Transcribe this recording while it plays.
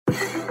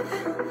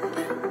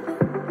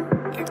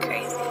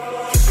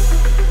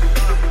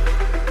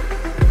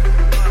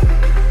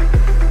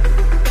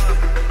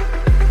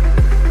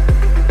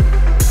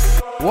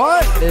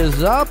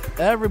is up,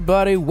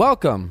 everybody?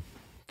 Welcome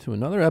to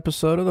another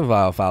episode of the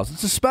Viall Files.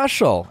 It's a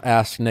special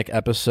Ask Nick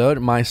episode.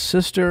 My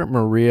sister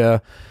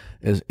Maria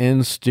is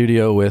in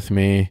studio with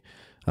me,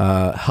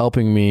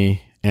 helping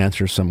me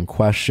answer some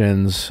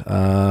questions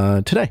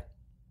today.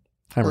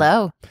 Hi,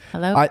 Hello.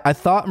 Hello. I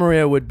thought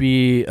Maria would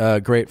be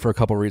great for a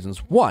couple reasons.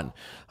 One,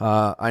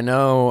 I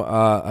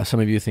know some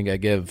of you think I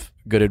give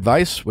good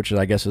advice, which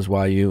I guess is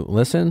why you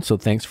listen. So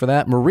thanks for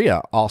that.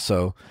 Maria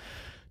also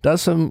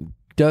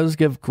does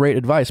give great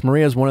advice.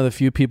 Maria is one of the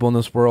few people in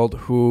this world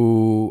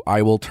who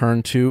I will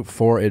turn to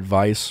for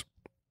advice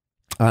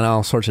on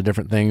all sorts of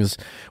different things.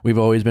 We've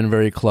always been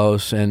very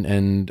close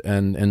and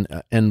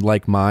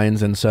like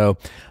minds, and so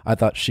I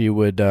thought she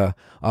would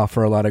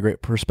offer a lot of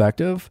great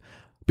perspective.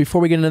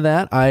 Before we get into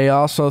that, I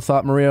also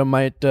thought Maria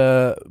might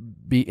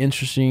be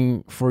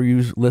interesting for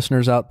you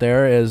listeners out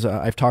there, as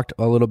I've talked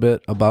a little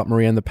bit about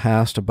Maria in the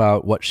past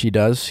about what she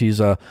does. She's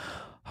a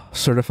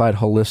certified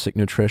holistic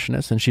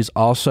nutritionist, and she's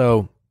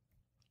also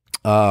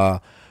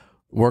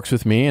works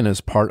with me and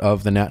is part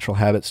of the Natural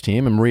Habits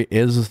team. And Maria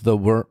is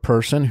the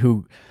person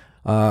who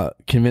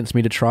convinced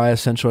me to try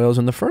essential oils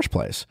in the first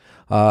place,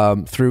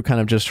 through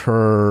kind of just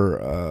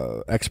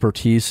her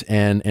expertise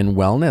and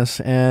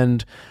wellness.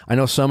 And I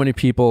know so many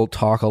people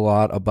talk a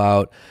lot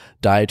about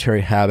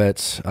dietary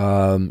habits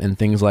and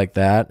things like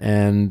that.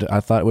 And I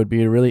thought it would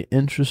be really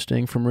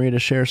interesting for Maria to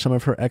share some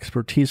of her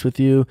expertise with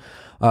you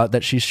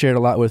that she's shared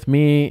a lot with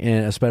me,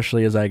 and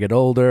especially as I get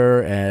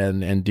older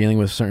and dealing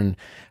with certain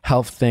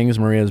health things.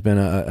 Maria has been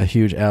a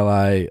huge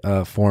ally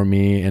for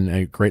me and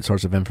a great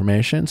source of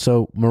information.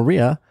 So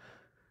Maria,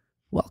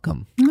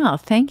 welcome. Oh,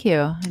 thank you.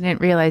 I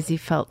didn't realize you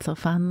felt so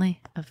fondly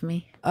of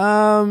me.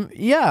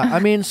 Yeah. I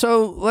mean,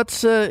 so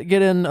let's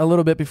get in a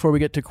little bit before we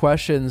get to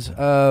questions.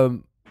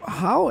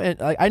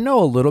 I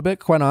know a little bit,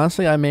 quite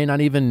honestly. I may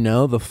not even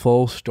know the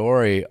full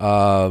story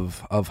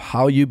of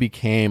how you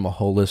became a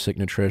holistic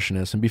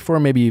nutritionist. And before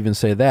maybe even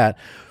say that,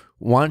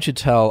 why don't you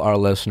tell our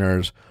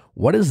listeners,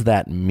 what does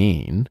that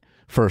mean,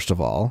 first of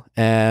all?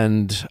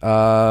 And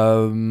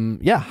and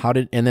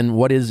then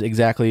what is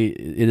exactly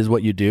it is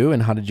what you do,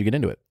 and how did you get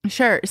into it?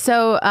 Sure.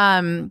 So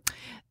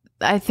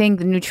I think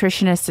the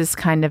nutritionist is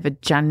kind of a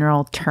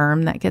general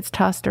term that gets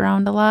tossed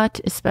around a lot,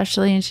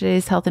 especially in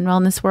today's health and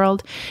wellness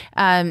world.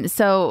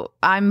 So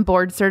I'm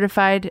board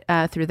certified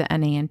through the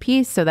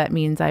NANP. So that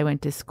means I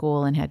went to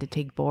school and had to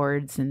take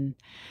boards and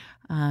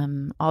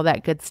all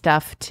that good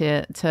stuff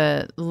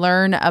to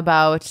learn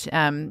about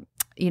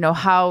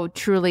how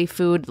truly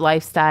food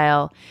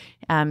lifestyle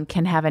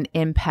can have an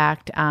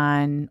impact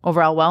on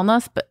overall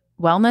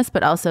wellness,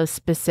 but also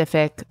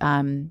specific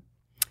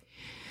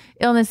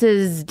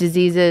illnesses,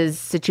 diseases,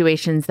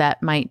 situations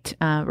that might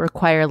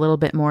require a little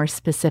bit more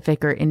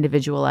specific or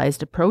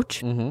individualized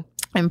approach and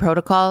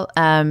protocol.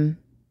 I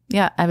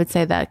would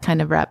say that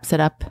kind of wraps it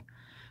up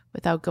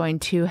without going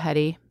too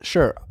heady.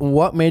 Sure.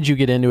 What made you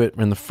get into it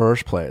in the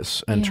first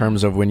place in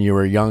terms of when you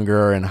were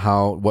younger, and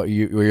what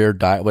your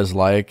diet was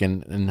like,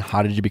 and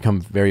how did you become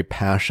very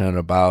passionate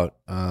about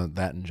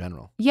that in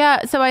general?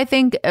 Yeah. So I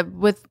think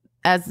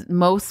as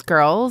most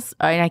girls,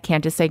 and I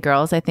can't just say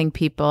girls, I think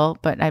people,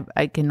 but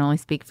I can only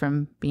speak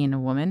from being a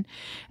woman.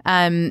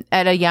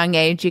 At a young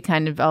age, you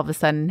kind of all of a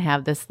sudden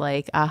have this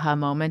like aha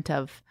moment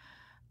of,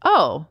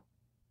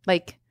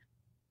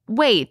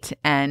 weight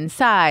and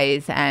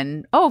size,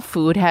 and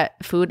food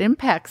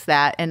impacts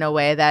that in a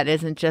way that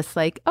isn't just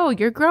like,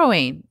 you're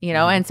growing,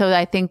 And so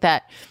I think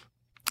that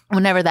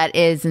whenever that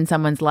is in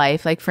someone's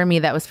life, like for me,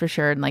 that was for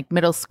sure in like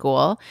middle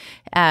school,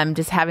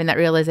 just having that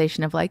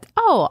realization of like,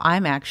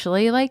 I'm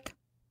actually like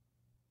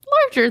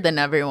larger than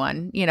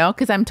everyone,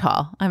 because I'm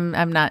tall.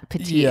 I'm not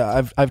petite.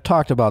 Yeah, I've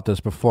talked about this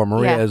before.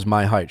 Maria is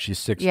my height. She's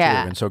 6'2",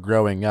 and so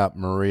growing up,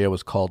 Maria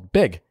was called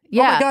big.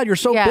 Yeah. Oh my God, you're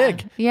so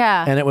big.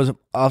 Yeah. And it was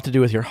all to do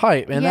with your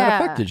height, and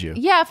that affected you.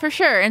 Yeah, for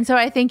sure. And so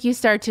I think you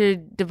start to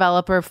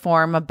develop or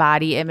form a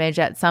body image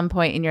at some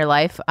point in your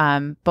life,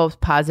 both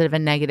positive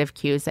and negative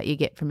cues that you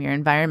get from your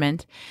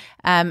environment.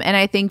 And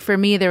I think for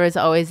me, there was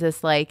always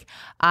this like,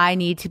 I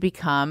need to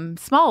become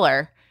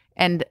smaller.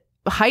 And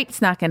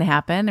height's not going to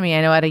happen. I mean,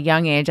 I know at a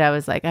young age, I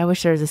was like, I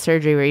wish there was a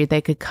surgery where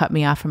they could cut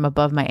me off from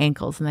above my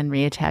ankles and then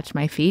reattach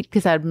my feet,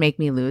 because that would make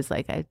me lose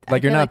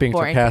you're not being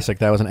sarcastic.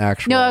 That was an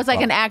actual. No, it was like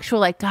an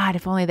actual God,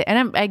 if only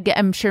and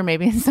I'm sure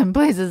maybe in some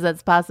places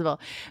that's possible,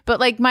 but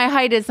like my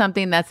height is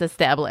something that's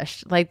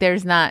established. Like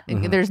there's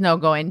no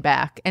going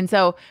back. And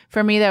so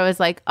for me, that was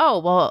like,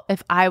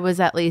 if I was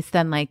at least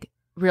then like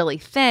really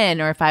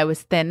thin, or if I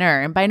was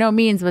thinner, and by no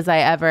means was I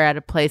ever at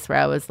a place where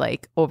I was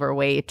like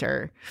overweight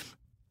or.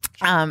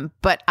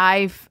 But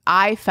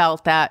I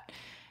felt that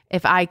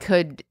if I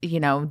could,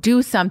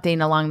 do something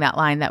along that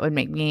line that would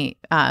make me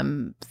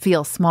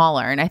feel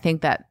smaller. And I think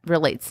that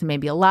relates to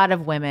maybe a lot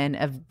of women,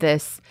 of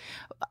this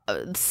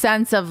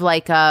sense of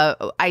like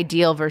a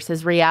ideal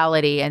versus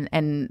reality,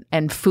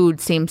 and food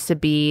seems to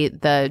be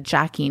the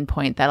jockeying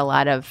point that a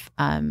lot of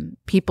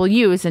people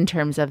use in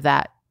terms of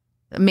that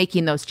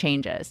making those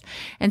changes.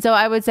 And so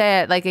I would say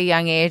at like a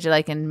young age,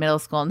 like in middle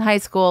school and high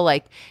school,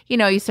 like, you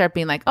know, you start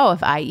being like, oh,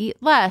 if I eat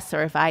less,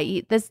 or if I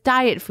eat this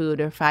diet food,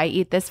 or if I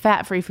eat this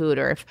fat-free food,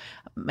 or if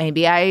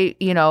maybe I,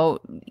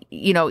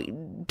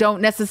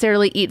 don't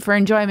necessarily eat for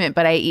enjoyment,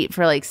 but I eat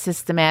for like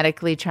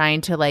systematically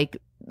trying to like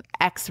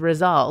X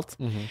result.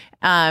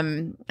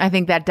 I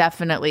think that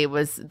definitely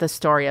was the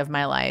story of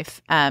my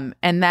life. And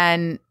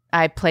then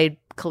I played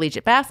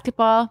collegiate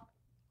basketball,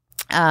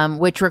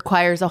 which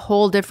requires a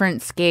whole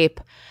different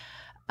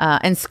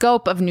and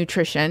scope of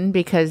nutrition,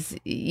 because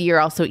you're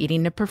also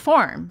eating to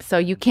perform. So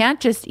you can't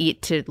just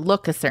eat to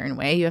look a certain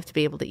way. You have to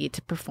be able to eat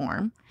to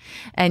perform.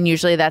 And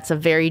usually that's a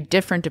very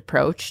different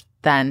approach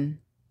than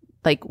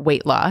like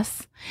weight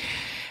loss.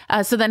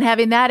 So then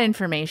having that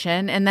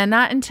information, and then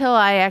not until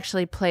I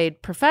actually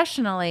played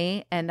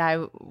professionally, and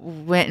I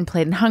went and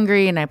played in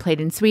Hungary, and I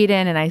played in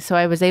Sweden, and so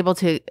I was able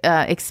to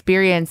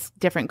experience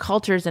different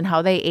cultures and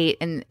how they ate,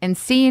 and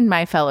seeing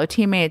my fellow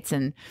teammates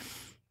and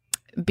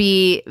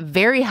be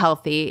very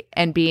healthy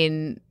and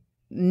being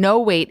no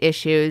weight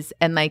issues,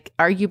 and like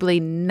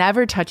arguably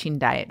never touching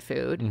diet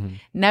food,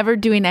 never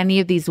doing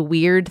any of these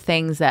weird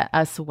things that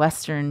us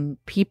Western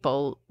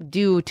people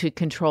do to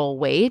control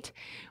weight.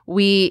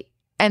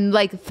 And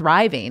like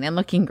thriving and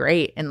looking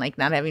great and like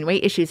not having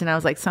weight issues. And I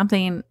was like,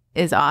 something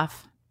is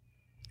off.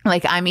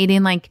 Like I'm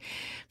eating like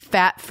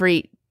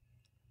fat-free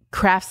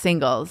Kraft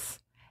singles,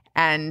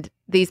 and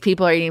these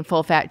people are eating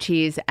full fat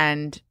cheese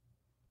and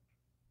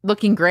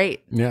looking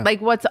great. Yeah. Like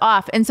what's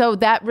off? And so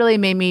that really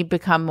made me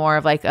become more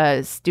of like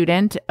a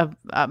student of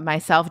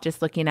myself,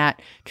 just looking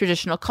at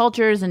traditional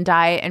cultures and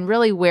diet and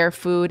really where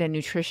food and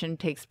nutrition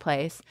takes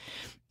place.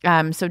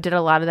 So did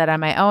a lot of that on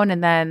my own.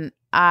 And then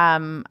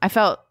I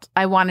felt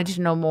I wanted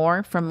to know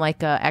more from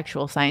like a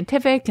actual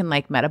scientific and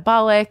like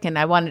metabolic, and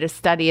I wanted to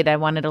study it. I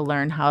wanted to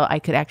learn how I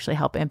could actually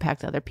help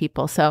impact other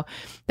people. So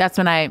that's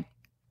when I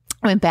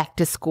went back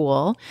to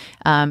school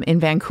in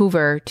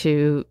Vancouver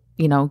to,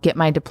 get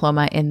my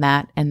diploma in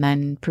that, and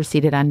then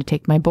proceeded on to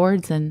take my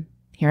boards, and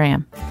here I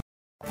am.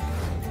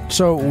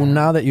 So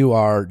now that you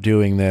are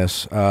doing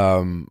this,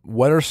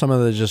 what are some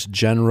of the just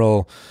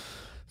general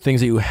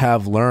things that you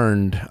have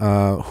learned?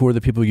 Who are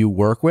the people you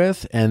work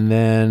with? And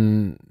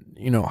then,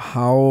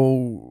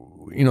 how,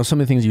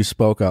 some of the things you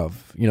spoke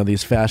of,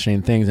 these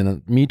fascinating things,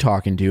 and me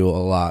talking to you a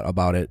lot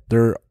about it,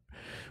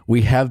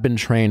 we have been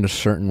trained a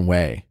certain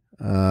way.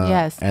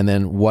 Yes. And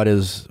then what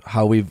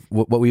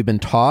we've been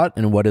taught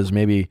and what is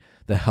maybe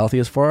the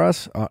healthiest for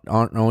us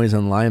aren't always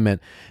in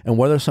alignment. And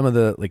what are some of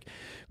the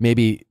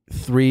maybe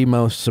 3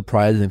 most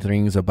surprising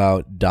things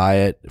about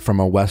diet from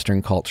a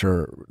Western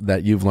culture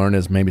that you've learned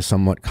is maybe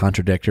somewhat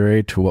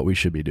contradictory to what we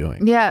should be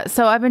doing? Yeah.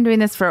 So I've been doing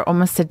this for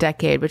almost a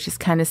decade, which is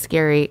kind of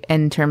scary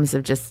in terms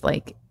of just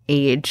like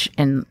age.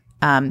 And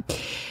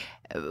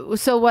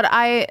so what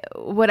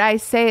I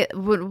say,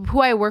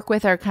 who I work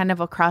with are kind of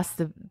across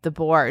the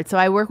board. So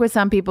I work with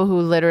some people who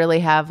literally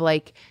have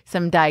like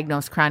some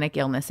diagnosed chronic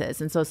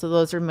illnesses. And so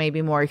those are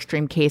maybe more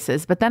extreme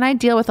cases. But then I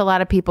deal with a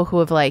lot of people who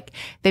have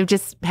they've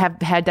just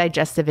have had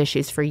digestive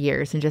issues for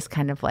years and just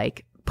kind of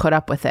like put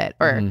up with it,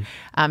 or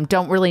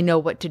don't really know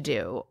what to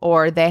do,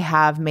 or they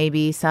have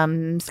maybe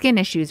some skin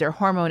issues or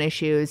hormone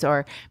issues,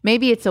 or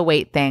maybe it's a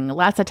weight thing.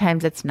 Lots of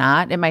times it's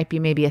not. It might be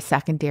maybe a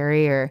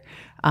secondary, or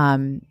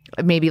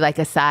maybe like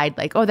a side,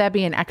 like, oh, that'd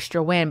be an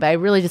extra win, but I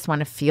really just want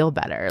to feel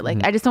better.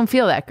 Like, I just don't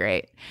feel that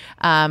great.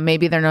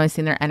 Maybe they're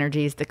noticing their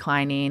energy is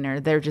declining, or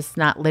they're just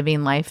not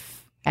living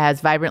life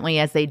as vibrantly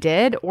as they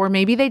did, or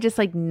maybe they just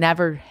like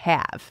never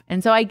have.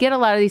 And so I get a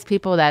lot of these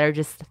people that are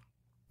just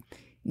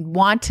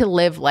want to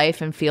live life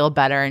and feel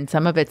better. And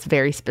some of it's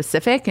very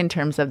specific in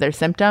terms of their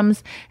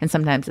symptoms, and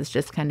sometimes it's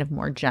just kind of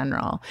more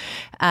general.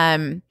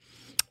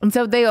 And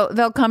so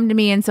they'll come to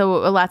me, and so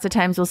lots of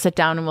times we'll sit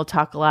down and we'll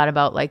talk a lot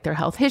about like their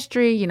health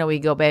history. We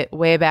go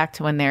way back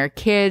to when they were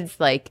kids.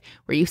 Like,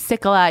 were you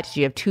sick a lot? Did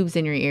you have tubes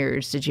in your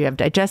ears? Did you have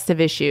digestive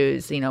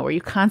issues? Were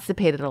you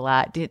constipated a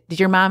lot? Did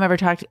your mom ever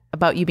talk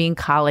about you being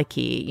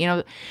colicky?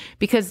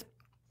 Because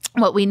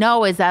what we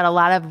know is that a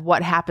lot of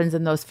what happens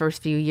in those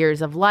first few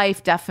years of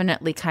life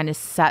definitely kind of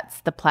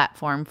sets the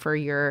platform for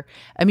your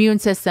immune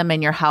system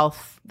and your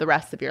health the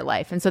rest of your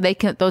life. And so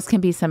those can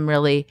be some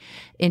really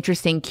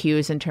interesting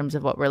cues in terms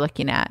of what we're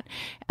looking at.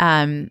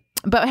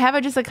 But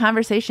have just a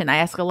conversation. I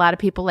ask a lot of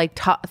people, like,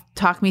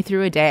 talk me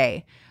through a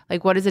day.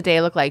 Like, what does a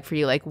day look like for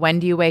you? Like, when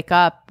do you wake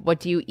up? What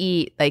do you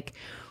eat? Like,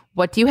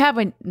 what do you have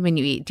when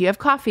you eat? Do you have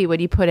coffee? What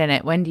do you put in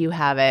it? When do you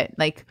have it?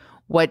 Like,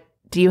 what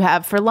do you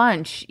have for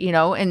lunch,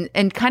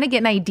 and kind of get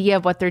an idea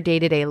of what their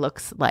day-to-day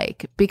looks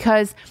like.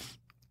 Because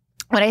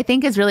what I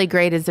think is really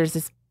great is there's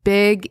this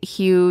big,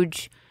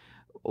 huge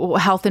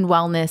health and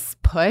wellness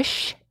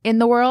push in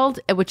the world,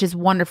 which is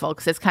wonderful,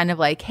 because it's kind of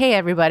like, hey,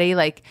 everybody,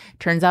 like,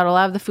 turns out a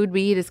lot of the food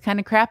we eat is kind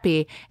of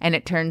crappy. And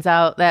it turns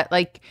out that,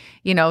 like,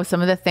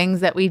 some of the things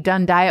that we've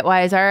done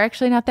diet-wise are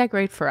actually not that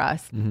great for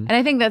us. And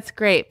I think that's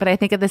great. But I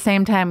think at the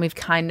same time, we've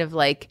kind of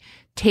like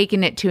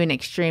taken it to an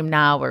extreme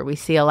now where we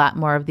see a lot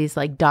more of these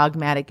like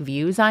dogmatic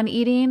views on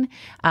eating,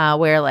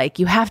 where like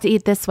you have to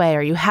eat this way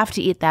or you have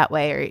to eat that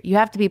way or you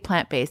have to be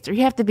plant-based or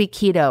you have to be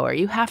keto or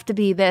you have to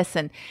be this.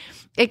 And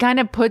it kind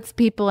of puts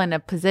people in a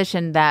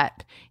position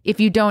that if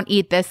you don't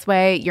eat this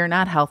way, you're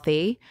not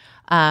healthy.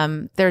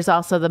 There's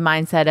also the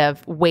mindset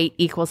of weight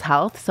equals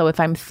health. So if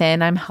I'm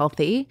thin, I'm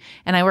healthy.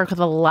 And I work with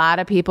a lot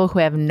of people who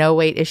have no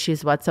weight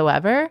issues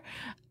whatsoever,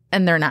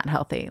 and they're not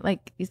healthy.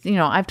 Like, you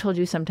know, I've told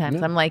you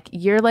sometimes, I'm like,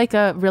 you're like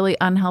a really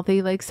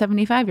unhealthy, like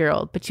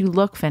 75-year-old, but you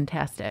look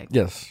fantastic.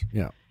 Yes.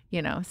 Yeah.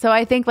 You know, so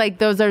I think like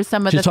those are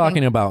some of She's the talking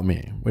things. about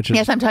me, which is.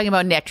 Yes, I'm talking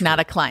about Nick, not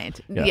a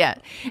client. Yeah.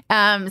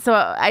 So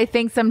I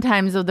think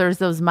sometimes there's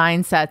those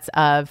mindsets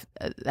of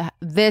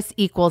this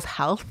equals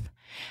health.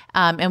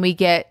 And we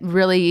get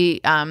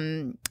really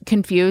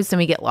confused and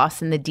we get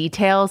lost in the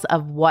details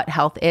of what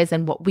health is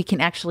and what we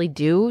can actually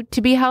do to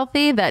be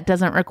healthy that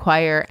doesn't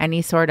require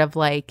any sort of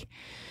like,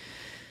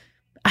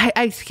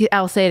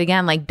 I'll say it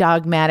again, like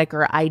dogmatic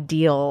or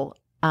ideal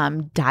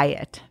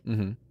diet.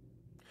 Mm-hmm.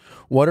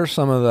 What are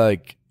some of the,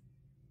 like,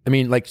 I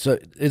mean, like, so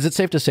is it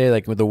safe to say,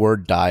 like, with the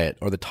word diet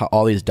or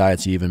all these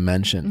diets you even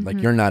mentioned,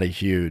 like, you're not a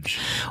huge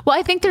well,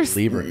 I think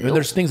believer.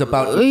 There's things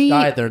about each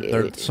diet.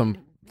 There are some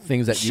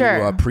things that you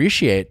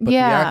appreciate, but the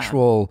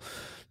actual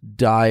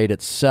diet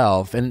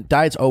itself, and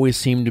diets always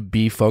seem to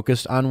be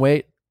focused on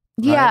weight.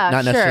 Yeah,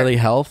 not necessarily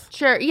health.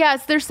 Sure.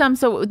 Yes, there's some.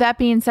 So that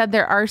being said,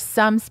 there are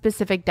some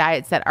specific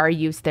diets that are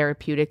used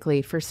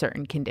therapeutically for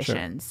certain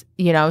conditions.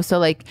 You know, so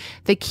like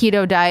the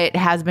keto diet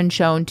has been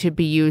shown to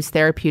be used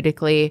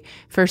therapeutically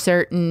for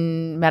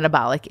certain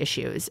metabolic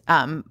issues.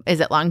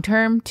 Is it long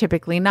term?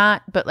 Typically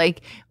not. But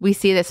like we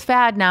see this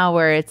fad now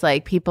where it's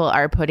like people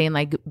are putting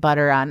like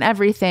butter on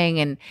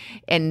everything,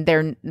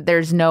 and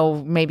there's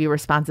no maybe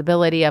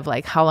responsibility of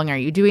like how long are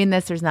you doing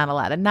this? There's not a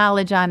lot of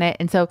knowledge on it,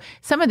 and so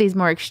some of these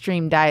more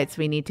extreme diets,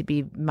 we need to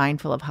be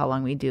mindful of how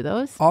long we do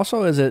those.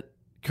 Also,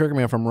 correct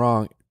me if I'm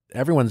wrong,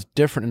 everyone's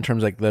different in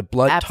terms of like the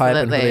blood type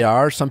and who they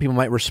are. Some people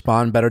might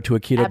respond better to a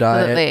keto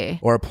diet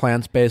or a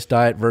plant-based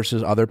diet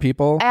versus other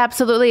people.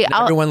 Absolutely.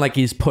 Everyone like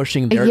he's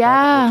pushing their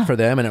diet for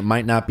them, and it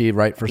might not be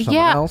right for someone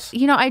else.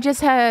 You know, I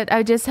just had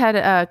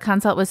a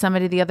consult with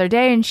somebody the other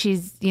day, and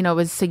she's, you know,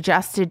 was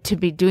suggested to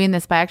be doing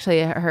this by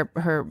actually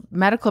her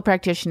medical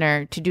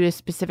practitioner to do a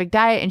specific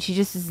diet, and she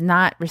just is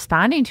not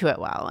responding to it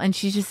well. And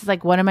she's just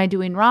like, what am I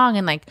doing wrong?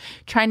 And like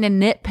trying to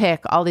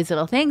nitpick all these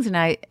little things. And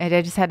I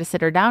just had to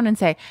sit her down and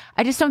say,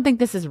 I just don't think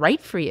this is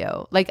right for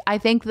you. Like, I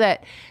think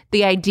that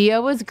the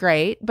idea was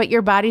great, but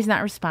your body's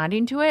not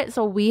responding to it.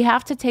 So we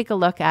have to take a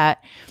look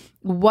at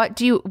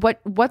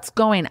what's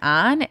going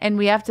on. And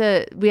we have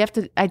to,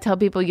 I tell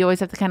people, you always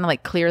have to kind of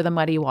like clear the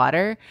muddy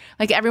water.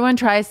 Like everybody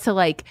tries to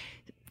like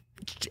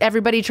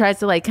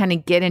kind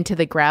of get into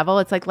the gravel.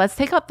 It's like, let's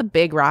take out the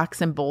big rocks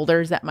and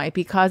boulders that might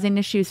be causing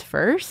issues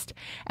first.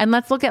 And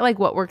let's look at like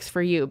what works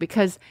for you,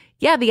 because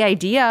the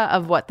idea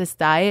of what this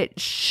diet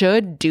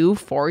should do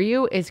for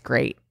you is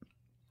great.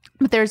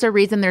 But there's a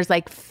reason there's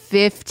like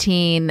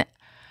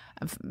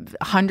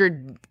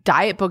 1,500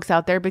 diet books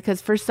out there,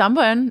 because for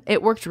someone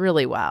it worked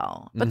really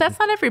well, but that's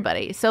not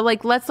everybody. So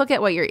like, let's look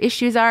at what your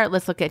issues are.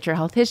 Let's look at your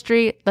health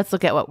history. Let's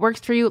look at what works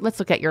for you. Let's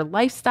look at your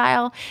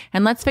lifestyle,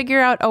 and let's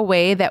figure out a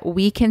way that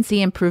we can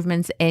see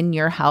improvements in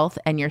your health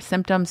and your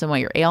symptoms and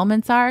what your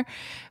ailments are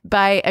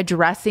by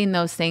addressing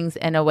those things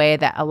in a way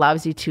that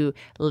allows you to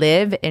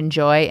live,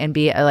 enjoy, and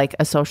be like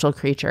a social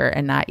creature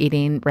and not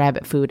eating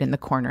rabbit food in the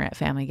corner at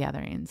family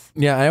gatherings.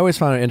 Yeah, I always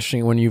found it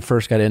interesting when you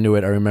first got into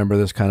it. I remember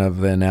this kind of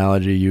the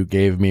analogy you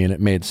gave me, and it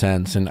made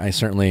sense. And I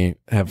certainly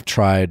have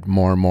tried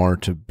more and more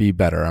to be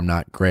better. I'm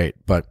not great,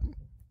 but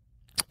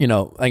a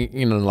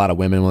lot of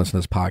women listen to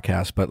this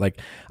podcast, but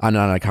like, I'm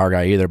not a car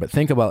guy either, but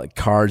think about like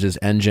cars as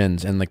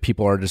engines, and like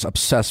people are just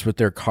obsessed with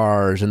their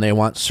cars, and they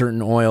want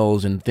certain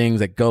oils and things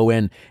that go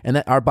in, and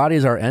that our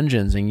bodies are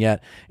engines, and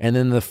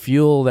then the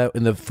fuel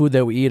and the food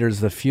that we eat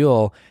is the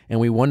fuel, and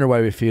we wonder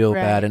why we feel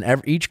bad.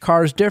 And each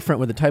car is different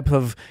with the type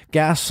of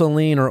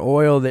gasoline or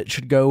oil that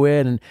should go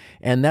in,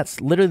 and that's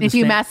literally if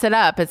you mess it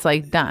up, it's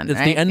like done. It's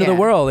the end of the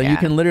world, and you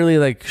can literally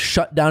like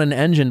shut down an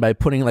engine by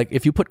putting, like,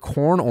 if you put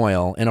corn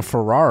oil in a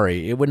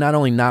Ferrari, it would not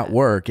only not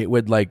work, it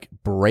would like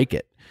break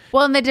it.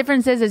 Well, and the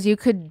difference is you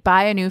could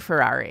buy a new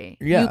Ferrari.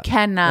 You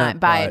cannot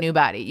buy a new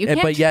body. You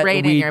can't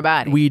trade in your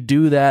body. We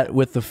do that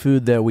with the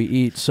food that we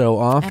eat so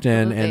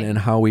often, and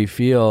how we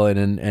feel,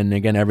 and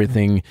again,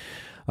 everything.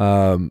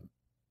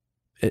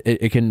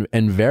 It can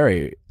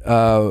vary.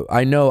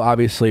 I know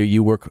obviously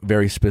you work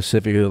very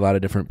specifically with a lot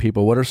of different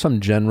people. What are some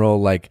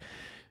general like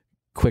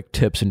quick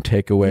tips and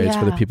takeaways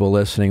for the people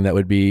listening that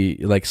would be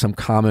like some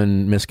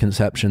common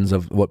misconceptions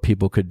of what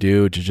people could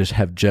do to just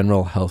have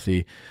general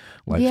healthy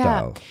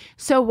lifestyle?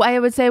 So I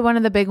would say one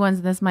of the big ones,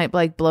 and this might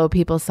like blow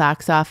people's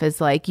socks off,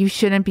 is like you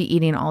shouldn't be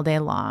eating all day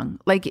long.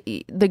 Like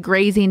the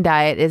grazing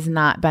diet is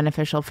not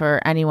beneficial for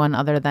anyone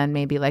other than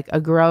maybe like a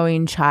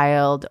growing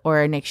child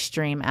or an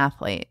extreme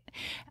athlete.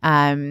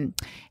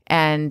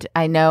 And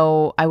I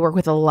know I work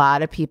with a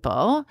lot of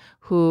people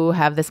who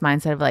have this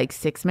mindset of like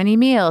 6 mini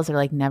meals or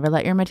like never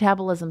let your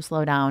metabolism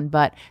slow down.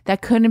 But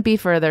that couldn't be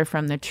further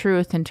from the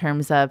truth in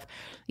terms of,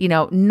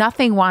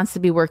 nothing wants to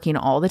be working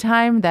all the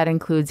time. That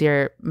includes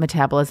your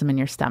metabolism in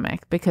your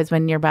stomach, because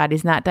when your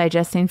body's not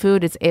digesting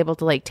food, it's able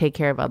to like take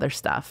care of other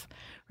stuff.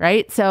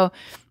 Right. So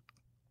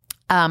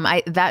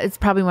that is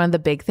probably one of the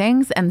big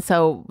things. And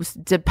so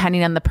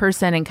depending on the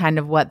person and kind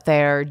of what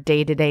their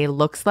day-to-day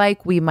looks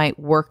like, we might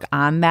work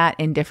on that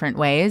in different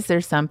ways.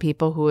 There's some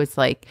people who it's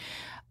like,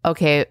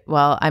 okay,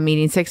 well, I'm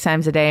eating 6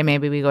 times a day.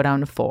 Maybe we go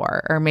down to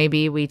 4, or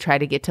maybe we try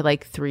to get to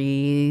like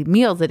 3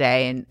 meals a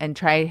day and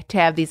try to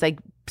have these like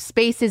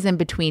spaces in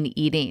between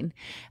eating,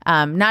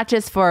 not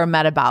just for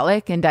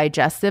metabolic and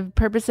digestive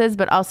purposes,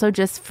 but also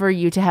just for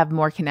you to have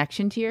more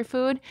connection to your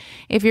food.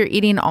 If you're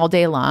eating all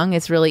day long,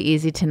 it's really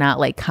easy to not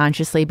like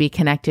consciously be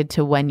connected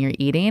to when you're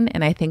eating.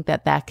 And I think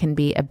that can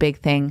be a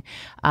big thing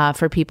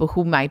for people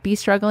who might be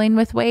struggling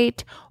with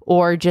weight,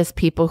 or just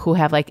people who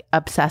have like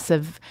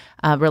obsessive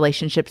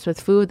relationships with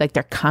food. Like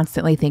they're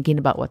constantly thinking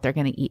about what they're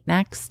going to eat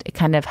next. It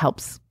kind of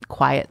helps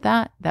quiet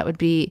that. That would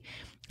be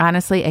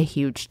honestly a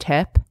huge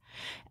tip.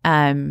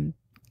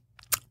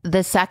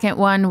 The second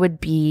one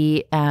would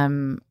be,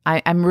 I'm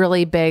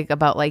really big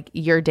about like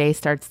your day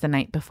starts the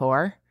night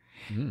before.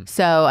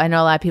 So I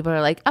know a lot of people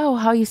are like, oh,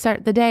 how you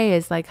start the day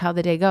is like how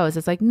the day goes.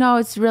 It's like, no,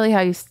 it's really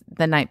how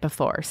the night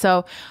before.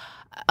 So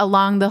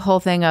along the whole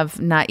thing of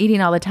not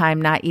eating all the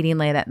time, not eating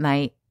late at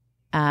night,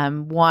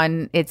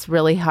 one, it's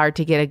really hard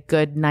to get a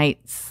good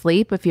night's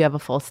sleep if you have a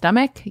full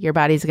stomach. Your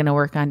body's going to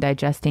work on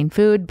digesting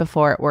food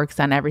before it works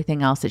on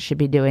everything else it should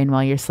be doing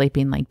while you're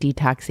sleeping, like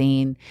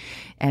detoxing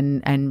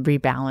and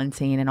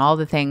rebalancing and all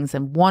the things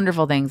and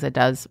wonderful things it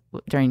does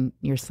during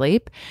your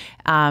sleep.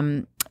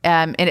 And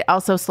it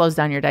also slows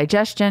down your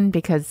digestion,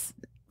 because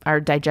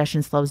our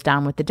digestion slows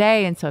down with the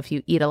day. And so if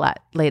you eat a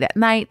lot late at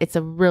night, it's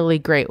a really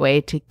great way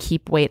to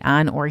keep weight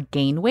on or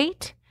gain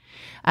weight.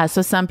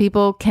 So some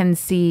people can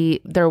see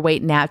their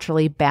weight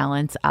naturally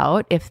balance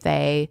out if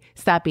they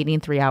stop eating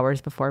 3 hours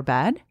before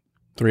bed.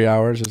 3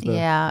 hours is the...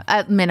 Yeah,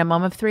 at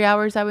minimum of 3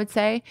 hours, I would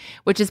say,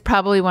 which is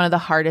probably one of the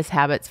hardest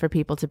habits for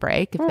people to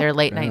break if they're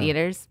late night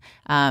eaters.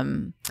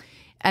 And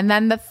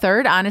then the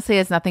third, honestly,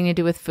 has nothing to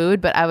do with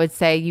food, but I would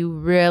say you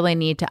really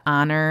need to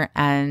honor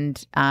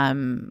and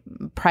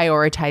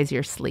prioritize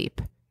your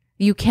sleep.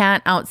 You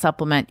can't out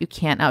supplement. You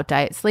can't out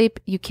diet sleep.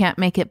 You can't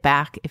make it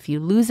back if you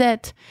lose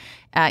it.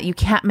 You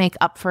can't make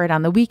up for it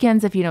on the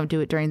weekends if you don't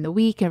do it during the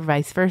week, or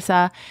vice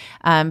versa.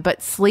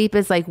 But sleep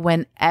is like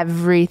when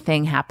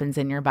everything happens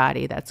in your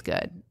body that's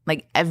good.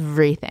 Like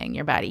everything.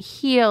 Your body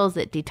heals,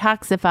 it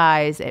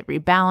detoxifies, it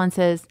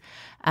rebalances.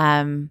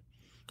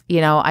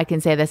 I can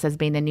say this as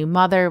being a new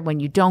mother. When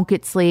you don't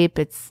get sleep,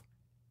 it's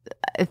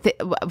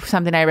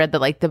something I read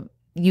that like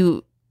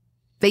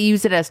they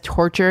use it as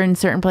torture in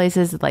certain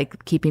places,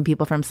 like keeping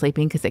people from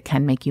sleeping, because it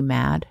can make you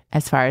mad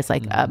as far as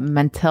like a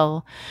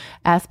mental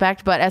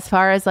aspect. But as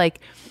far as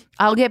like,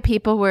 I'll get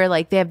people where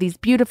like they have these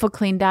beautiful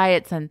clean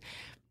diets and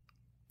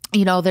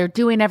they're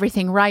doing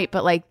everything right,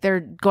 but like they're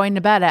going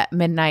to bed at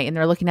midnight and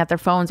they're looking at their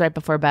phones right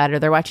before bed, or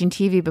they're watching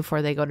TV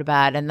before they go to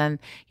bed. And then,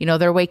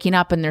 they're waking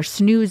up and they're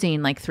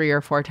snoozing like 3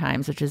 or 4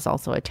 times, which is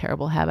also a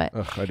terrible habit.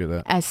 Ugh, I do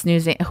that. As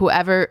snoozing,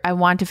 I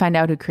want to find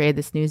out who created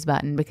the snooze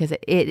button, because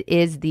it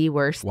is the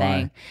worst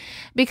thing.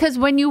 Because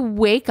when you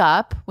wake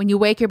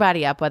your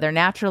body up, whether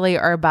naturally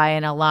or by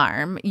an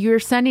alarm, you're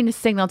sending a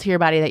signal to your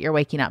body that you're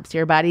waking up. So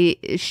your body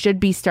should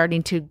be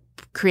starting to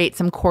create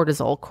some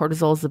cortisol.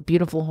 Cortisol is a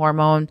beautiful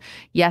hormone.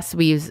 Yes,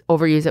 we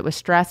overuse it with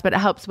stress, but it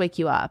helps wake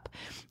you up.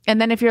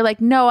 And then if you're like,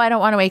 no, I don't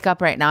want to wake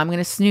up right now, I'm going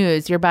to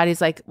snooze, your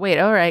body's like, wait,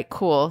 all right,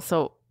 cool.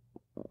 So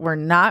we're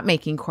not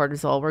making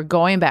cortisol. We're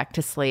going back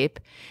to sleep.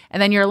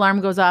 And then your alarm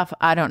goes off,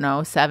 I don't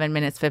know, 7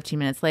 minutes, 15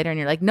 minutes later. And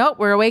you're like, nope,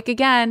 we're awake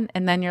again.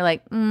 And then you're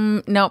like,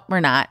 nope, we're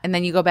not. And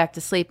then you go back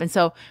to sleep. And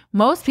so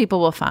most people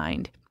will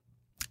find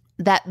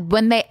that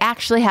when they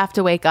actually have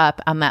to wake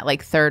up on that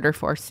like third or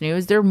fourth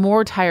snooze, they're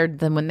more tired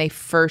than when they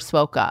first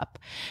woke up,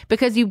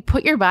 because you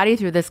put your body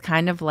through this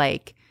kind of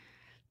like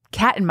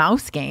cat and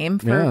mouse game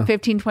for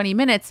 15, 20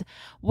 minutes,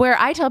 where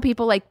I tell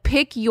people like,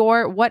 pick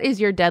what is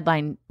your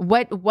deadline?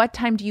 What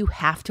time do you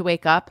have to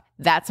wake up?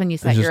 That's when you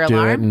set your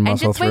alarm and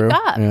just wake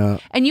up. Yeah.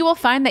 And you will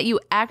find that you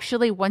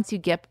actually, once you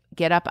get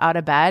up out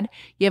of bed,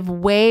 you have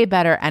way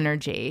better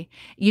energy.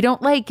 You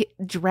don't like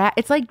drag.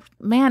 It's like,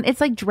 man,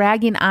 it's like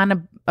dragging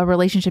on a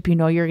relationship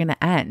you're going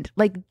to end.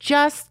 Like,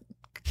 just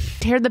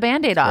tear the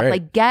Band-Aid off.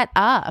 Like, get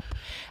up.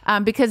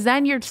 Because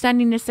then you're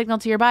sending a signal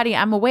to your body,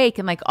 I'm awake,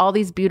 and like all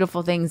these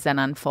beautiful things then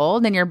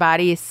unfold, and your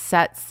body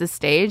sets the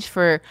stage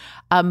for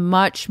a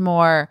much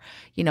more,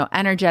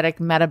 energetic,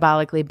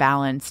 metabolically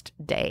balanced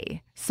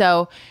day.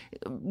 So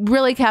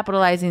really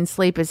capitalizing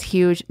sleep is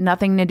huge.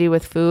 Nothing to do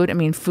with food. I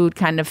mean, food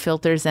kind of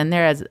filters in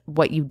there as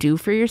what you do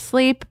for your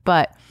sleep.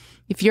 But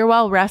if you're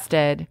well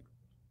rested,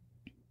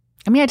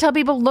 I tell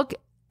people, look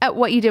at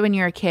what you did when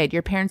you were a kid.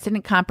 Your parents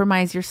didn't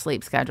compromise your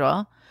sleep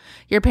schedule.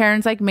 Your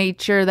parents like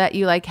made sure that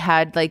you like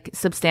had like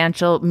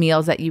substantial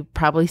meals that you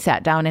probably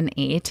sat down and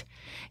ate.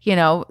 You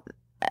know,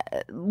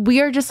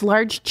 we are just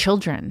large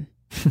children.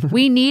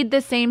 We need the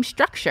same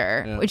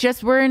structure. Yeah. It's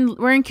just we're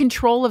in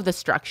control of the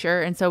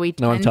structure, and so we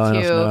no tend one telling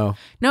us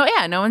no.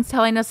 No one's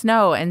telling us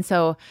no, and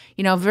so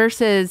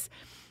versus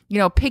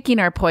picking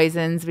our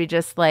poisons, we're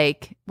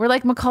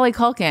like Macaulay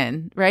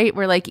Culkin, right?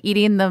 We're like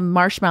eating the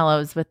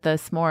marshmallows with the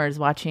s'mores,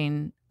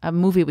 watching a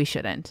movie we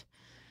shouldn't,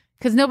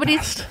 because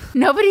nobody's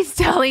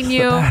telling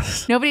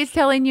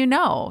you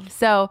no.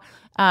 So.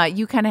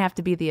 You kind of have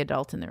to be the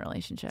adult in the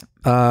relationship.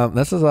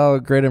 This is all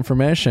great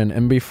information.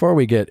 And before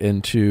we get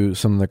into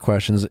some of the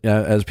questions,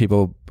 as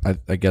people,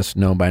 I guess,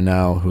 know by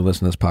now who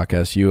listen to this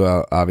podcast, you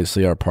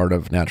obviously are part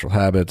of Natural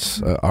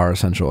Habits, our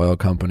essential oil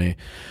company.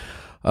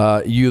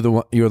 You're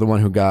the one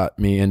who got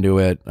me into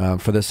it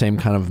for the same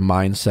kind of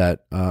mindset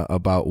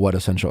about what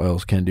essential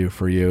oils can do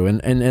for you.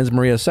 And as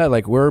Maria said,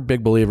 like, we're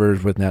big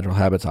believers with Natural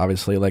Habits.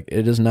 Obviously, like,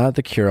 it is not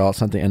the cure all; it's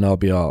not the end all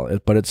be all.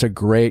 But it's a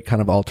great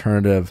kind of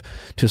alternative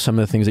to some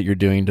of the things that you're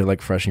doing to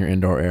like freshen your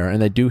indoor air,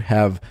 and they do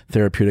have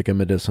therapeutic and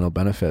medicinal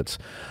benefits.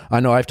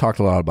 I know I've talked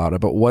a lot about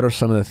it, but what are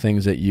some of the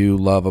things that you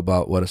love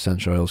about what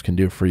essential oils can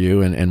do for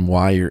you, and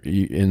why you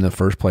in the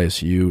first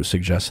place you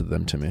suggested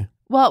them to me?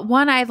 Well,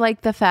 one, I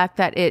like the fact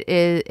that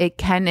it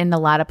can in a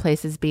lot of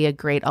places be a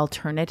great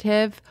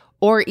alternative,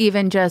 or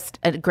even just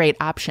a great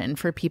option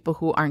for people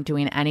who aren't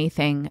doing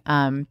anything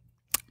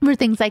for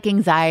things like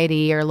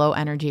anxiety or low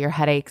energy or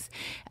headaches.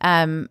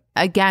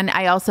 Again,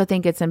 I also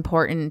think it's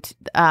important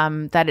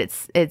that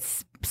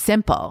it's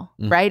simple,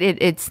 right?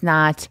 It's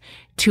not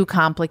too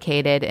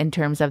complicated in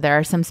terms of there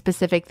are some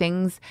specific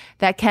things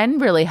that can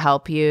really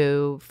help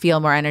you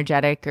feel more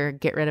energetic or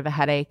get rid of a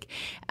headache.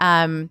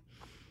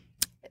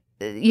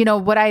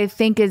 What I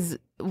think is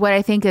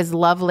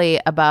lovely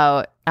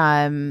about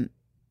a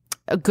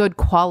good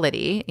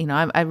quality.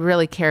 I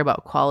really care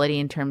about quality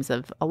in terms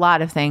of a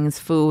lot of things,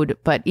 food,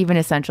 but even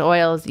essential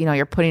oils.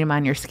 You're putting them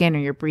on your skin or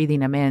you're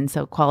breathing them in,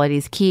 so quality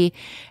is key.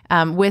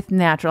 With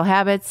Natural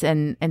Habits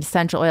and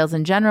essential oils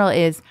in general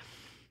is,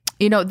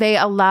 they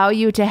allow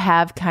you to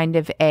have kind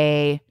of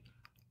a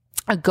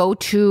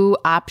go-to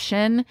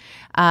option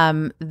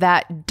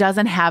that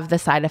doesn't have the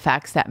side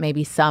effects that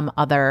maybe some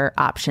other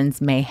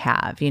options may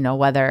have,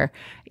 whether,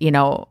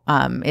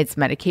 it's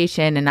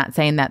medication, and not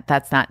saying that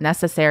that's not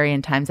necessary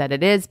in times that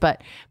it is.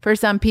 But for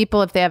some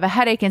people, if they have a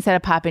headache, instead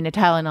of popping a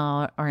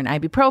Tylenol or an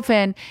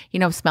ibuprofen,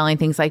 smelling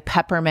things like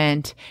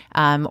peppermint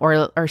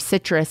or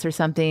citrus or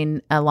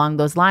something along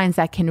those lines,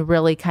 that can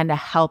really kind of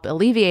help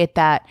alleviate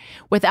that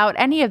without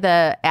any of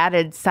the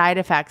added side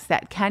effects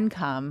that can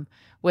come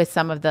with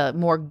some of the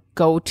more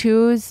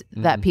go-tos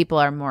that people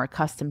are more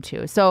accustomed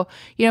to. So,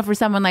 for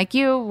someone like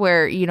you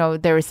where,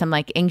 there was some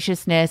like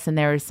anxiousness and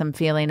there was some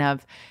feeling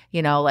of,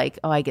 like,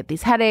 oh, I get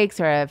these headaches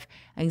or I have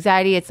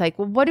anxiety. It's like,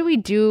 well, what do we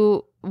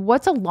do?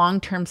 What's a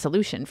long-term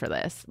solution for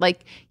this?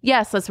 Like,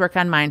 yes, let's work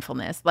on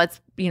mindfulness. Let's,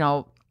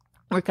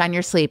 work on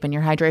your sleep and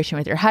your hydration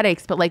with your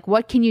headaches, but like,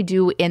 what can you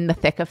do in the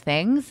thick of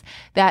things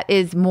that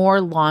is more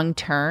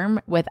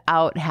long-term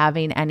without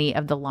having any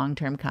of the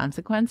long-term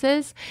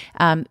consequences?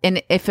 And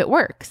if it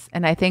works,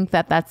 and I think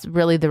that that's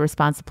really the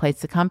responsible place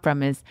to come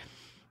from, is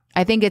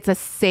I think it's a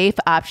safe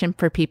option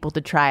for people to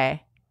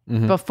try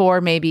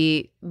before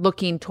maybe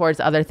looking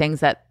towards other things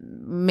that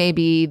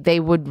maybe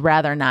they would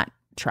rather not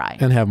try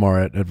and have more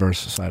adverse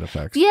side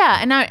effects. Yeah.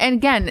 And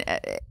again,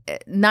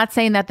 not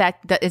saying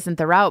that isn't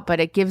the route,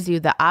 but it gives you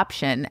the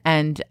option,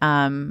 and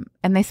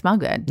they smell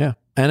good. Yeah.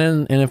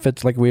 And if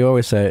it's like we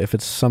always say, if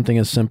it's something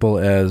as simple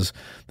as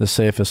the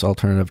safest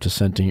alternative to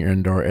scenting your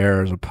indoor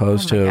air as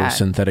opposed to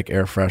synthetic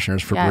air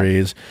fresheners for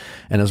breeze,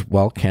 and as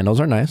well, candles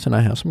are nice, and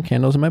I have some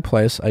candles in my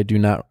place. I do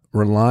not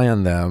rely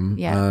on them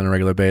on a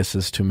regular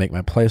basis to make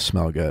my place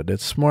smell good.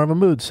 It's more of a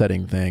mood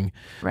setting thing.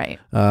 Right.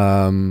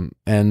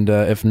 And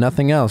if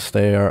nothing else,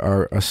 they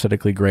are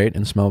aesthetically great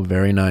and smell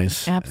very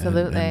nice.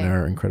 Absolutely. And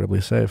they're incredibly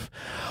safe.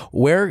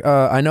 Where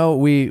I know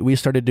we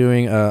started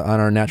doing on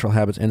our Natural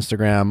Habits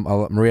Instagram,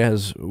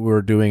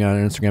 we're doing on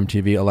Instagram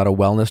TV a lot of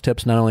wellness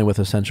tips, not only with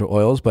essential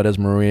oils, but as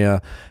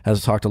Maria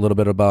has talked a little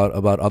bit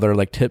about other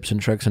like tips and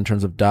tricks in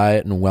terms of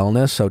diet and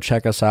wellness. So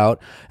check us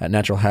out at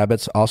Natural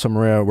Habits. Also,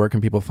 Maria, where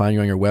can people find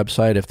you on your website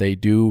if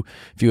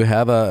you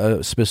have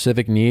a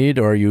specific need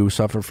or you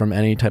suffer from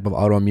any type of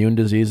autoimmune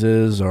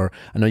diseases, or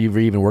I know you've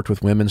even worked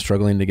with women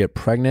struggling to get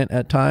pregnant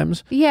at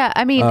times. Yeah,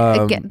 I mean,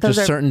 again, those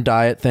just certain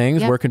diet things.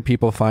 Yep. Where can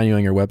people find you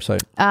on your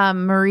website?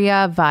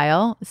 Maria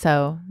Viall,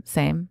 so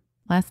same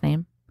last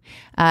name.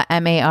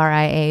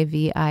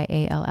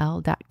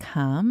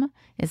 MariaViall.com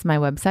is my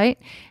website.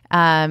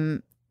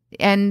 And,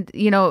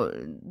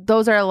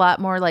 those are a lot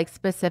more like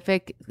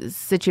specific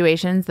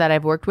situations that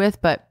I've worked with,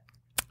 but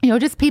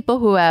just people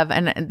who have,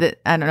 and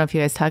I don't know if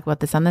you guys talk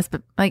about this on this,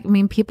 but like, I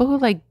mean, people who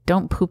like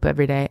don't poop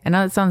every day. I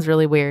know it sounds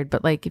really weird,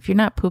 but like, if you're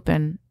not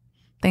pooping,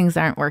 things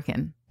aren't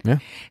working. Yeah.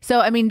 So,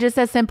 I mean, just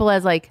as simple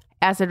as like,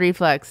 acid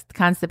reflux,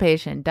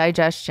 constipation,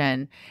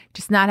 digestion,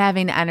 just not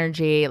having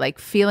energy, like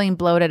feeling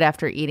bloated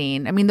after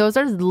eating. I mean, those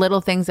are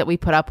little things that we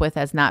put up with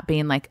as not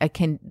being like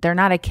they're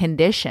not a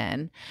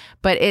condition,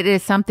 but it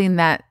is something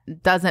that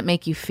doesn't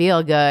make you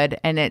feel good,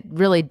 and it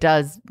really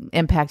does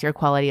impact your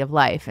quality of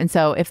life. And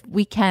so if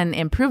we can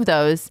improve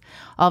those,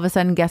 all of a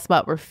sudden, guess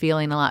what? We're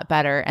feeling a lot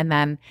better. And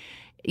then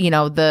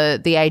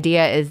the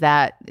idea is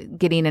that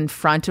getting in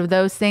front of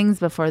those things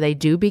before they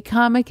do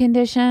become a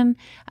condition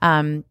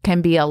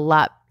can be a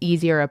lot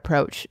easier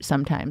approach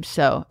sometimes.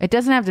 So it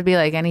doesn't have to be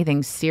like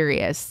anything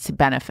serious to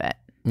benefit.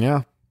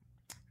 Yeah.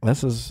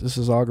 This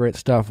is all great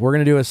stuff. We're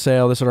going to do a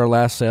sale. This is our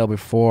last sale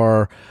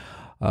before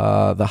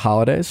the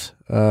holidays.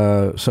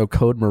 So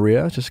code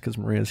Maria, just because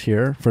Maria's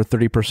here, for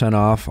 30%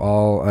 off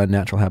all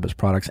Natural Habits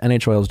products.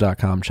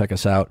 NHOils.com. Check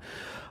us out.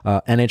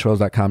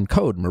 NHOils.com,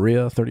 code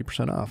Maria,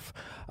 30% off.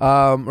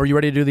 Are you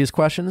ready to do these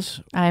questions?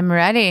 I'm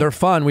ready. They're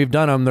fun. We've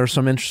done them. There's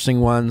some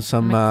interesting ones.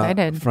 Some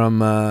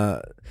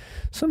from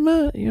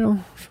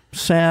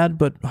sad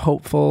but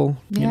hopeful.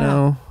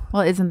 Yeah.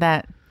 Well, isn't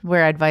that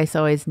where advice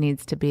always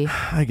needs to be?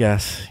 I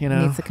guess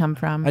needs to come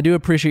from. I do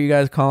appreciate you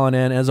guys calling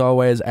in. As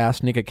always,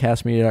 ask Nick at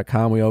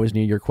castmedia.com. We always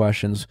need your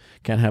questions.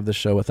 Can't have the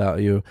show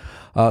without you.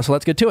 So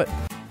let's get to it.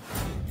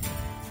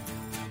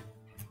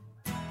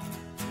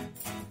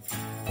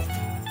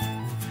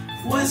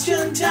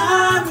 Question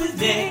time with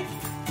Nick.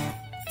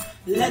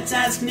 Let's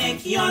ask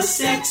Nick your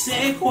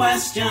sexy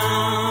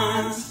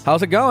questions.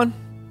 How's it going?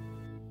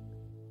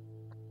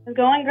 It's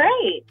going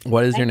great.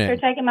 What is your name?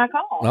 Thanks for taking my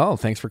call. Oh,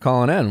 thanks for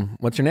calling in.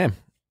 What's your name?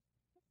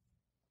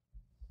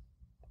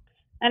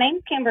 My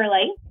name's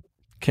Kimberly.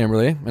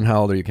 Kimberly. And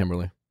how old are you,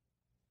 Kimberly?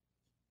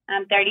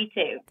 I'm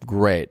 32.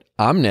 Great.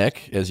 I'm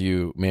Nick, as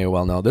you may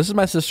well know. This is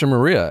my sister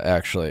Maria,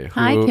 actually.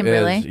 Hi,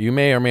 Kimberly. You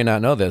may or may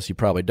not know this. You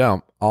probably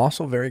don't.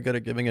 Also very good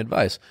at giving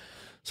advice.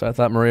 So I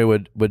thought Maria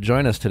would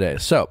join us today.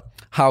 So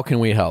how can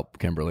we help,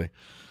 Kimberly?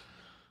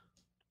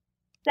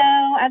 So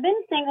I've been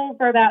single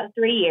for about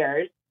 3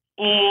 years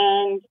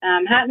and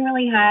haven't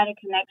really had a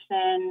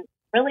connection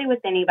really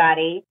with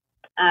anybody,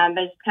 but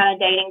just kind of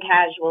dating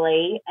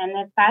casually. And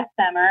this past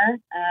summer,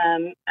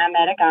 I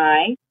met a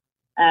guy,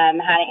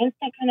 had an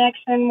instant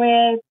connection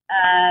with.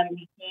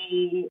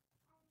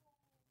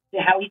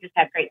 We just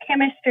had great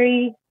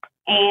chemistry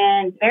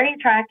and very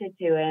attracted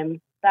to him.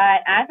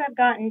 But as I've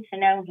gotten to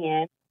know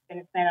him,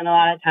 been spending a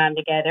lot of time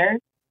together,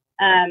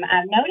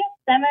 I've noticed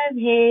some of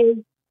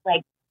his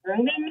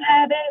grooming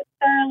habits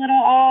are a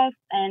little off,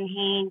 and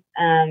he's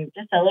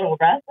just a little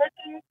rough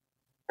looking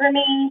for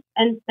me.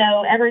 And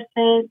so ever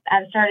since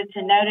I've started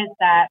to notice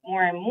that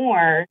more and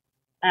more,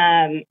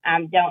 I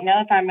don't know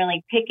if I'm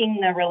really picking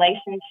the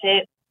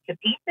relationship to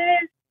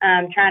pieces,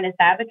 trying to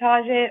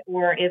sabotage it,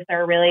 or if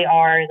there really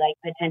are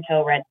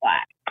potential red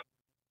flags.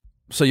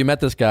 So you met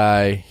this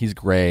guy. He's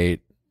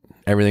great.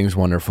 Everything's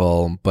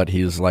wonderful, but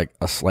he's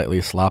a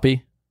slightly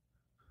sloppy.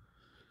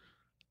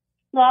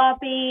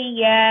 Sloppy,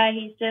 yeah.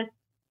 He's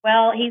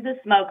a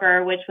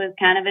smoker, which was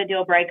kind of a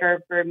deal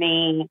breaker for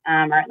me,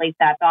 or at least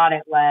I thought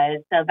it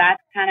was. So that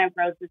kind of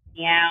grosses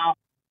me out.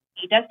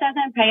 He just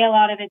doesn't pay a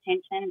lot of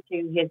attention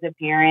to his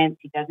appearance.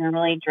 He doesn't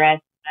really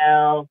dress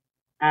well.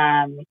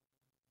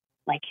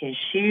 His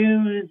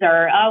shoes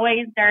are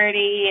always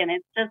dirty, and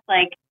it's just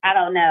I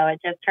don't know.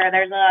 There's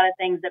a lot of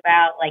things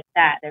about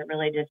that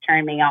really just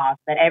turn me off.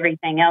 But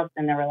everything else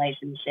in the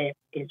relationship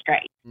is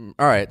great.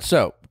 All right.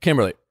 So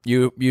Kimberly,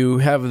 you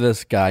have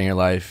this guy in your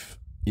life.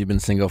 You've been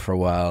single for a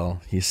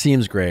while. He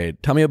seems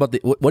great. Tell me about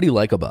what do you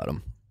like about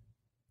him?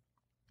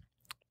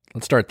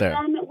 Let's start there.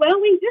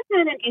 Well, we just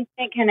had an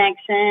instant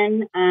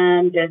connection.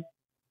 Just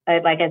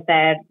like I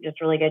said, just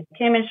really good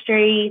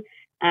chemistry.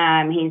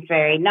 He's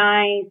very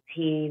nice.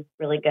 He's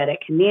really good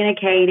at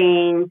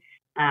communicating.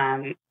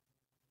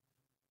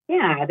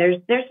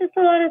 There's just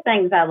a lot of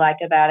things I like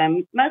about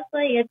him.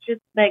 Mostly it's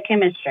just the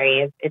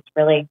chemistry. It's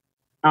really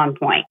on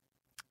point.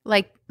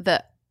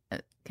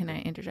 Can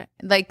I interject?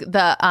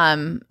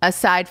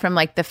 Aside from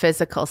the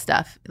physical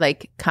stuff,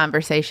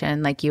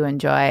 conversation, you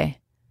enjoy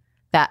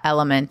that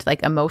element,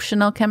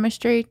 emotional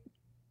chemistry.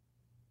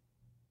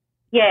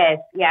 Yes.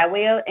 Yeah.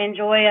 We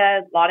enjoy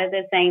a lot of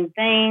the same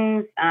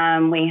things.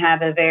 We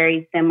have a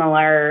very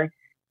similar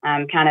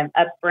kind of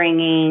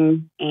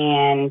upbringing,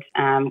 and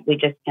we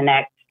just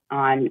connect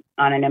on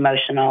an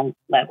emotional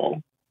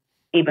level,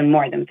 even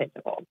more than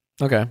physical.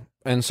 Okay.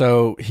 And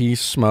so he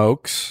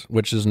smokes,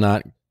 which is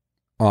not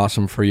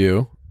awesome for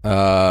you.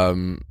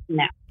 No.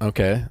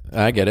 Okay.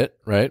 I get it.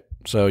 Right.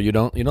 So you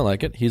don't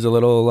like it. He's a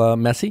little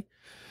messy.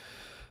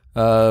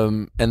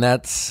 And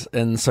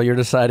so you're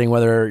deciding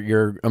whether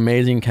your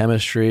amazing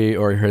chemistry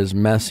or his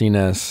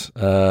messiness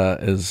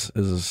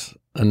is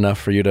enough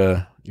for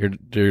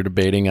you're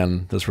debating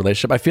on this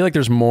relationship. I feel like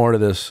there's more to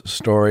this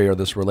story or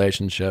this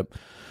relationship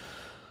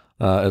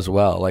as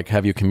well.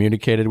 Have you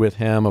communicated with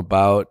him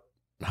about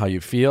how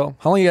you feel?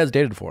 How long you guys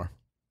dated for?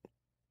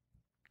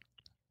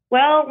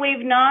 Well,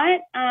 we've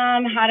not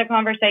had a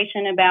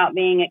conversation about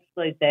being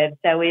exclusive.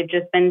 So we've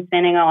just been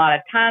spending a lot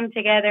of time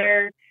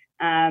together.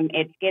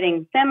 it's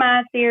getting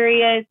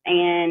semi-serious,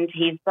 and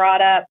he's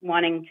brought up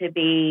wanting to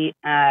be,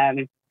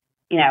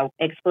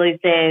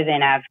 exclusive.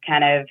 And I've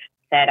kind of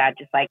said I'd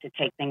just like to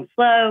take things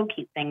slow,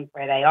 keep things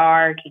where they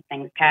are, keep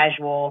things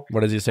casual.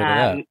 What does he say to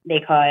that?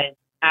 Because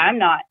I'm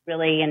not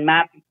really in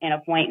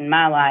a point in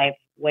my life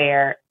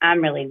where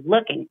I'm really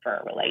looking for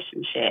a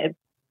relationship,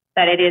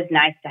 but it is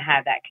nice to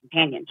have that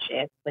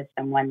companionship with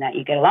someone that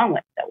you get along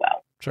with so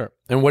well. Sure.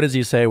 And what does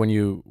he say when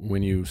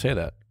you say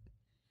that?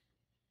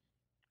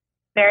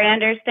 Very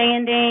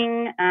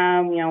understanding.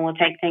 We'll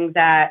take things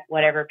at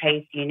whatever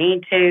pace you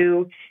need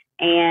to.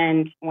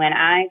 And when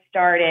I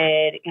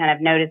started kind of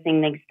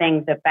noticing these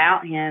things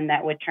about him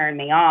that would turn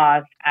me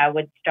off, I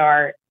would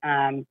start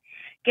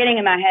getting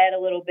in my head a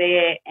little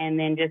bit and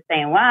then just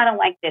saying, well, I don't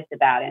like this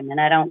about him and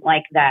I don't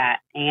like that.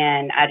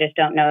 And I just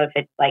don't know if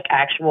it's like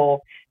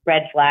actual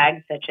red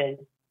flags, such as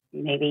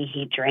maybe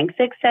he drinks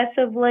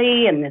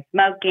excessively and the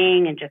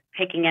smoking and just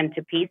picking him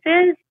to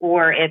pieces,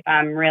 or if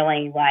I'm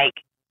really like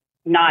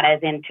not as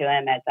into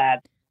him as I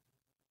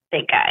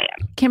think I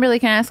am. Kimberly,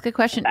 can I ask a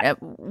question?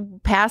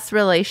 Past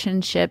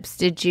relationships,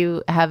 did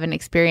you have an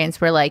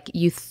experience where like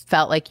you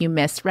felt like you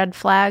missed red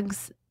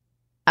flags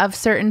of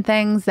certain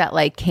things that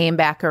like came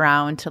back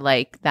around to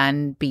like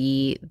then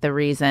be the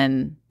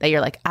reason that you're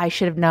like, I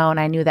should have known,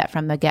 I knew that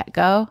from the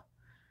get-go?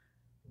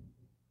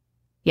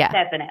 Yeah.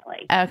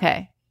 Definitely.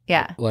 Okay.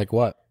 Yeah. Like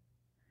what?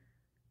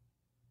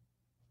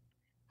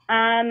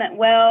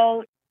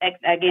 Well,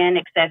 again,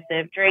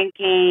 excessive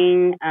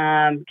drinking,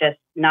 just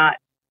not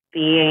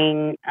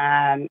being,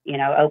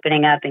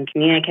 opening up and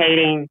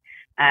communicating.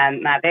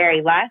 My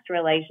very last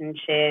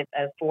relationship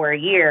of 4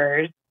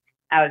 years,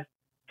 I was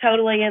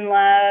totally in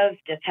love,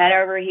 just head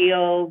over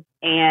heels,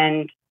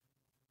 and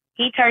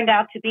he turned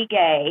out to be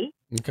gay.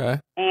 Okay.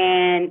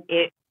 And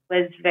it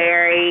was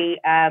very,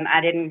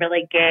 I didn't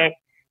really get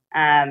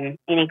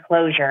any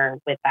closure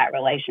with that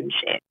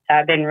relationship. So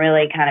I've been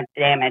really kind of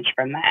damaged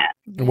from that.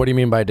 And what do you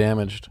mean by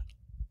damaged?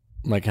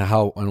 Like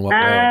how, in what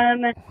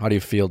way? How do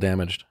you feel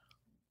damaged?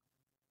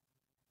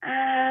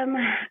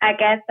 I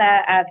guess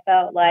I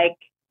felt like,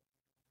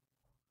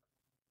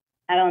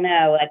 I don't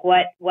know, like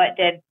what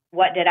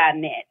did I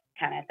miss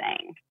kind of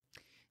thing.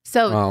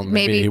 So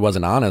maybe he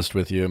wasn't honest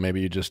with you.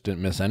 Maybe you just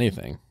didn't miss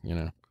anything,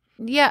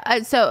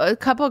 Yeah. So a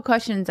couple of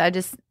questions. A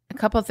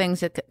couple of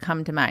things that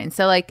come to mind.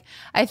 So like,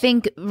 I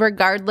think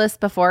regardless,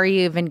 before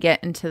you even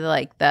get into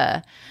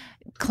the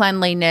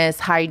cleanliness,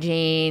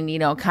 hygiene,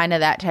 kind of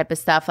that type of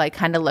stuff, like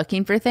kind of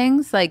looking for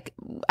things, like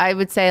I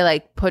would say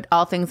like put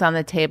all things on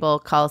the table,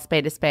 call a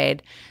spade a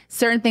spade.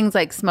 Certain things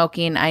like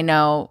smoking, I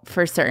know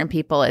for certain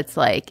people it's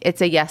like it's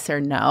a yes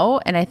or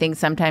no, and I think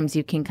sometimes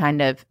you can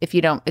kind of, if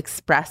you don't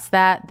express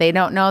that, they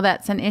don't know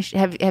that's an issue.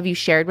 Have you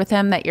shared with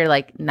him that you're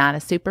like not a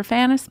super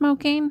fan of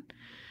smoking?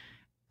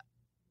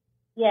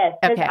 Yes,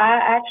 because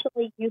I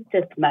actually used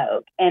to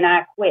smoke and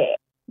I quit.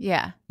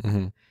 Yeah.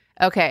 Mm-hmm.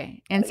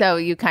 Okay. And so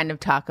you kind of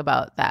talk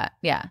about that.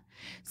 Yeah.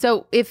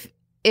 So if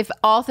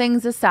all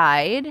things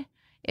aside,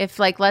 if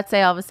like, let's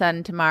say all of a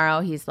sudden tomorrow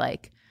he's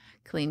like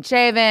clean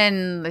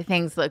shaven, the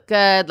things look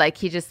good, like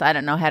he just, I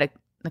don't know, had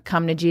a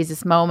come to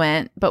Jesus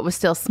moment, but was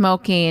still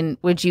smoking,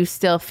 would you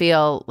still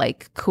feel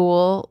like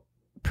cool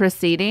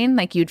proceeding?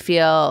 Like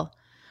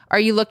are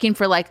you looking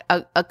for like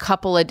a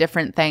couple of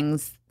different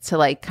things to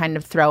like kind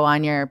of throw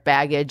on your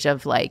baggage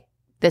of like,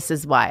 this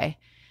is why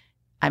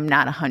I'm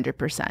not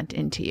 100%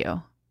 into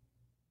you?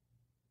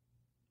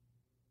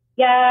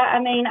 Yeah, I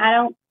mean, I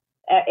don't,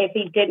 if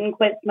he didn't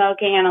quit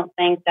smoking, I don't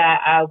think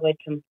that I would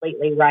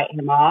completely write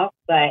him off.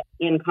 But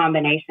in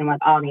combination with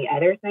all the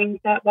other things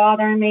that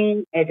bother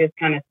me, it just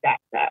kind of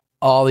stacks up.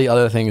 All the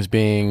other things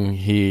being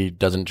he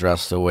doesn't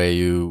dress the way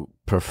you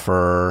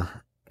prefer,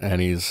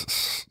 and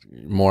he's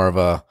more of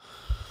a,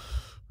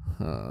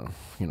 a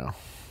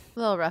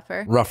little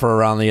rougher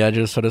around the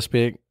edges, so to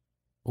speak.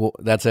 Well,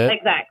 that's it?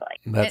 Exactly.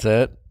 That's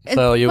it?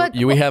 So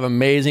we have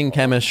amazing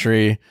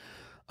chemistry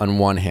on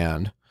one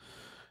hand.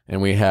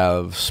 And we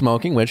have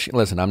smoking, which,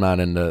 listen, I'm not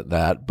into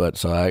that, but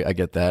so I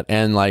get that.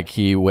 And like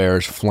he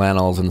wears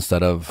flannels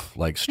instead of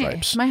like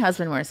stripes. Hey, my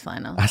husband wears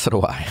flannel. So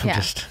do I.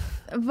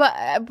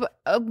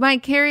 But my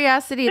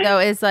curiosity though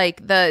is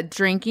like the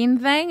drinking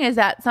thing. Is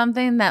that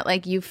something that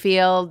like you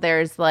feel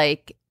there's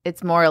like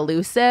it's more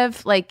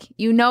elusive? Like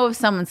if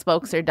someone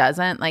smokes or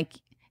doesn't, like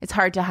it's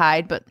hard to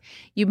hide. But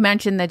you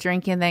mentioned the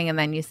drinking thing, and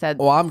then you said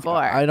before.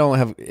 I don't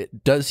have.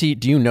 Does he?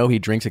 Do you know he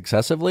drinks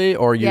excessively,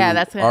 or you? Yeah,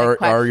 that's a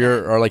question.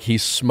 Or like he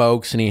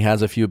smokes and he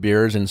has a few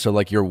beers, and so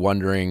like you're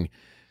wondering,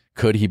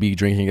 could he be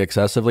drinking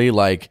excessively?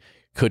 Like,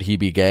 could he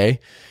be gay?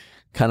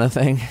 Kind of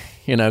thing,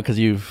 because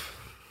you've.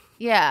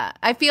 Yeah,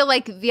 I feel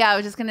like I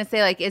was just gonna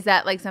say like, is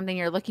that like something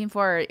you're looking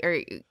for,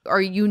 or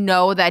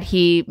that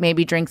he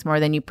maybe drinks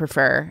more than you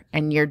prefer,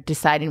 and you're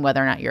deciding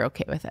whether or not you're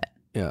okay with it?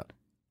 Yeah.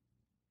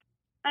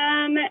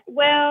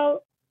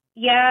 Well,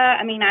 yeah,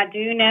 I mean, I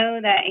do know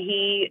that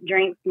he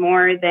drinks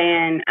more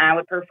than I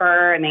would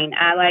prefer. I mean,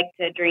 I like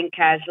to drink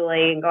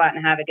casually and go out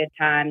and have a good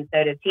time.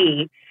 So does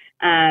he.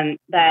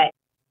 But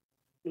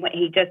when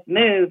he just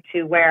moved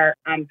to where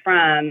I'm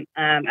from,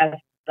 a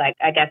like,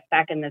 I guess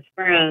back in the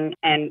spring,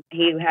 and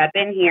he had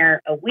been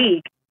here a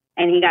week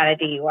and he got a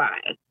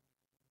DUI.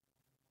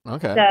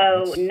 Okay.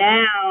 So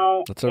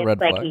now that's a it's red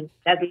like flag. he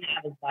doesn't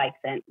have his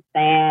license,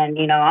 and,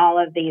 you know,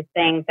 all of these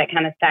things that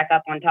kind of stack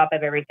up on top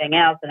of everything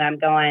else. And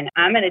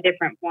I'm at a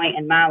different point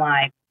in my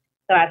life.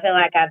 So I feel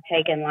like I've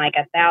taken like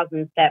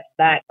 1,000 steps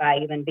back by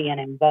even being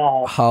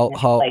involved in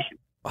this relationship.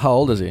 How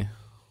old is he?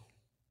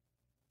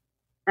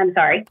 I'm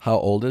sorry? How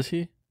old is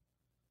he?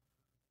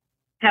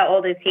 How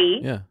old is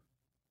he? Yeah.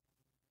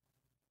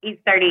 He's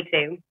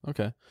 32.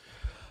 Okay.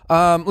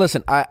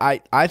 Listen,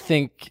 I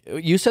think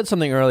you said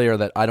something earlier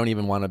that I don't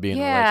even want to be in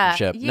a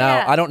relationship. Yeah.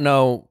 Now, I don't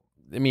know.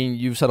 I mean,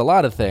 you've said a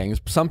lot of things.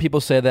 Some people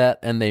say that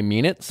and they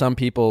mean it. Some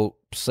people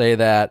say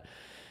that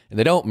and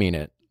they don't mean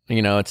it.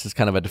 You know, it's just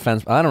kind of a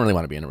defense. I don't really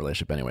want to be in a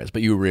relationship anyways,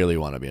 but you really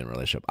want to be in a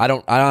relationship. I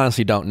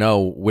honestly don't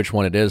know which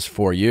one it is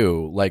for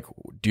you. Like,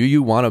 do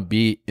you want to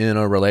be in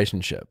a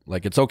relationship?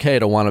 Like, it's okay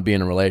to want to be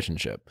in a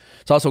relationship.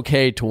 It's also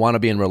okay to want to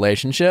be in a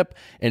relationship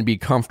and be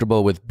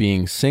comfortable with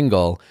being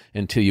single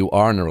until you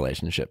are in a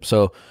relationship.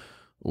 So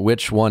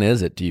which one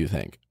is it, do you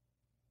think?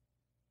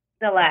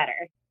 The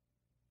latter.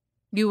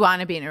 You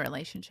want to be in a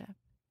relationship?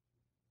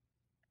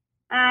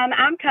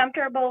 I'm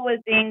comfortable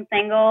with being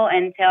single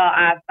until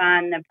I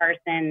find the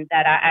person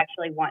that I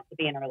actually want to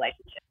be in a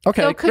relationship.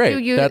 Okay, so could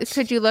great.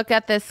 Could you look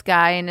at this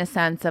guy in a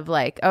sense of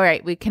like, all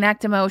right, we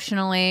connect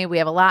emotionally, we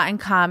have a lot in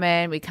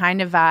common, we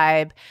kind of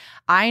vibe.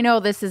 I know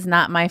this is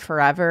not my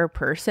forever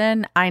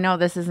person. I know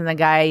this isn't the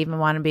guy I even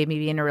want to be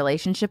maybe in a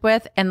relationship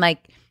with, and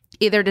like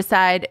either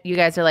decide you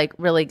guys are like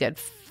really good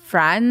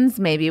friends,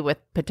 maybe with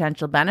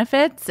potential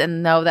benefits,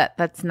 and know that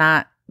that's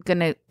not going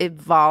to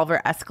evolve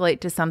or escalate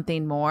to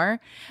something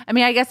more. I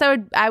mean, I guess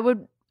I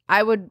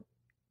would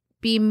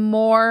be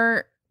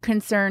more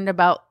concerned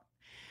about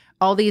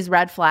all these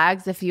red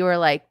flags if you were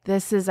like,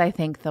 this is, I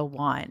think, the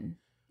one,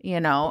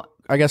 you know?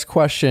 I guess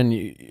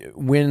question,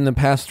 when the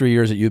past 3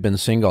 years that you've been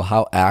single,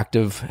 how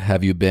active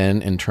have you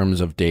been in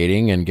terms of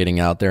dating and getting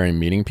out there and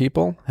meeting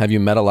people? Have you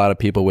met a lot of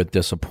people with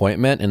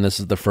disappointment and this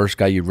is the first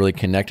guy you've really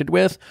connected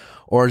with?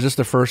 Or is this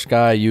the first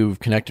guy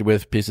you've connected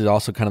with because it's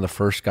also kind of the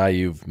first guy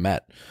you've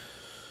met?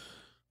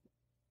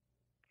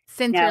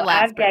 Since your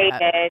last I've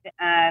dated,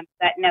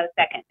 but no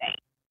second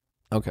date.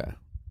 Okay.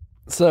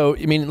 So,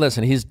 I mean,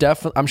 listen, he's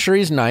definitely, I'm sure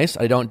he's nice.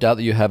 I don't doubt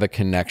that you have a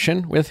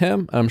connection with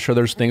him. I'm sure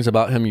there's things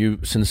about him you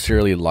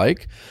sincerely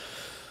like,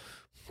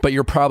 but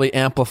you're probably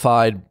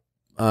amplified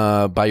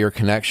by your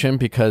connection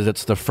because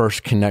it's the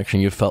first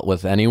connection you felt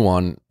with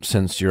anyone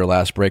since your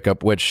last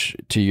breakup, which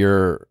to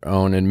your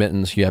own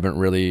admittance, you haven't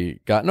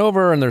really gotten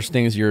over, and there's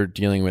things you're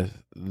dealing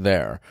with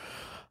there.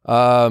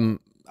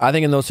 I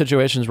think in those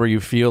situations where you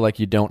feel like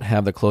you don't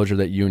have the closure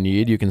that you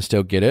need, you can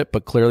still get it.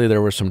 But clearly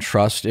there were some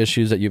trust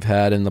issues that you've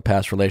had in the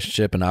past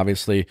relationship. And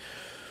obviously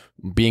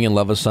being in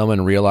love with someone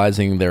and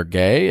realizing they're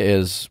gay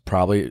is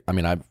probably, I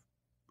mean,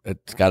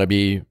 it's got to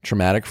be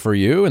traumatic for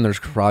you. And there's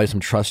probably some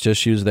trust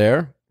issues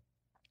there.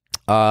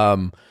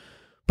 But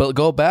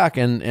go back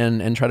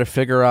and try to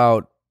figure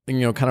out, you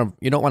know, kind of,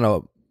 you don't want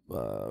to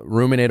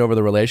ruminate over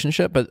the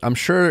relationship, but I'm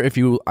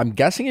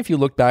guessing if you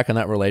look back on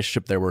that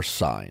relationship, there were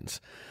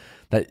signs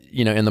that,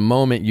 you know, in the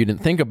moment you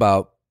didn't think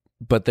about,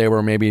 but there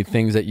were maybe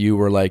things that you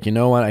were like, you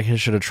know what, I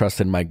should have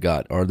trusted my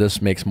gut, or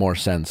this makes more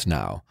sense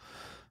now.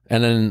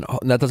 And then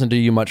that doesn't do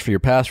you much for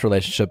your past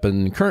relationship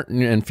and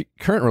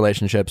current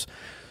relationships.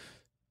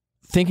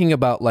 Thinking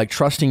about like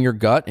trusting your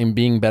gut and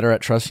being better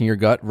at trusting your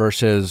gut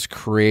versus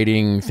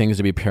creating things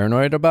to be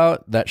paranoid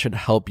about, that should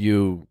help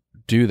you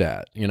do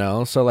that, you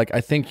know? So like, I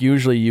think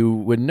usually you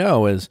would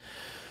know is,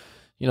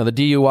 you know, the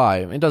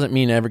DUI, it doesn't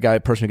mean every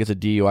person who gets a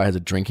DUI has a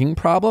drinking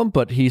problem,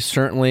 but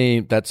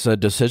that's a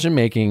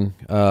decision-making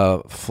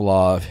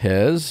flaw of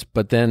his.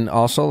 But then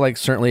also, like,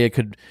 certainly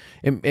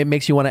it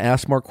makes you want to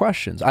ask more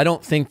questions. I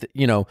don't think that,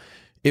 you know,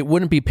 it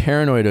wouldn't be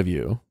paranoid of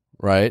you,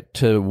 right,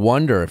 to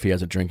wonder if he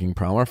has a drinking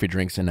problem or if he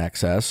drinks in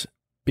excess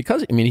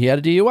because, I mean, he had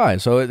a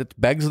DUI. So it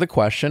begs the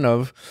question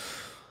of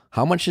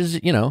how much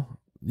is, you know,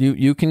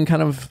 you can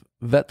kind of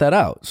vet that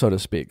out, so to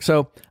speak.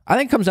 So I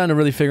think it comes down to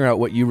really figuring out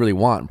what you really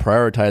want,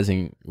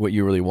 prioritizing what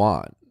you really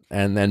want,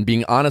 and then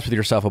being honest with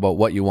yourself about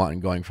what you want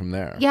and going from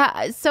there.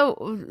 Yeah. So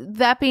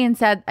that being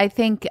said, I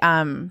think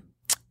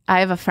I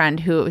have a friend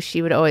who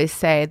she would always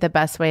say the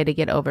best way to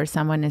get over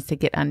someone is to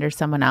get under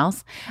someone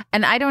else.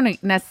 And I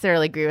don't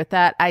necessarily agree with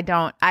that.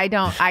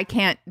 I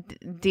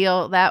can't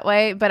deal that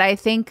way. But I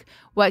think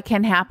what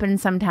can happen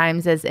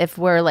sometimes is if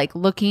we're like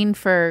looking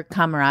for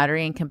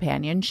camaraderie and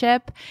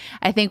companionship,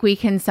 I think we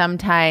can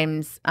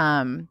sometimes,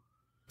 like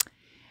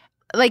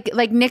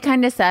Nick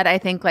kind of said, I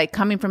think like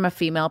coming from a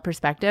female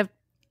perspective,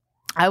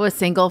 I was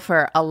single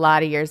for a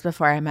lot of years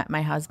before I met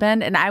my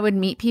husband, and I would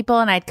meet people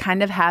and I'd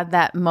kind of have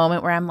that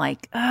moment where I'm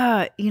like,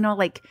 you know,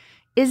 like,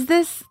 is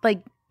this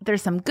like,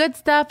 there's some good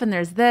stuff and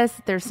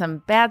there's some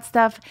bad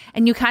stuff.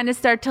 And you kind of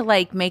start to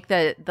like make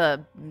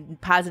the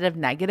positive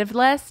negative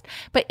list,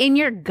 but in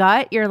your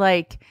gut, you're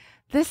like,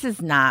 this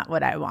is not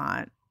what I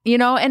want, you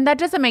know, and that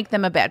doesn't make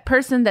them a bad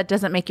person. That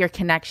doesn't make your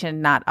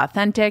connection not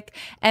authentic.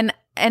 And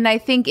and I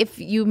think if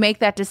you make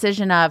that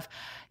decision of,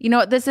 you know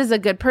what, this is a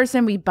good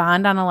person, we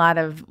bond on a lot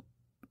of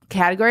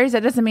categories,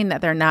 that doesn't mean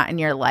that they're not in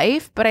your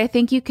life, but I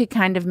think you could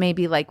kind of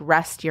maybe like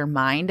rest your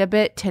mind a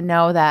bit to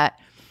know that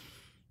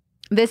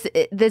this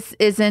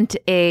isn't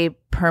a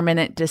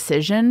permanent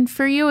decision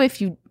for you.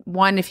 If you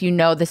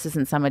know this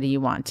isn't somebody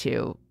you want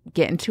to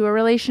get into a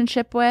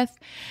relationship with.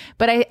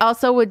 But I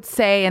also would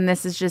say, and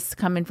this is just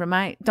coming from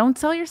don't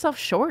sell yourself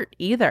short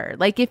either.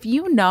 Like if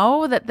you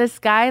know that this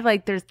guy,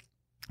 like there's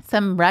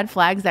some red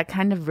flags that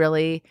kind of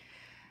really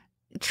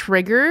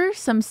trigger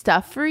some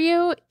stuff for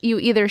you, you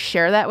either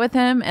share that with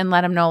him and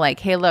let him know like,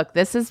 hey, look,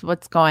 this is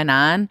what's going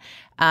on.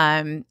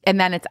 And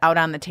then it's out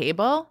on the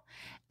table.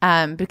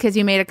 Because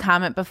you made a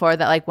comment before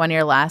that like one of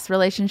your last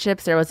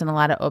relationships, there wasn't a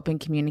lot of open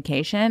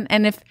communication.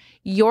 And if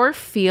you're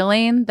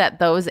feeling that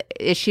those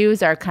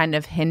issues are kind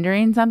of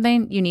hindering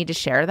something, you need to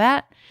share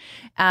that.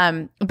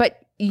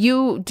 But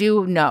you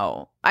do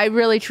know, I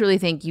really truly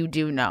think you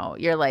do know.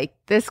 You're like,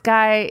 this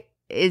guy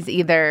is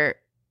either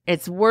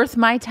it's worth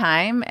my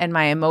time and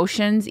my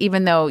emotions,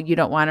 even though you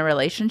don't want a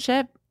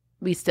relationship,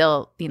 we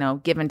still,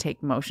 give and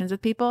take emotions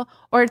with people,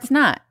 or it's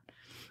not.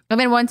 And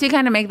then once you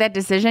kind of make that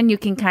decision, you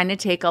can kind of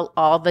take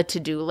all the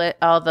to-do list,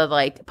 all the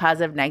like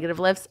positive, negative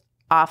lists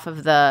off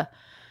of the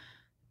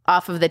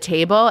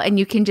table, and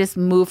you can just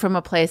move from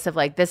a place of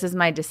like, this is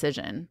my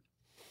decision.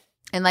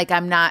 And like,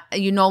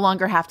 you no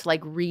longer have to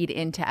like read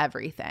into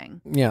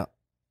everything. Yeah.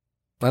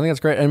 I think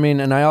that's great. I mean,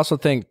 and I also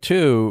think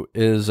too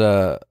is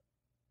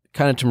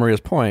kind of to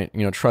Maria's point,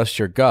 trust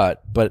your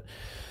gut, but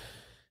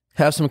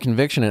have some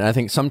conviction. And I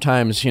think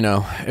sometimes,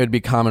 it'd be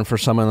common for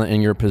someone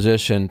in your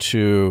position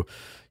to,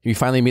 you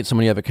finally meet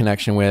someone you have a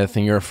connection with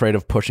and you're afraid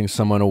of pushing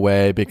someone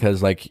away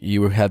because like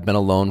you had been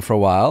alone for a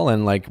while,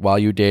 and like while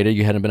you dated,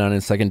 you hadn't been on any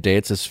second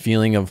dates. This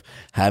feeling of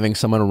having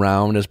someone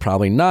around is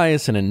probably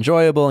nice and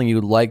enjoyable, and you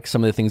like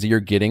some of the things that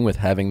you're getting with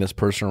having this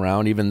person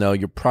around, even though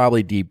you're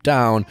probably deep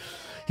down,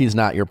 he's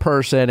not your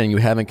person, and you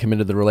haven't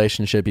committed to the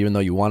relationship, even though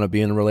you want to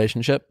be in a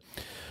relationship.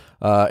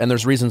 And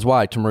there's reasons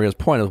why, to Maria's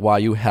point, is why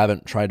you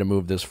haven't tried to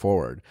move this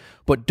forward.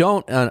 But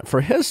don't,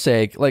 for his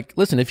sake, like,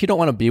 listen, if you don't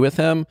want to be with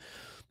him,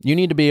 you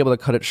need to be able to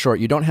cut it short.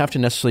 You don't have to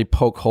necessarily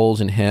poke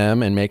holes in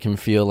him and make him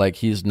feel like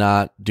he's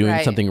not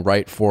doing something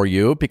right for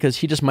you, because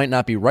he just might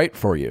not be right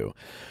for you.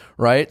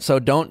 Right? So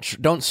don't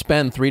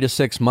spend 3 to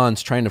 6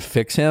 months trying to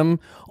fix him,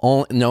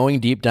 knowing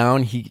deep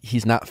down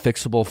he's not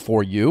fixable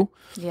for you.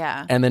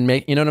 Yeah. And then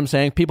you know what I'm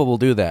saying? People will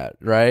do that,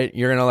 right?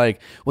 You're going to like,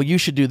 well, you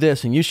should do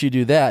this and you should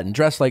do that and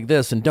dress like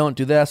this and don't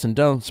do this and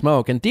don't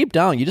smoke. And deep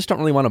down, you just don't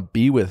really want to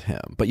be with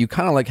him, but you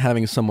kind of like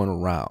having someone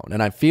around.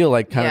 And I feel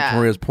like, kind of to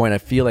Maria's point, I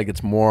feel like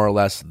it's more or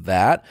less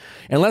that,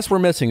 unless we're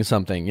missing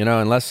something,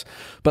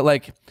 but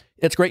like,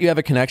 it's great you have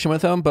a connection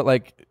with him, but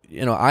like,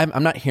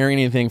 I'm not hearing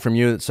anything from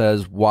you that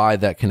says why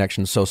that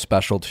connection's so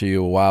special to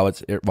you, why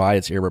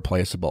it's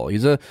irreplaceable.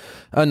 He's a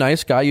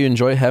nice guy you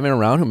enjoy having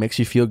around, who makes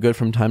you feel good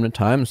from time to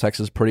time. Sex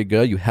is pretty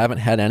good. You haven't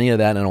had any of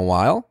that in a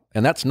while,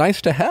 and that's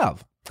nice to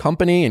have.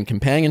 Company and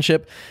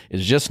companionship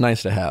is just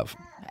nice to have.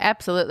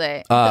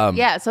 Absolutely.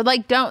 So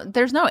like,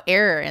 there's no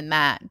error in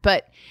that,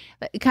 but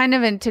kind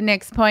of into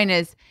Nick's point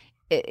is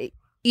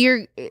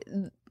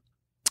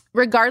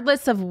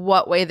regardless of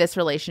what way this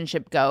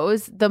relationship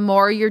goes, the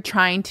more you're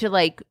trying to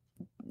like,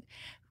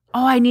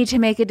 oh, I need to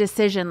make a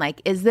decision.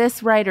 Like, is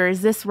this right or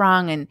is this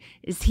wrong? And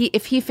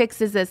if he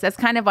fixes this, that's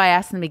kind of why I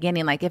asked in the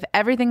beginning, like, if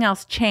everything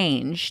else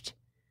changed,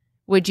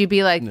 would you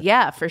be like,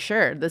 yeah, for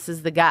sure, this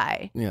is the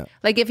guy? Yeah.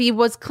 Like if he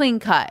was clean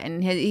cut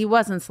and he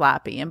wasn't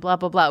sloppy and blah,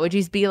 blah, blah, would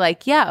you be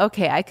like, yeah,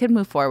 okay, I could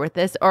move forward with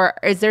this? Or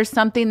is there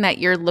something that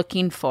you're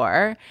looking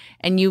for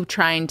and you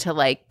trying to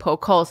like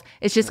poke holes?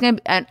 It's just going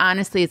to, and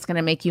honestly, it's going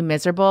to make you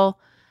miserable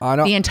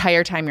the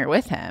entire time you're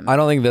with him. I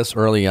don't think this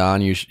early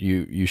on you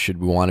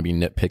should want to be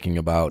nitpicking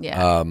about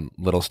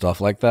little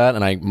stuff like that.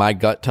 And my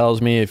gut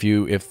tells me if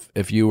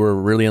you were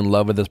really in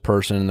love with this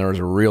person and there was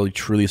a really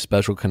truly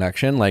special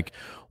connection, like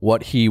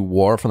what he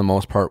wore for the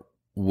most part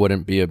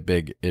wouldn't be a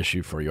big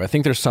issue for you. I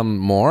think there's some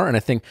more, and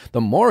I think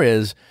the more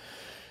is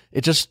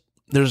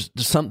there's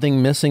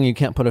something missing. You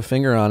can't put a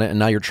finger on it, and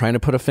now you're trying to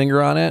put a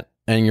finger on it,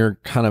 and you're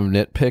kind of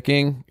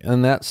nitpicking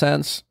in that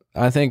sense.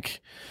 I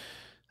think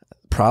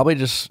probably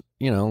just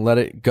let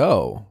it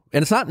go.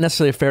 And it's not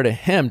necessarily fair to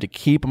him to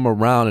keep him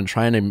around and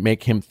trying to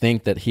make him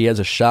think that he has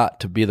a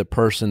shot to be the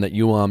person that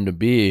you want him to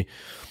be,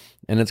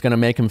 and it's going to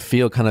make him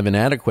feel kind of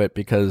inadequate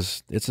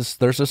because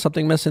there's just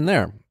something missing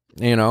there.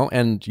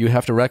 And you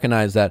have to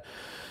recognize that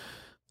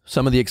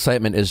some of the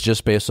excitement is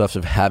just based off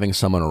of having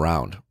someone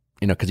around,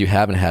 because you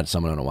haven't had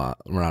someone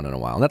around in a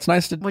while. And that's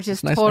nice which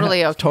is nice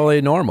totally okay.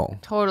 Totally normal.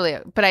 Totally.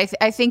 But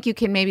I think you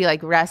can maybe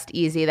like rest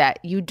easy that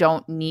you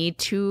don't need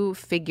to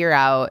figure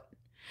out,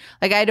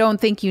 like, I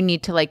don't think you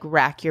need to like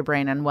rack your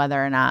brain on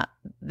whether or not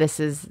this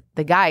is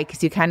the guy,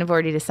 because you kind of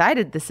already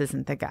decided this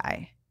isn't the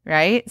guy.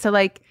 Right. So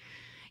like,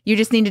 you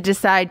just need to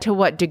decide to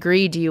what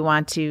degree do you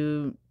want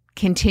to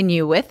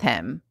continue with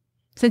him.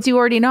 Since you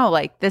already know,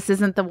 like, this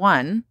isn't the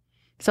one.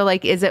 So,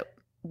 like, is it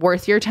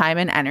worth your time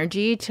and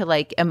energy to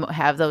like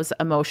have those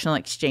emotional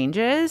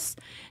exchanges,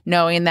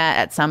 knowing that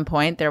at some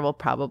point there will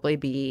probably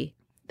be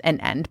an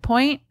end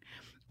point?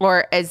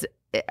 Or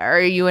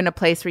are you in a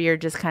place where you're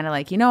just kind of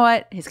like, you know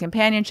what, his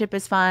companionship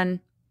is fun,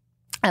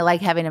 I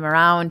like having him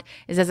around?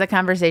 Is this a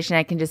conversation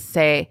I can just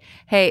say,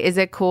 hey, is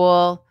it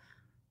cool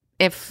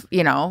if,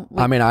 you know?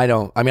 I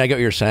get what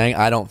you're saying.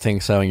 I don't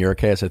think so in your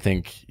case. I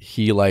think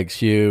he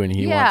likes you and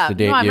he wants to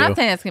date you. I'm not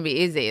saying it's going to be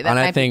easy. That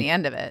might be the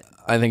end of it.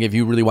 I think if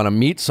you really want to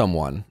meet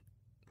someone,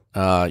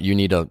 you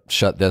need to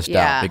shut this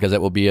down because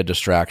it will be a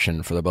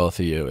distraction for the both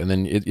of you. And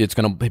then it's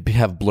going to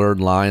have blurred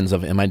lines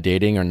of, am I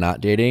dating or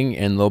not dating?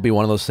 And there'll be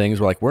one of those things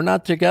where like, we're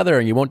not together,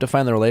 and you won't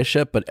define the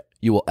relationship, but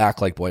you will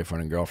act like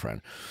boyfriend and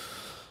girlfriend.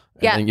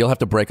 And you'll have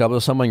to break up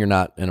with someone you're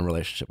not in a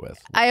relationship with.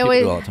 I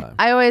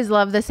always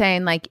love the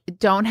saying, like,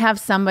 don't have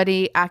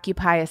somebody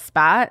occupy a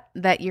spot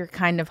that you're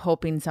kind of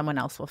hoping someone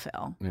else will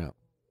fill. Yeah.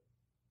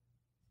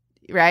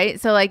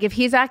 Right? So like if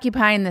he's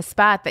occupying the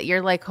spot that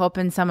you're like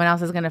hoping someone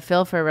else is going to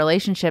fill for a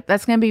relationship,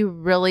 that's going to be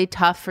really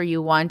tough for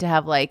you, one, to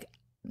have like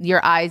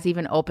your eyes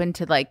even open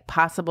to like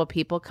possible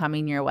people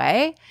coming your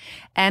way.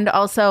 And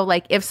also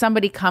like if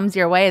somebody comes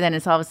your way, then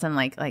it's all of a sudden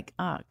like,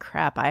 oh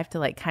crap, I have to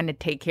like kind of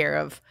take care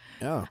of,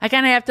 I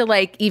kind of have to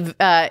like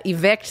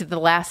evict the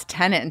last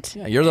tenant.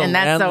 Yeah, you're the and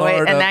that's the way,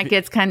 and that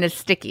gets kind of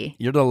sticky.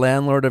 You're the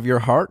landlord of your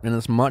heart, and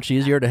it's much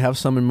easier to have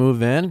someone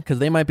move in because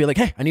they might be like,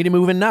 hey, I need to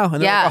move in now.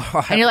 And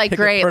and you're like,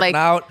 great, like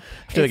out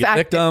to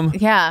evict them.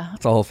 Yeah.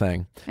 It's the whole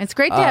thing. It's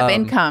great to have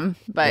income,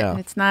 but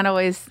it's not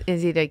always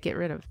easy to get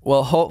rid of.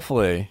 Well,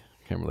 hopefully,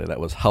 Kimberly, that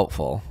was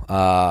helpful.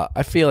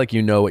 I feel like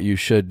you know what you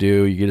should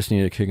do. You just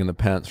need a kick in the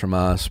pants from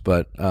us,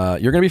 but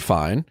you're going to be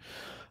fine.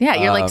 Yeah,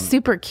 you're like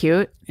super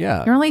cute.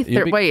 Yeah. You're only,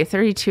 you're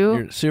 32?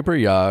 You're super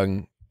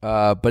young,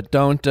 but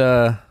don't,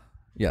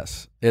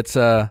 yes, it's,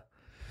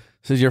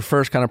 this is your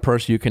first kind of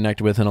person you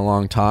connect with in a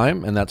long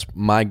time, and that's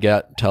my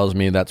gut tells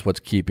me that's what's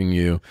keeping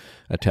you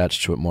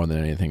attached to it more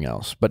than anything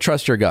else. But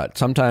trust your gut.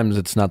 Sometimes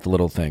it's not the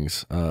little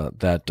things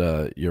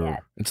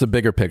it's the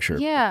bigger picture.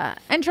 Yeah,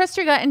 and trust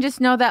your gut and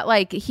just know that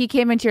like he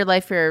came into your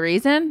life for a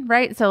reason,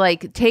 right? So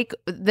like take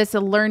this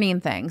a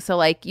learning thing. So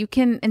like you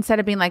can,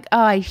 instead of being like,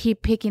 oh, I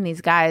keep picking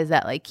these guys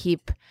that like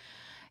keep,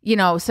 you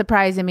know,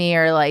 surprising me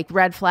or like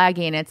red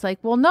flagging. It's like,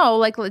 well, no,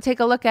 like take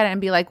a look at it and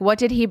be like, what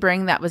did he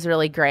bring that was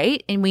really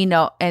great? And we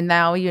know, and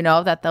now you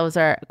know that those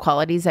are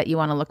qualities that you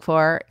want to look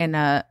for in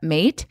a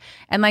mate.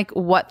 And like,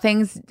 what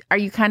things are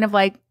you kind of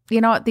like, you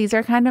know what, these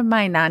are kind of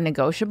my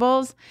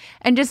non-negotiables,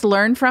 and just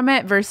learn from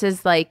it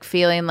versus like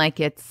feeling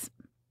like it's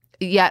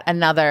yet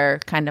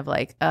another kind of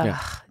like,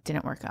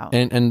 didn't work out.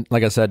 And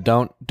like I said,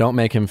 don't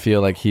make him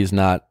feel like he's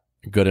not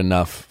good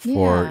enough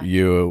for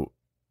you.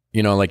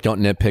 You know, like don't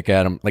nitpick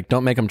at him. Like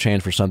don't make him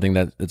change for something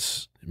that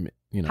it's,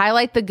 you know.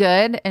 Highlight the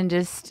good and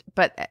just,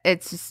 but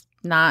it's just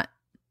not,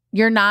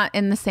 you're not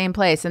in the same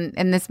place.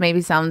 And this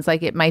maybe sounds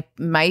like it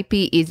might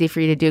be easy for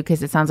you to do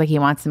because it sounds like he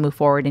wants to move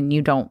forward and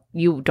you don't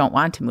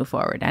want to move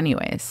forward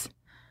anyways.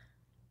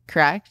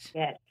 Correct?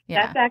 Yes.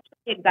 Yeah. That's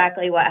actually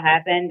exactly what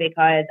happened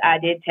because I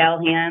did tell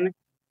him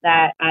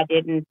that I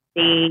didn't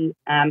see,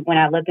 when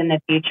I look in the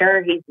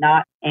future, he's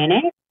not in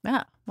it.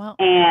 Yeah. Well,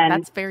 and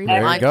that's very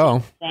there you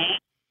go.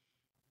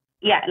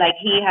 Yeah, like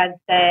he has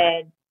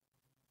said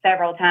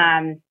several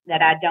times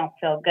that I don't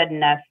feel good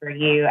enough for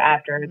you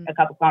after a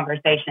couple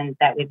conversations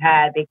that we've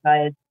had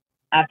because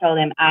I've told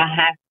him I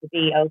have to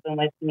be open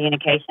with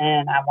communication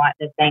and I want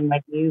the same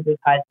with you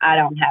because I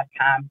don't have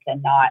time to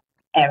not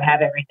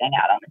have everything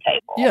out on the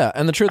table. Yeah,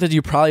 and the truth is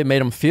you probably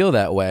made him feel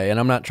that way, and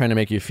I'm not trying to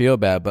make you feel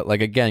bad, but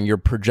like again, you're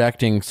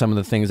projecting some of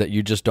the things that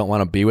you just don't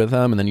want to be with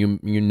him, and then you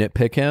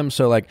nitpick him.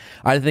 So like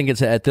I think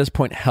it's at this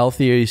point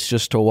healthier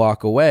just to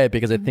walk away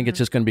because I think it's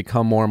just going to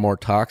become more and more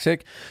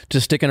toxic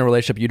to stick in a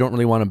relationship you don't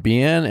really want to be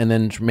in and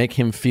then make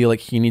him feel like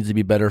he needs to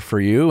be better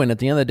for you, and at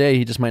the end of the day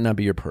he just might not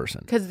be your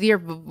person. Because your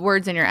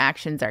words and your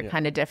actions are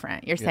kind of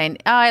different. You're saying,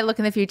 oh, I look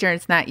in the future and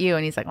it's not you,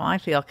 and he's like, well, I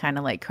feel kind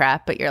of like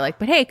crap, but you're like,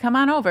 but hey, come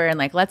on over and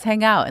like let's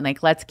hang out and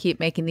like let's keep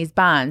making these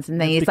bonds.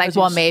 And then he's like,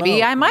 well,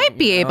 maybe I might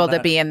be able to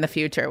be in the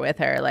future with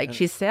her. Like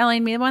she's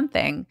telling me one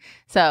thing.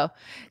 So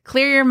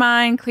clear your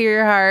mind, clear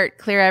your heart,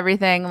 clear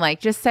everything. Like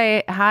just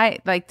say hi,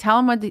 like tell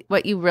him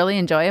what you really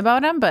enjoy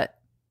about him. But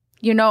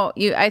you know,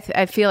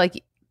 I feel like,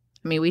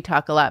 I mean, we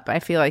talk a lot, but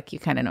I feel like you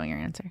kind of know your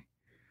answer.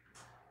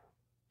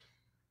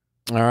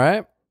 All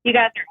right. You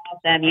guys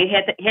are awesome. You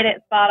hit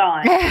it spot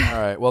on.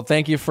 All right. Well,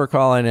 thank you for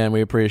calling in.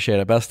 We appreciate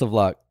it. Best of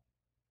luck.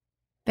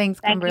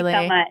 Thanks, Thank Kimberly. you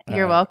so much.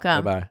 You're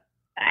welcome. Bye-bye.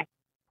 Bye.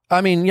 I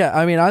mean,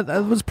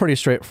 that was pretty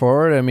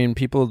straightforward. I mean,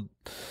 people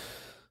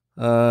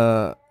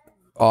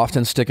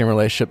often stick in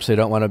relationships they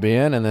don't want to be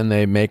in, and then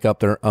they make up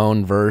their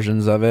own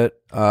versions of it.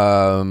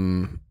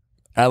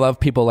 I love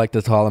people like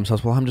to call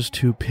themselves, well, I'm just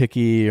too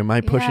picky. Am I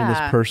pushing this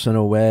person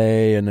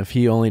away? And if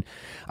he only,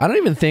 I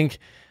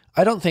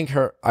don't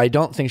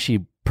think she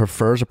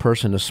prefers a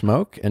person to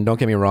smoke. And don't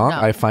get me wrong,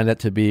 I find that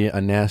to be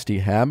a nasty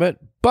habit.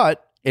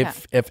 But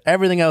if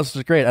everything else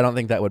is great, I don't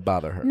think that would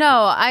bother her.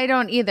 No, I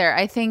don't either.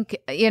 I think,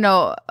 you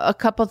know, a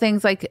couple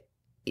things like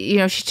she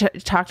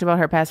talked about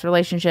her past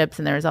relationships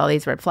and there was all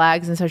these red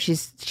flags. And so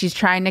she's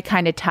trying to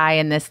kind of tie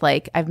in this,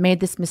 like, I've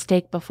made this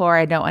mistake before,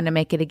 I don't want to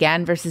make it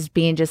again, versus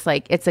being just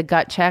like, it's a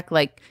gut check,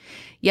 like,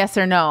 yes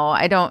or no.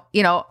 I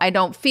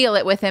don't feel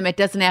it with him. It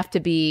doesn't have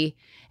to be,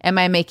 am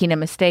I making a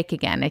mistake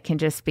again? It can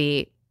just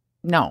be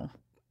no.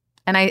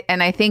 And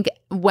I think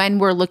when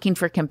we're looking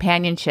for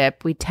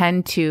companionship, we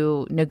tend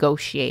to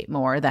negotiate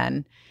more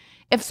than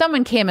if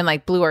someone came and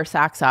like blew her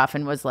socks off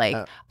and was like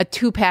a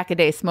 2-pack a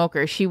day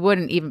smoker, she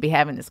wouldn't even be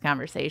having this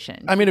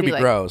conversation. I mean, it'd be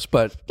like, gross,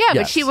 but yeah, yes.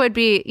 but she would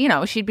be,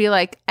 she'd be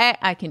like,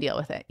 I can deal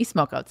with it. You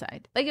smoke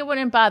outside. Like, it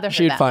wouldn't bother her.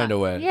 She'd that find much. a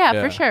way.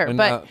 Yeah, for sure. And,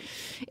 but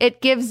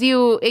it gives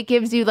you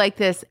like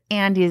this,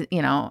 and he's,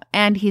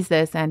 and he's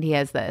this, and he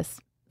has this,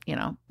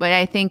 but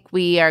I think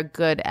we are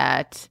good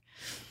at,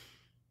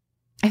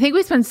 I think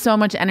we spend so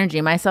much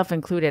energy, myself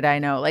included, I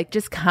know, like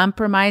just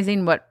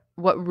compromising what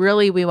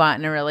really we want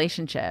in a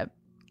relationship.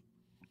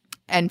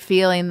 And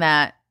feeling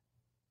that,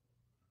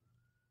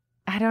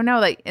 I don't know,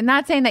 like, and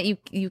not saying that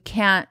you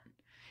can't,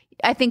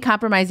 I think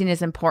compromising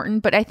is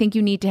important, but I think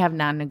you need to have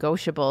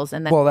non-negotiables.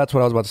 And then, well, that's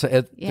what I was about to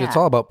say. It's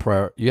all about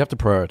you have to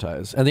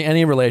prioritize. And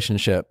any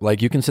relationship,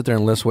 like, you can sit there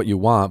and list what you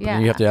want, but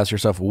then you have to ask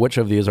yourself, which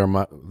of these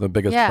are the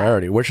biggest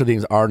priority? Which of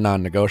these are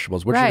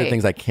non-negotiables? Which are the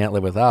things I can't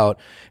live without?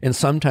 And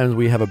sometimes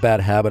we have a bad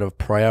habit of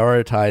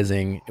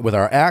prioritizing with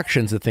our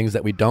actions the things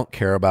that we don't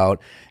care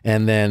about,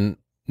 and then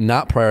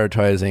not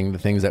prioritizing the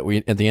things that we,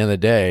 at the end of the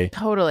day,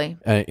 totally.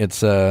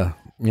 It's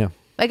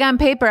like on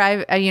paper,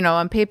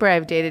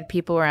 I've dated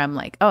people where I'm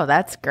like, oh,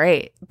 that's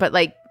great, but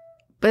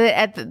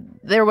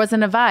there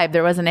wasn't a vibe,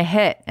 there wasn't a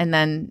hit, and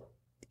then,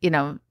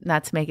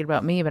 not to make it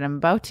about me, but I'm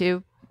about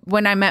to.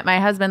 When I met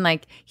my husband,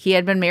 like, he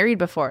had been married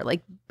before,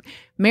 like,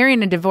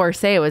 marrying a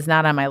divorcee was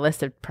not on my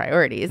list of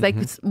priorities. Like,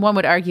 one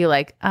would argue,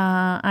 like,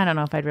 I don't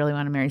know if I'd really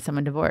want to marry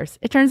someone divorced.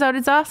 It turns out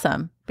it's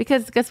awesome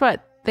because guess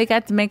what? They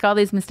got to make all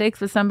these mistakes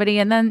with somebody,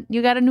 and then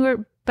you got a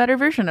newer, better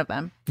version of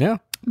them. Yeah.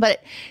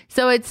 But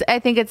so I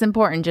think it's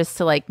important just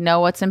to like know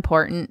what's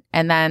important,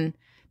 and then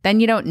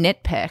you don't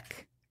nitpick.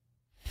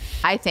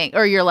 I think,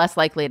 or you're less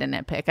likely to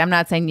nitpick. I'm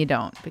not saying you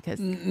don't, because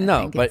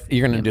no, but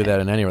you're going to do that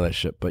in any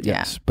relationship. But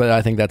yes, but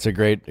I think that's a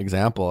great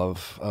example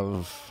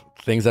of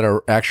things that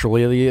are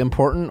actually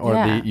important, or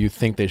you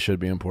think they should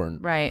be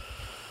important. Right.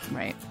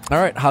 All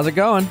right. How's it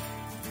going?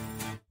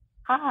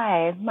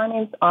 Hi, my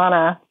name's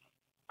Anna.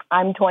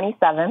 I'm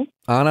 27.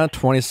 Anna,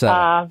 27.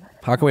 How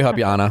can we help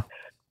you, Anna?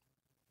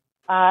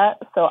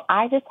 So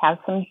I just have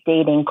some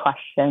dating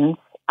questions.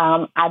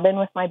 I've been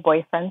with my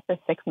boyfriend for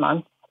 6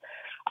 months.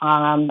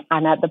 I'm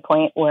at the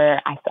point where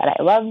I said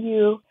I love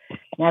you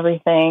and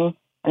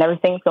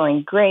everything's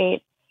going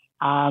great.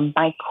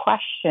 My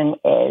question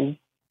is,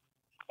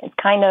 it's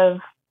kind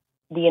of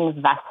the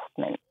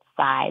investment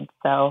side.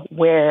 So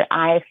where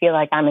I feel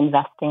like I'm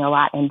investing a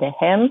lot into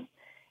him,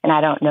 and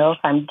I don't know if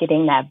I'm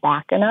getting that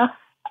back enough.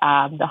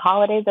 The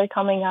holidays are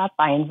coming up.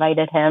 I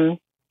invited him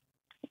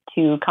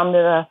to come to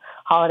the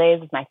holidays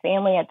with my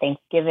family at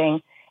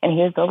Thanksgiving, and he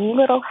was a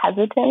little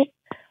hesitant.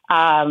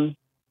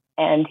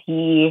 And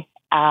he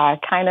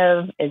kind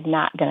of is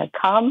not going to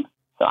come.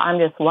 So I'm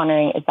just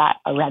wondering, is that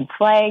a red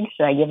flag?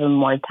 Should I give him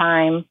more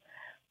time?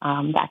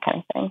 That kind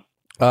of thing.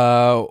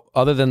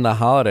 Other than the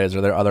holidays,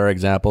 are there other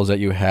examples that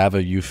you have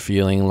of you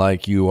feeling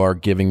like you are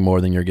giving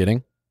more than you're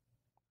getting?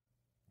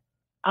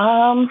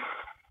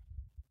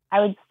 I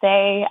would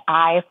say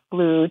I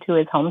flew to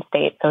his home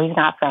state, so he's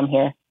not from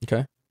here.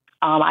 Okay.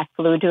 I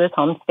flew to his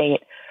home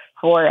state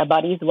for a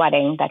buddy's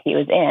wedding that he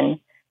was in.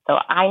 So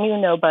I knew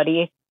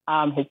nobody.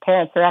 His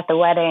parents were at the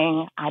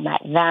wedding. I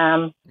met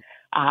them.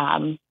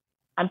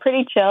 I'm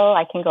pretty chill.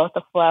 I can go with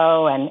the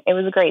flow, and it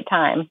was a great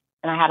time,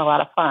 and I had a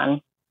lot of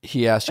fun.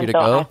 He asked you to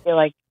go? I feel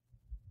like,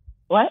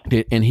 what?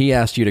 And he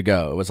asked you to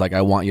go. It was like,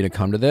 I want you to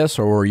come to this,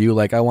 or were you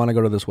like, I want to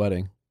go to this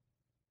wedding?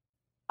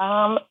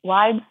 Well,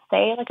 I'd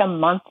say like a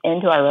month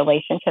into our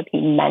relationship,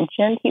 he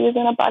mentioned he was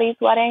in a buddy's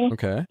wedding.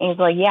 Okay. And he's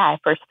like, yeah,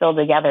 if we're still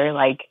together,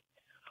 like,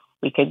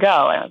 we could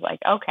go. And I was like,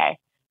 okay.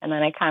 And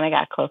then I kind of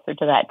got closer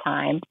to that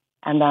time.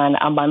 And then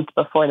a month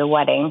before the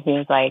wedding, he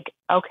was like,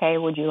 okay,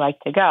 would you like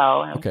to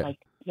go? And I was like,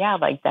 yeah,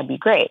 like, that'd be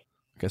great.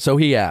 Okay, so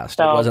he asked.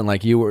 So, it wasn't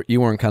like you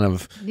weren't kind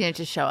of,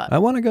 just show up. I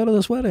want to go to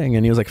this wedding.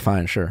 And he was like,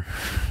 fine, sure.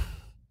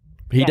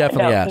 He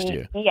definitely asked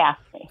you. He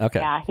asked me.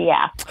 Okay. Yeah, he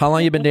asked. How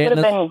long you been dating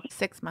this?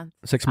 6 months.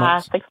 6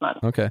 months? 6 months.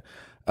 Okay.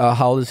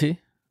 How old is he?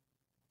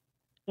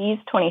 He's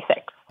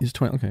 26. He's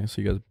 20. Okay,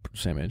 so you guys are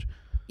same age.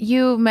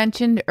 You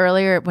mentioned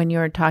earlier when you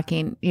were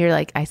talking, you're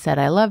like, I said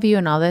I love you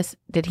and all this.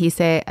 Did he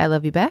say I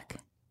love you back?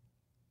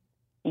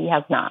 He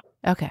has not.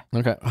 Okay.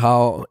 Okay.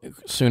 How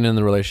soon in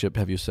the relationship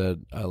have you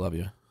said I love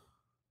you?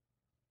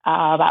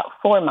 About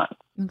 4 months.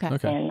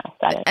 Okay. And I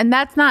said it. And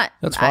that's fine.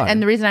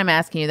 And the reason I'm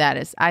asking you that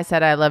is I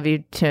said I love you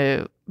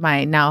to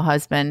my now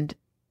husband,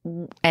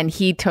 and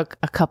he took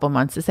a couple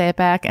months to say it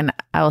back. And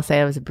I will say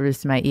it was a bruise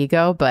to my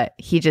ego, but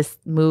he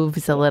just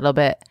moves a little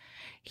bit.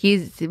 He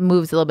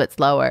moves a little bit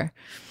slower.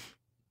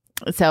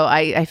 So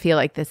I feel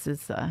like this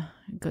is a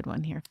good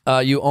one here.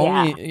 You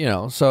only,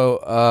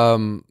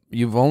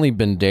 you've only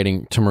been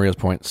dating, to Maria's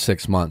point,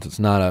 6 months. It's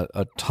not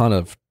a ton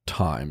of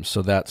time,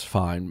 so that's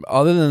fine.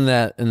 Other than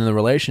that, in the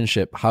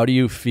relationship, how do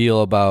you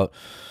feel about,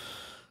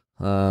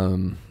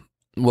 well,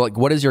 like,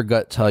 what does your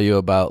gut tell you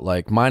about,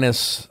 like,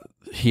 minus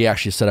he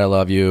actually said I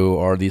love you,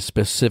 or these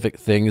specific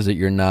things that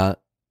you're not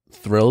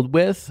thrilled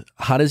with?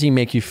 How does he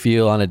make you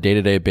feel on a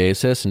day-to-day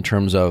basis in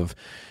terms of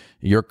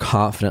your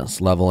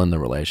confidence level in the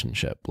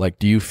relationship? Like,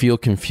 do you feel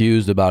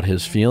confused about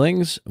his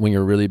feelings when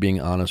you're really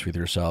being honest with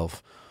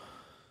yourself,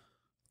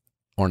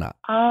 or not?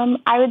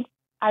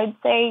 I'd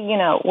say, you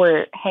know,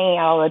 we're hanging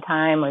out all the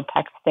time, we're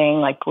texting,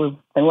 like we've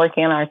been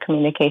working on our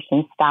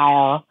communication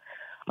style.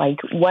 Like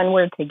when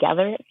we're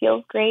together, it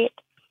feels great.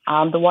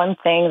 The one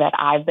thing that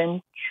I've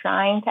been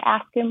trying to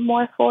ask him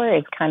more for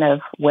is kind of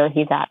where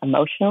he's at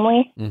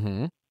emotionally.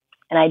 Mm-hmm.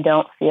 And I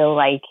don't feel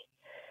like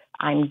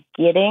I'm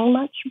getting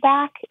much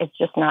back. It's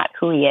just not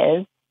who he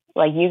is.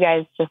 Like you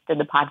guys just did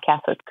the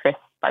podcast with Chris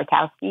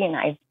Bartowski, and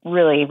I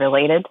really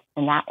related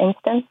in that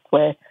instance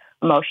where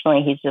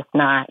emotionally he's just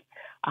not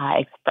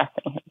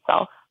expressing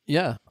himself.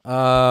 Yeah.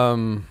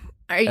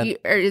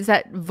 Is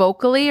that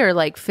vocally or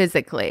like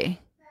physically?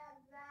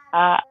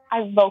 I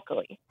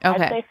vocally.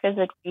 Okay. I'd say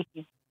physically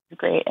he's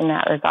great in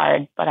that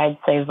regard, but I'd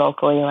say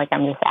vocally, like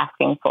I'm just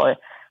asking for,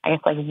 I guess,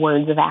 like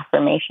words of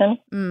affirmation.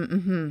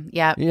 Mm-hmm.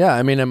 Yeah. Yeah.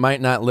 I mean, it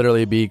might not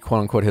literally be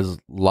quote unquote his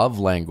love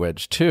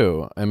language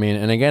too. I mean,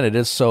 and again, it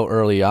is so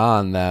early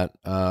on that,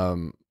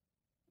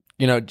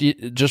 you know,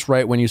 just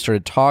right when you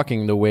started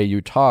talking the way you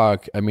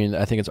talk, I mean,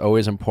 I think it's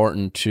always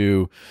important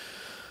to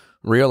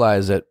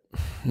realize that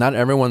not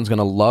everyone's going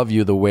to love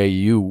you the way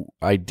you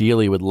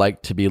ideally would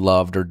like to be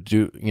loved, or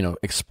do, you know,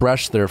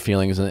 express their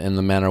feelings in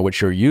the manner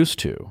which you're used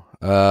to.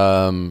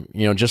 You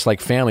know, just like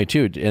family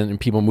too, and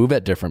people move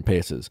at different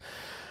paces.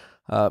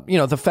 You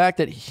know, the fact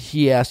that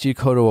he asked you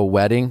to go to a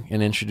wedding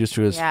and introduce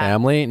you to his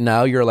family,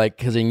 now you're like,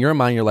 because in your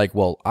mind, you're like,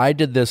 well, I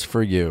did this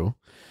for you,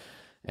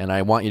 and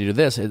I want you to do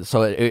this.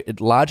 So it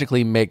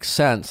logically makes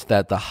sense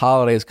that the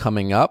holidays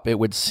coming up, it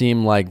would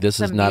seem like this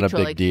is not a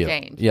big deal.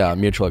 Yeah,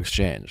 mutual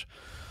exchange.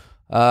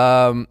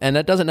 And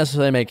that doesn't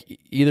necessarily make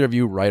either of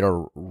you right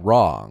or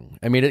wrong.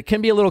 I mean, it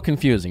can be a little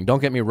confusing.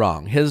 Don't get me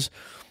wrong.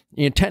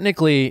 You know,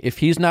 technically, if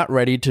he's not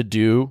ready to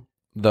do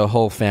the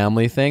whole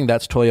family thing,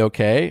 that's totally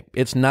okay.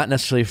 It's not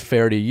necessarily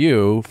fair to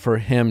you for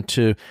him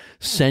to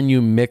send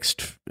you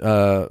mixed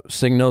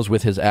signals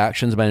with his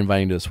actions by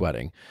inviting you to this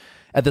wedding.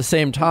 At the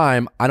same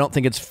time, I don't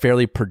think it's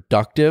fairly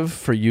productive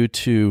for you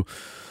to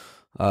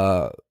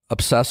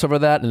obsess over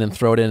that and then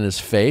throw it in his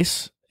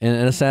face. In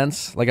a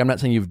sense, like, I'm not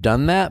saying you've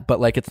done that, but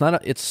like,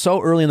 it's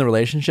so early in the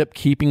relationship,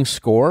 keeping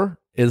score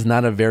is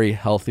not a very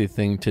healthy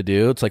thing to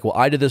do. It's like, well,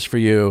 I did this for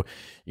you,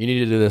 you need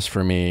to do this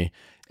for me,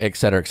 et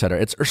cetera, et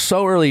cetera. It's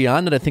so early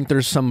on that I think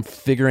there's some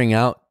figuring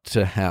out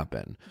to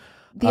happen.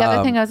 The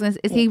other thing I was going to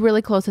say, is he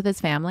really close with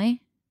his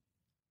family?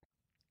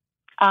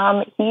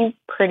 He's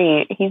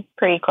pretty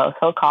close.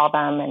 He'll call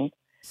them and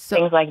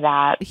things like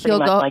that. Pretty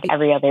much like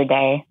every other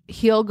day.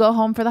 He'll go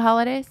home for the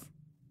holidays?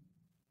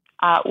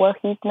 Well,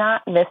 he's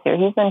not this year.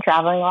 He's been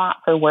traveling a lot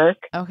for work.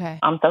 Okay.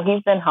 So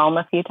he's been home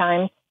a few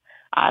times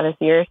this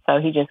year, so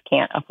he just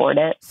can't afford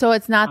it. So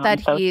it's not that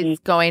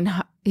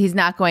he's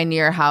not going to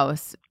your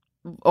house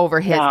over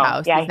his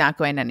house. Yeah, he's not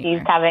going anywhere.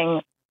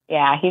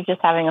 He's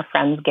just having a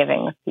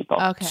Friendsgiving with people.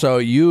 Okay. So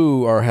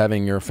you are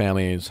having your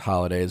family's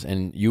holidays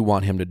and you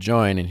want him to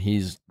join, and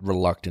he's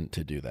reluctant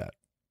to do that.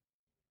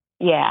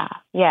 Yeah.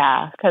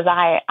 Because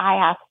I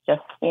asked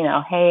just, you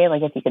know, hey,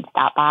 like if you could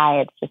stop by,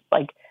 it's just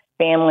like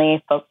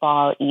family,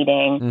 football,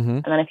 eating. Mm-hmm.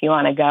 And then if you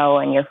want to go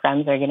and your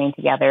friends are getting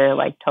together,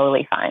 like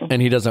totally fine.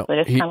 And he doesn't,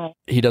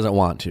 he doesn't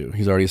want to.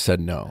 He's already said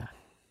no.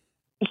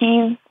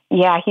 He's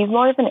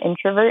more of an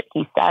introvert,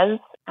 he says.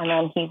 And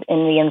then he's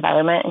in the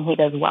environment and he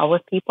does well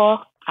with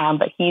people.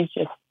 But he's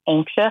just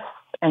anxious.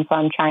 And so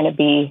I'm trying to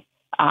be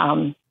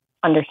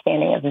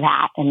understanding of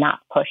that and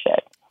not push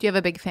it. Do you have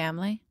a big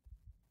family?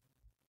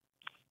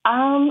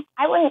 I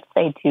wouldn't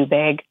say too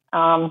big.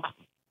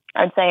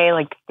 I'd say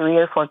like 3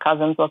 or 4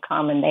 cousins will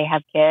come and they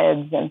have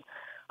kids, and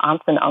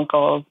aunts and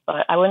uncles,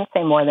 but I wouldn't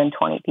say more than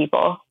 20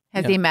 people.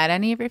 Has he met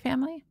any of your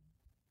family?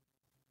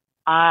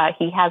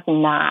 He has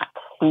not.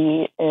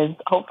 He is,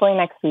 hopefully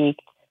next week,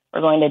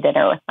 we're going to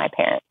dinner with my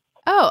parents.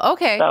 Oh,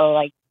 okay.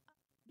 So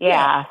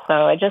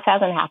so it just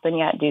hasn't happened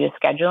yet due to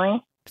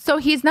scheduling. So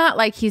he's not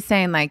like, he's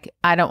saying like,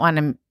 I don't want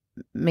to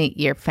meet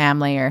your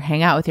family or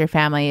hang out with your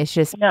family. It's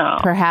just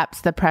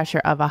perhaps the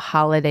pressure of a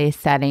holiday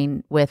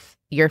setting with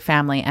your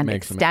family and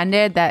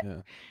extended that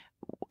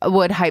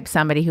would hype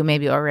somebody who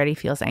maybe already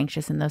feels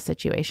anxious in those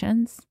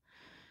situations.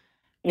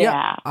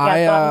 Yeah.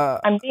 So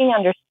I'm being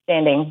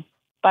understanding,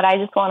 but I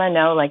just want to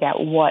know, like, at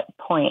what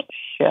point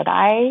should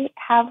I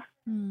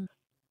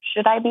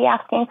be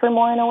asking for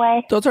more in a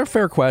way? Those are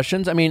fair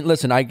questions. I mean,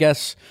 listen, I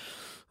guess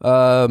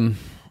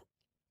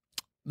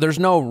there's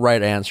no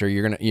right answer.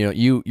 You're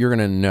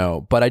gonna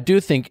know. But I do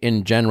think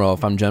in general,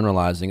 if I'm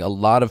generalizing, a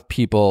lot of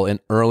people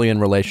early in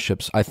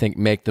relationships, I think,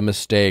 make the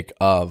mistake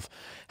of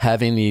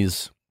having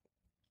these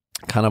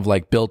kind of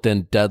like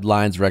built-in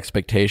deadlines or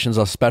expectations,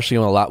 especially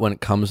when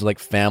it comes to like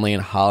family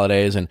and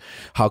holidays and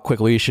how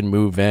quickly you should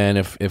move in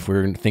if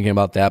we're thinking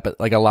about that. But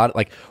like a lot,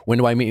 like when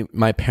do I meet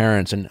my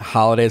parents and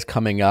holidays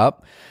coming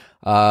up?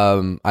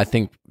 I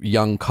think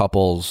young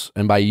couples,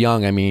 and by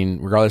young, I mean,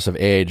 regardless of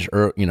age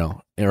or,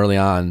 early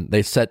on,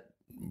 they set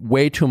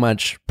way too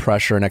much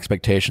pressure and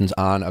expectations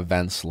on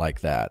events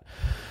like that.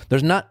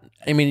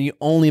 You've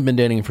only been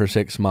dating for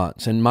 6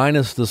 months, and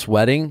minus this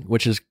wedding,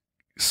 which is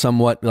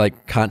somewhat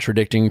like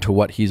contradicting to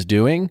what he's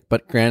doing,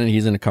 but granted,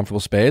 he's in a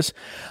comfortable space.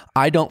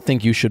 I don't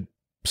think you should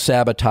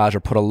sabotage or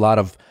put a lot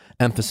of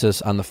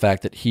emphasis on the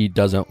fact that he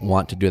doesn't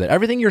want to do that.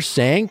 Everything you're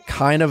saying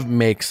kind of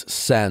makes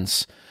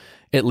sense,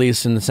 at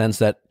least in the sense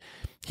that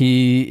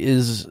he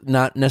is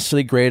not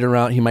necessarily great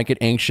around, he might get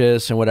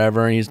anxious and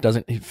whatever, and he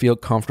doesn't feel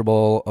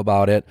comfortable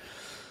about it.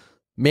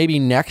 Maybe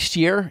next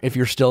year, if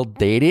you're still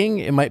dating,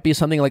 it might be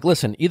something like,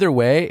 listen, either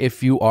way,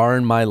 if you are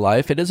in my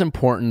life, it is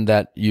important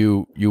that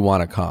you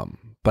want to come.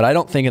 But I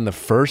don't think in the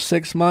first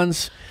 6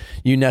 months,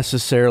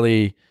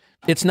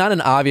 it's not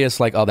an obvious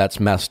like, oh, that's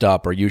messed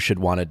up or you should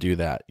want to do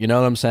that. You know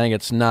what I'm saying?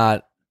 It's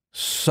not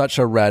such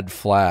a red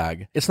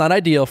flag. It's not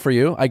ideal for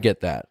you. I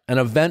get that. And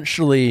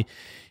eventually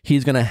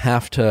he's going to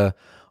have to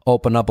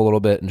open up a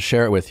little bit and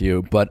share it with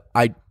you. But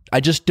I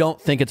just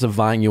don't think it's a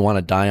vine you want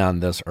to die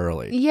on this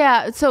early.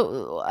 Yeah.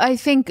 So I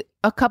think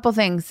a couple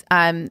things.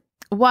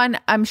 One,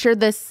 I'm sure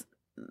this,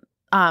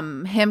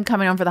 him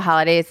coming home for the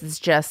holidays is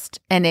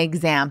just an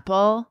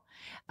example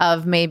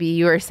of maybe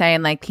you were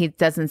saying like he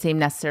doesn't seem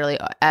necessarily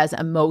as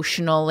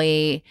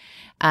emotionally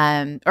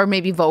or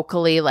maybe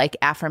vocally like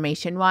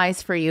affirmation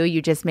wise for you. You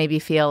just maybe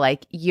feel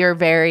like you're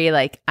very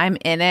like, I'm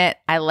in it.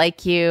 I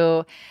like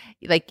you.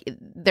 Like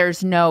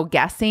there's no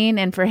guessing.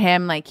 And for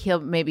him, like he'll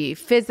maybe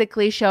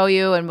physically show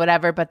you and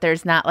whatever, but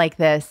there's not like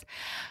this,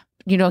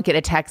 you don't get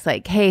a text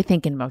like, hey,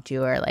 thinking about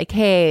you, or like,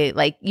 hey,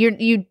 like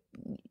you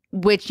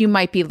which you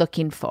might be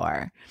looking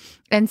for.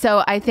 And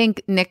so I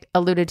think Nick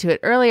alluded to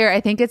it earlier.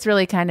 I think it's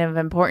really kind of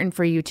important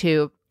for you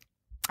to,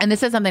 and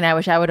this is something I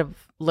wish I would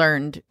have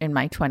learned in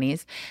my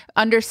 20s,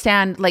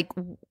 understand like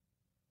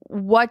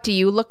what do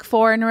you look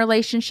for in a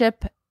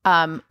relationship,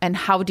 and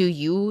how do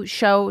you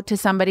show to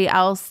somebody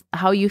else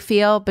how you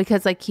feel?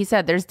 Because like he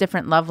said, there's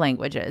different love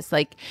languages.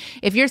 Like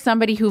if you're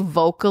somebody who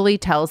vocally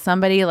tells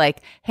somebody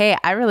like, hey,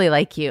 I really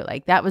like you,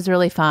 like that was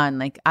really fun,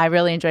 like I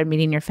really enjoyed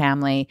meeting your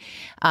family,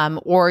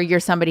 or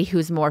you're somebody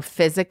who's more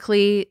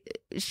physically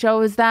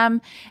shows them,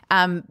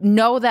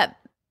 know that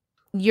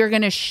you're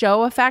going to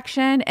show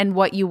affection, and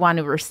what you want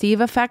to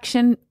receive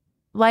affection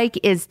like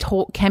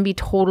can be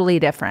totally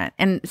different.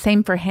 And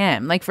same for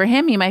him. Like for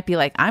him, he might be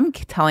like, I'm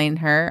telling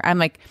her,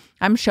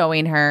 I'm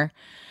showing her,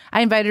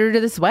 I invited her to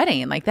this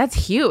wedding. Like that's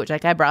huge.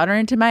 Like I brought her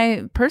into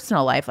my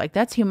personal life. Like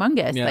that's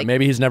humongous. Yeah, like,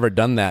 maybe he's never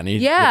done that and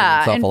he's giving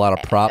himself a lot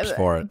of props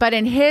for it. But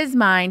in his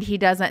mind, he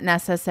doesn't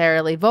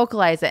necessarily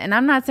vocalize it. And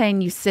I'm not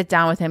saying you sit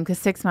down with him, because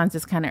 6 months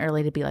is kind of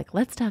early to be like,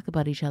 let's talk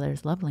about each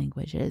other's love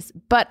languages.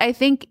 But I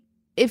think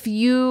if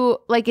you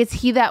like, is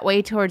he that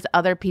way towards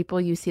other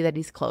people you see that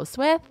he's close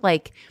with?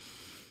 Like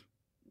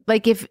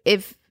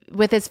if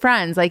with his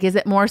friends, like, is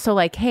it more so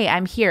like, hey,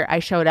 I'm here, I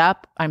showed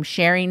up, I'm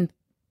sharing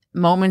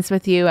moments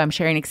with you, I'm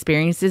sharing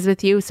experiences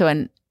with you. So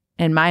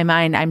in my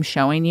mind, I'm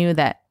showing you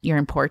that you're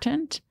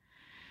important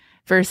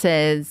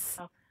versus,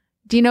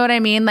 do you know what I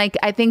mean? Like,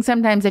 I think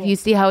sometimes if you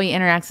see how he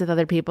interacts with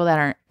other people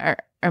that are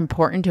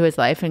important to his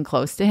life and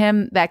close to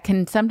him, that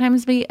can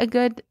sometimes be a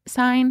good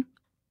sign.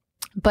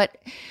 But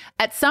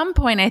at some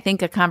point, I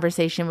think a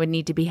conversation would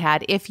need to be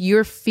had if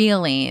you're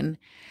feeling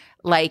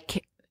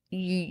like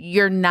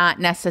you're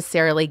not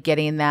necessarily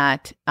getting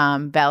that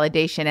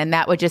validation. And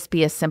that would just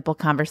be a simple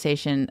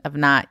conversation of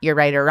not you're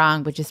right or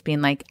wrong, but just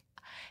being like,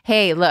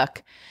 hey,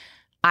 look,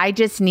 I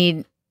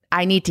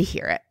need to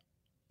hear it,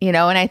 And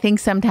I think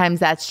sometimes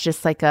that's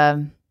just like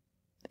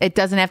it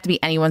doesn't have to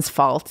be anyone's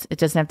fault. It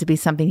doesn't have to be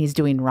something he's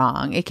doing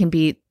wrong. It can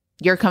be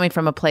you're coming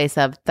from a place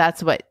of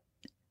that's what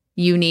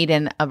you need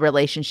in a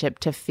relationship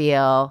to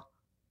feel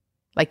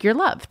like you're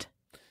loved.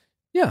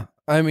 Yeah.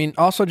 I mean,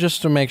 also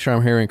just to make sure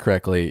I'm hearing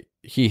correctly,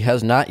 he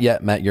has not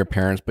yet met your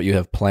parents, but you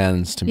have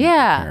plans to meet your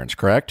parents,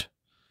 correct?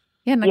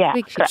 Yeah, next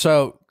week. Correct.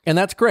 So, and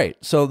that's great.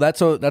 So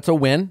that's a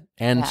win.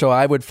 And so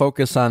I would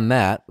focus on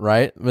that,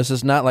 right? This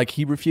is not like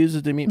he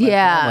refuses to meet my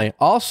family.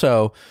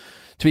 Also,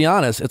 to be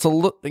honest, it's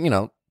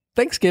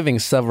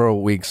Thanksgiving's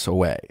several weeks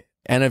away.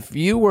 And if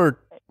we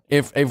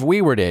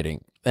were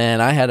dating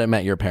and I hadn't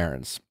met your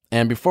parents,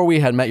 and before we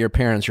had met your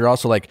parents, you're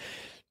also like,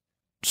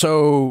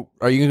 so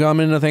are you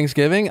coming to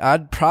Thanksgiving?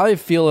 I'd probably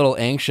feel a little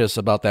anxious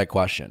about that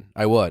question.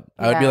 I would.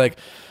 I would be like,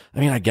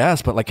 I mean, I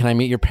guess, but like, can I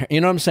meet your parents?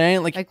 You know what I'm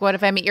saying? Like what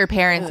if I meet your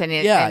parents and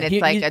it's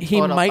like a total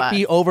he might fuss.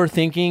 be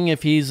overthinking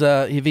if he's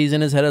in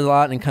his head a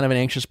lot and kind of an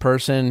anxious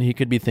person. He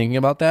could be thinking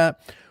about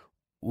that.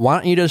 Why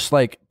don't you just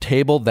like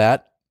table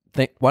that?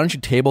 Why don't you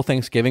table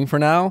Thanksgiving for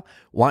now?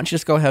 Why don't you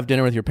just go have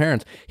dinner with your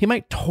parents? He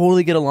might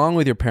totally get along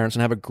with your parents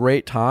and have a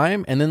great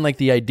time. And then like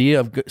the idea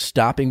of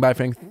stopping by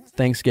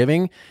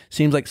Thanksgiving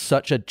seems like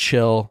such a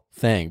chill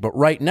thing. But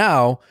right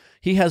now,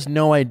 He has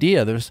no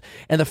idea.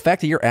 And the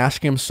fact that you're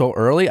asking him so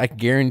early, I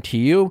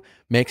guarantee you,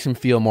 makes him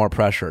feel more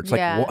pressure. It's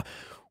like,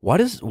 what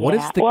is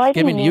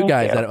Thanksgiving to you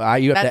guys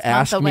that you have to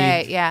ask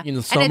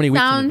me so many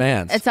weeks in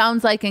advance? It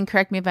sounds like, and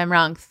correct me if I'm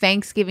wrong,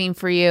 Thanksgiving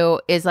for you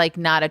is like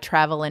not a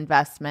travel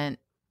investment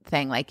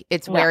thing. Like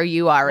it's where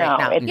you are right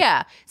now.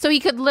 Yeah. So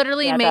he could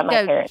literally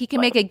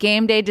make a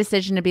game day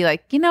decision to be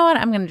like, you know what,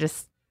 I'm going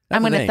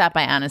to stop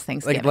by Anna's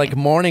Thanksgiving. Like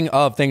morning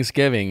of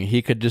Thanksgiving,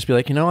 he could just be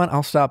like, you know what,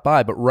 I'll stop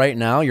by. But right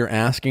now you're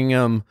asking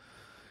him.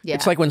 Yeah.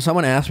 It's like when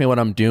someone asks me what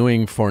I'm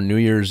doing for New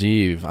Year's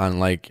Eve on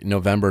like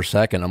November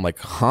 2nd, I'm like,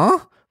 huh?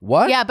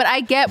 What? Yeah, but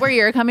I get where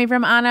you're coming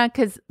from, Anna,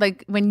 because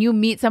like when you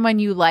meet someone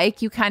you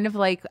like, you kind of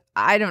like,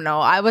 I don't know.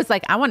 I was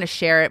like, I want to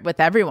share it with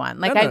everyone.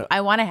 Like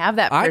I want to have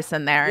that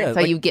person there. Yeah, so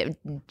like,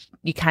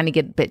 you kind of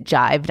get a bit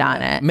jived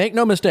on it. Make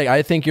no mistake.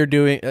 I think you're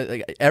doing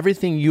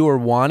everything you are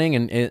wanting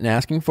and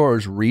asking for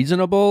is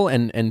reasonable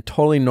and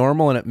totally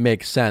normal, and it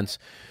makes sense.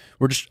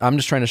 I'm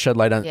just trying to shed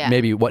light on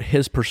maybe what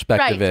his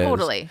perspective is.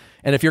 Totally.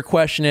 And if your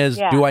question is,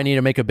 do I need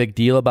to make a big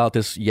deal about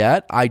this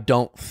yet? I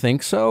don't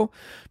think so,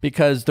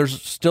 because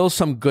there's still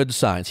some good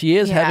signs. He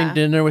is having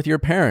dinner with your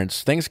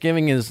parents.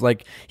 Thanksgiving is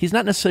like, he's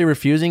not necessarily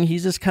refusing. He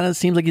just kind of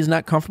seems like he's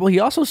not comfortable. He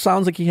also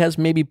sounds like he has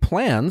maybe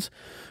plans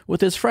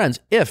with his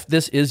friends. If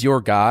this is your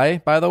guy,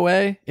 by the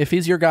way, if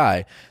he's your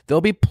guy,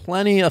 there'll be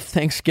plenty of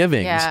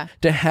Thanksgivings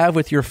to have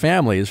with your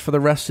families for the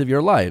rest of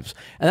your lives.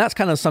 And that's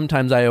kind of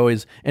sometimes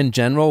in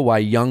general, why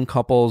young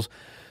couples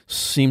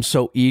seem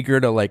so eager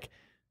to like,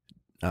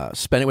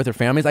 spend it with their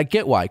families. I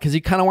get why, because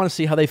you kind of want to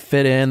see how they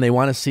fit in. They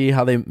want to see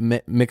how they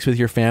mix with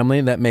your family.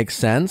 That makes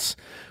sense.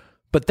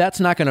 But that's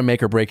not going to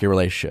make or break your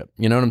relationship.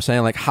 You know what I'm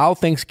saying? Like how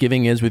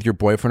Thanksgiving is with your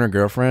boyfriend or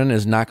girlfriend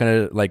is not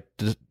going to like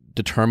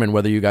determine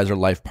whether you guys are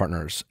life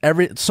partners.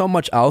 So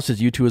much else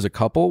as you two as a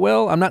couple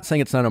will. I'm not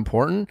saying it's not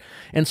important.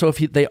 And so if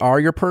they are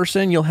your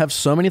person, you'll have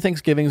so many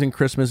Thanksgivings and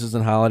Christmases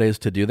and holidays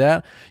to do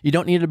that. You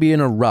don't need to be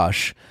in a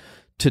rush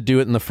to do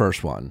it in the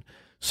first one.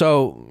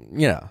 So,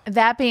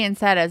 That being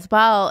said as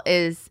well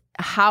is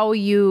how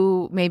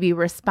you maybe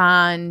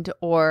respond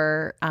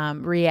or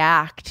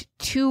react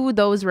to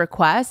those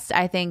requests,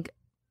 I think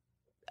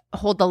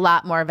hold a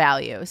lot more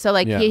value. So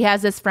like he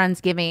has this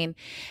Friendsgiving,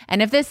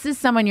 and if this is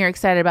someone you're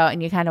excited about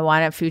and you kind of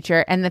want a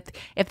future, and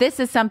if this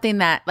is something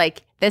that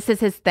like this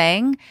is his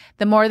thing,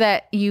 the more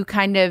that you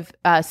kind of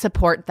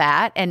support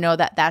that and know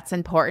that that's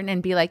important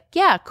and be like,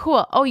 yeah,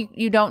 cool. Oh,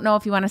 you don't know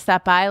if you want to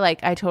stop by?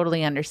 Like, I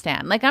totally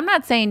understand. Like, I'm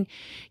not saying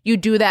you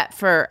do that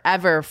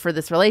forever for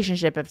this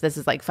relationship if this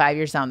is like 5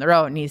 years down the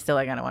road and he's still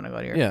like, I don't want to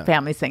go to your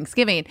family's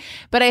Thanksgiving.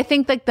 But I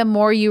think like the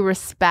more you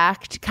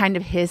respect kind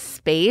of his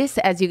space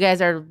as you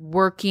guys are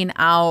working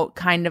out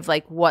kind of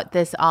like what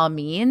this all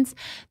means,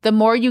 the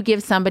more you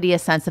give somebody a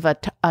sense of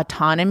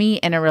autonomy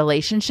in a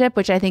relationship,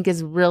 which I think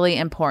is really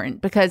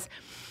important. Because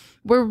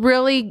we're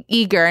really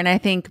eager, and I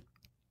think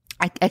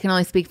I can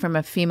only speak from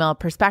a female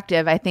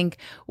perspective. I think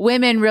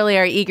women really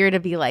are eager to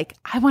be like,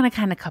 I want to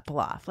kind of couple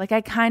off. Like,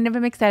 I kind of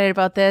am excited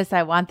about this.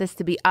 I want this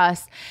to be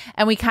us.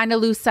 And we kind of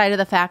lose sight of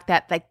the fact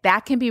that like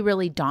that can be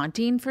really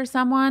daunting for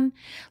someone.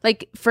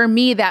 Like for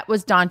me, that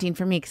was daunting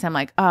for me because I'm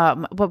like,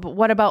 but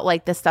what about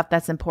like the stuff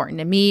that's important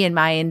to me and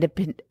my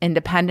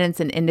independence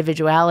and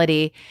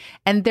individuality?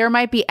 And there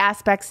might be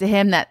aspects to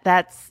him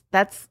that's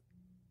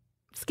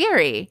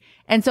scary.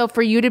 And so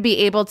for you to be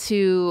able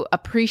to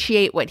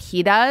appreciate what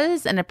he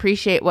does and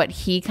appreciate what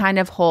he kind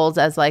of holds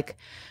as like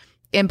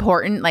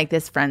important, like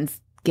this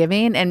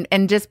Friendsgiving,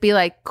 and just be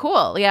like,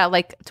 cool. Yeah,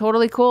 like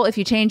totally cool. If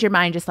you change your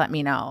mind, just let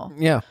me know.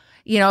 Yeah.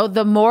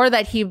 The more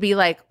that he'd be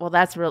like, well,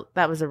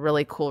 that was a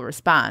really cool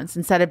response,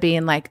 instead of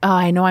being like, oh,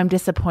 I know I'm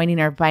disappointing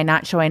her by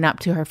not showing up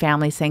to her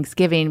family's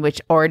Thanksgiving,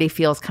 which already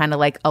feels kind of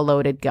like a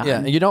loaded gun.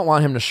 Yeah. You don't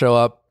want him to show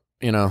up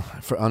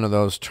under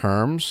those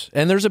terms.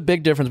 And there's a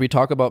big difference. We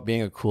talk about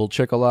being a cool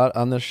chick a lot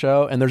on this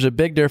show. And there's a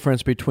big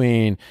difference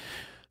between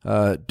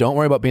don't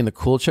worry about being the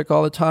cool chick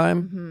all the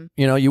time.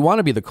 Mm-hmm. You want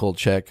to be the cool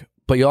chick,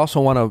 but you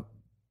also want to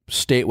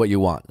state what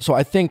you want. So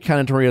I think kind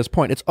of to Maria's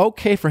point, it's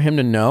okay for him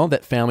to know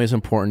that family is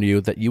important to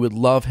you, that you would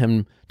love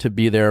him to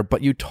be there,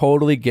 but you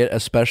totally get,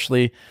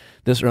 especially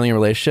this early in a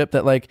relationship,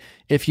 that like,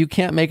 if you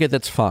can't make it,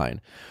 that's fine.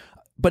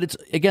 But it's,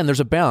 again, there's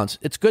a balance.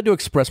 It's good to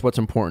express what's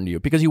important to you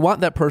because you want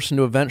that person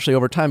to eventually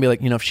over time be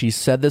like, if she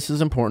said this is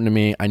important to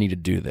me, I need to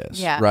do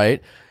this,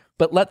 right?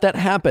 But let that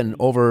happen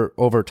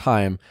over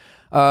time.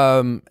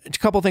 A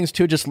couple things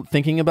too, just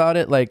thinking about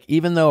it, like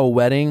even though a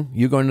wedding,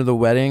 you going to the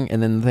wedding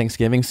and then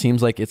Thanksgiving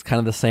seems like it's kind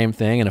of the same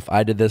thing. And if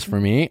I did this for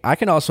me, I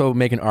can also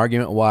make an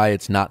argument why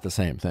it's not the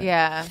same thing.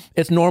 Yeah.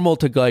 It's normal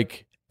to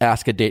like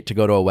ask a date to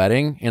go to a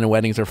wedding, and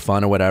weddings are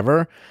fun or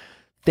whatever.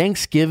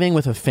 Thanksgiving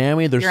with a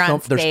family, there's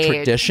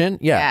tradition.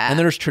 Yeah. And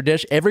there's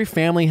tradition. Every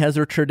family has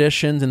their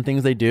traditions and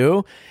things they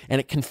do.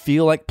 And it can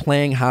feel like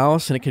playing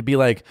house, and it could be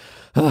like,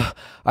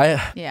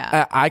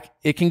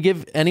 it can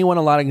give anyone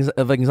a lot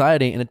of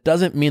anxiety, and it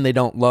doesn't mean they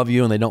don't love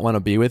you and they don't want to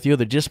be with you.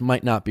 They just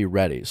might not be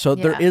ready. So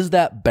there is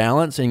that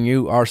balance, and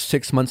you are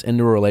 6 months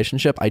into a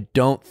relationship. I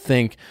don't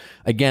think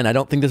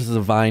this is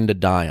a vine to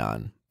die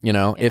on. You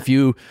know,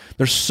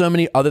 there's so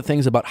many other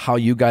things about how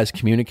you guys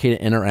communicate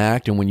and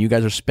interact, and when you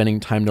guys are spending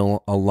time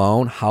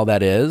alone, how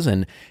that is,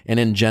 and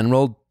in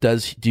general,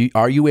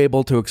 are you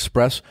able to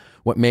express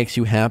what makes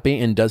you happy,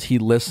 and does he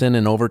listen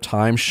and over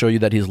time show you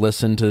that he's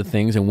listened to the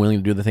things and willing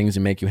to do the things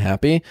that make you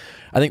happy?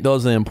 I think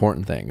those are the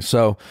important things.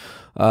 So,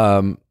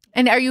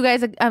 and are you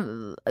guys?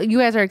 You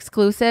guys are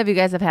exclusive. You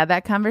guys have had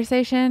that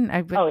conversation.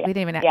 We didn't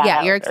even.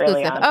 You're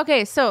exclusive.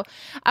 Okay, so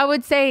I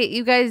would say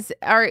you guys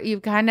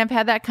you've kind of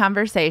had that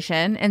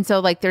conversation, and so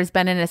like there's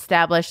been an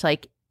established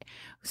like,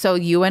 so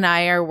you and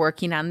I are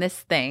working on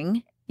this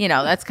thing. You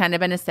know, that's kind of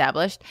been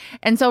established,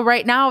 and so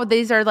right now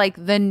these are like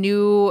the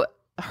new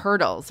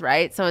hurdles,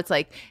 right? So it's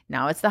like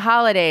now it's the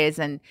holidays,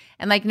 and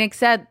like Nick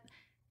said,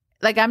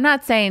 like I'm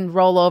not saying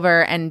roll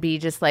over and be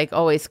just like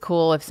always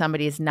cool if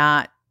somebody's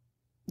not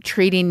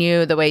treating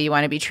you the way you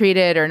want to be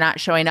treated or not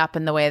showing up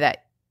in the way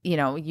that, you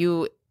know,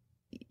 you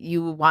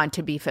want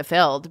to be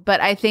fulfilled.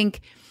 But I think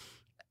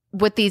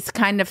with these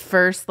kind of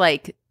first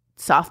like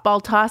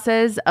softball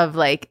tosses of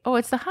like, oh,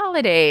 it's the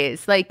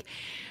holidays, like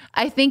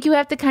I think you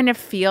have to kind of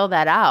feel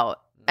that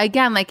out.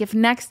 Again, like if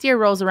next year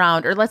rolls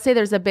around, or let's say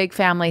there's a big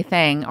family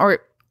thing, or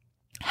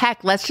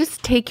heck, let's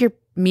just take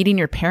meeting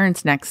your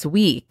parents next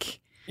week.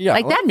 Yeah,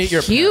 like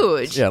that's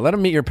huge. Yeah, let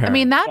them meet your parents. I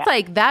mean, that's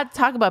like that.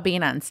 Talk about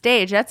being on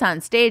stage. That's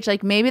on stage.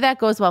 Like maybe that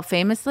goes well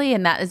famously,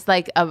 and that is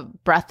like a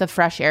breath of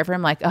fresh air for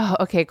him. Like, oh,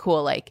 okay,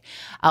 cool. Like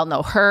I'll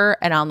know her,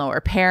 and I'll know her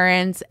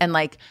parents, and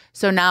like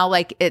so now,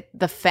 like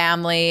the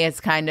family is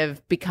kind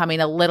of becoming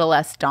a little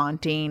less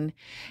daunting,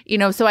 you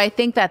know. So I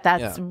think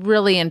that's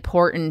really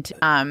important.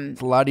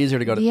 It's a lot easier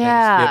to go to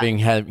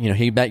Thanksgiving.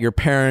 He met your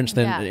parents.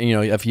 Then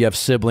if you have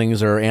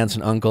siblings or aunts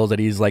and uncles that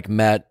he's like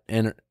met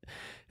and.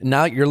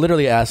 Now you're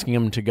literally asking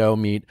him to go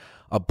meet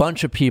a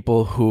bunch of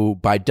people who,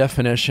 by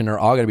definition, are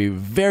all going to be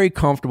very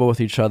comfortable with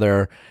each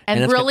other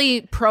and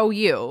really pro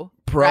you.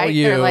 Right?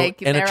 They're like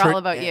they're all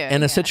about you.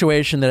 In a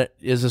situation that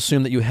is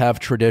assumed that you have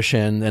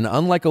tradition, and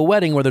unlike a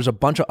wedding where there's a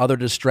bunch of other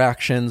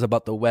distractions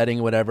about the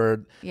wedding,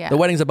 whatever. Yeah. The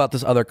wedding's about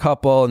this other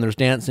couple, and there's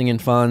dancing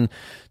and fun.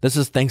 This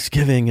is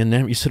Thanksgiving, and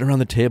then you sit around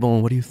the table,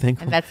 and what do you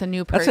think? And that's a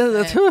new person.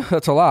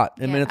 That's a lot.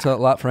 I mean, it's a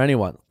lot for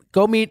anyone.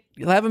 Go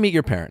have him meet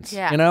your parents.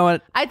 Yeah. You know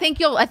what? I think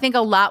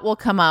a lot will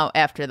come out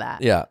after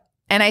that. Yeah.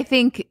 And I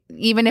think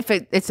even if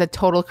it's a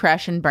total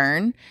crash and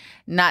burn,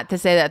 not to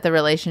say that the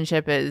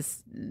relationship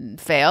is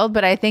failed,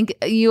 but I think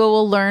you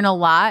will learn a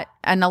lot,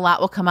 and a lot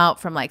will come out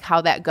from like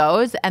how that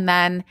goes. And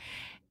then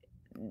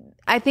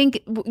I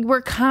think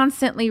we're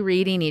constantly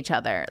reading each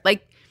other.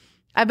 Like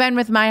I've been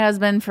with my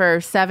husband for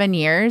 7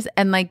 years,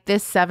 and like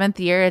this 7th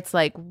year, it's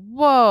like,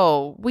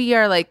 whoa, we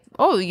are like,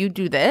 oh, you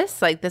do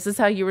this? Like, this is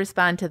how you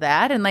respond to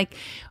that. And like,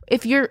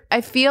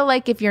 I feel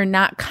like if you're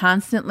not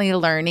constantly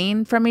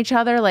learning from each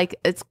other, like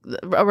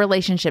a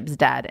relationship's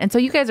dead. And so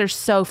you guys are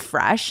so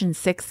fresh in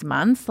 6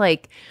 months.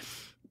 Like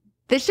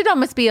this should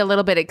almost be a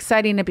little bit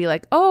exciting to be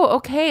like, oh,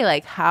 okay.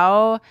 Like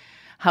how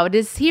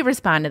does he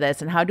respond to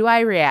this? And how do I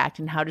react?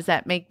 And how does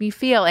that make me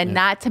feel? And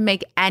not to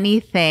make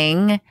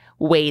anything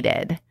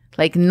weighted.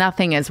 Like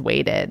nothing is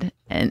weighted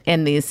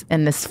in this,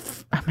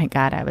 oh my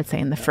God, I would say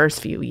in the first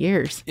few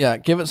years. Yeah,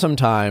 give it some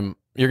time.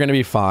 You're going to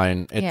be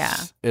fine.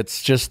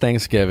 It's just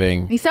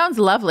Thanksgiving. He sounds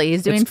lovely.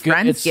 He's doing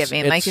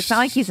Friendsgiving. It's not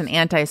like he's an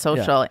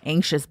antisocial,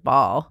 anxious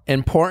ball.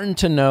 Important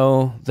to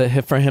know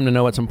for him to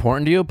know what's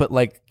important to you, but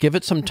like give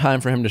it some time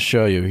for him to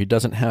show you. He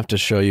doesn't have to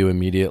show you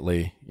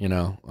immediately, you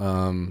know.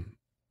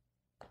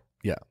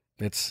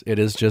 It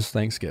is just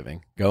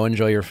Thanksgiving. Go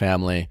enjoy your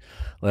family.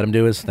 Let him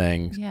do his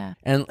thing. Yeah.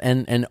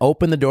 And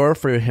open the door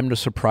for him to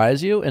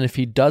surprise you. And if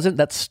he doesn't,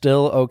 that's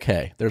still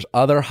okay. There's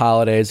other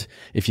holidays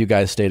if you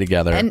guys stay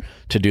together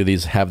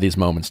have these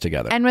moments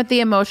together. And with the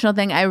emotional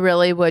thing, I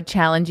really would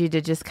challenge you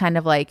to just kind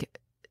of like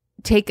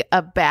take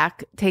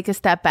a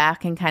step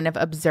back and kind of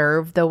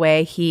observe the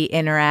way he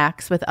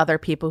interacts with other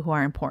people who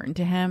are important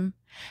to him.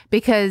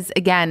 Because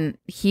again,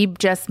 he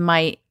just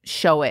might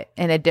show it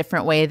in a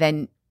different way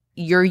than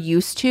you're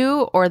used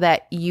to, or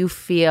that you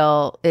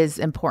feel is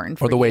important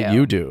for you. Or the way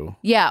you do.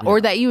 Yeah,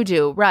 or that you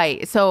do.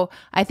 Right. So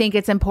I think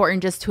it's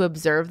important just to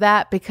observe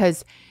that,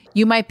 because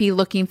you might be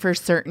looking for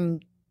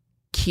certain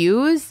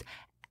cues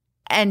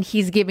and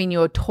he's giving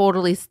you a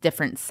totally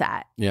different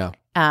set. Yeah.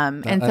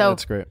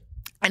 That's great.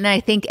 And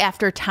I think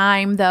after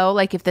time, though,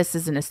 like if this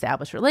is an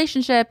established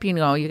relationship, you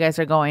know, you guys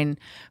are going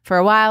for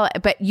a while,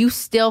 but you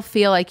still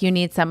feel like you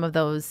need some of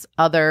those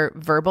other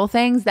verbal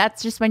things.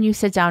 That's just when you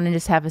sit down and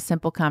just have a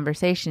simple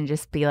conversation.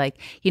 Just be like,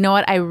 you know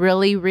what? I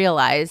really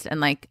realized, and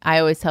like I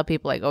always tell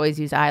people, like always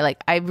use I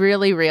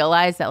really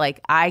realized that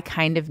like I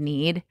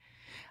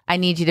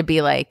need you to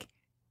be like,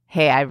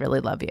 hey, I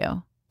really love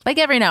you. Like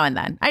every now and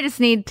then. I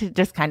just need to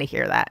just kind of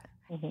hear that.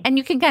 Mm-hmm. And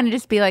you can kind of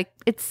just be like,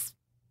 it's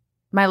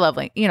my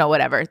lovely, you know,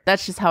 whatever.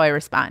 That's just how I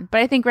respond.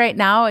 But I think right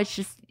now it's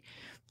just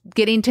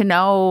getting to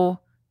know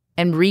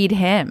and read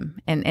him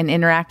and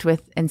interact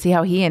with and see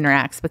how he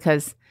interacts,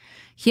 because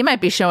he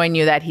might be showing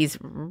you that he's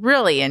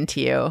really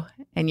into you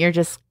and you're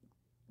just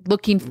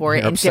looking for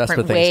it in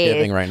different ways.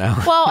 Thanksgiving right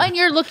now. Well, and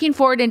you're looking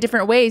for it in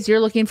different ways. You're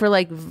looking for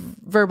like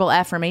verbal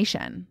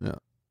affirmation. Yeah.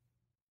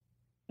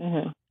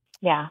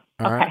 Yeah.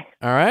 All Okay. right.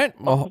 All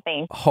right. Well,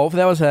 Thanks. hope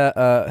that was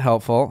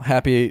helpful.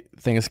 Happy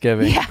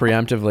Thanksgiving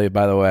preemptively,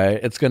 by the way.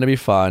 It's going to be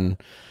fun.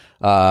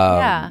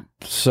 Yeah.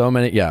 So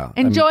many. Yeah.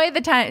 Enjoy the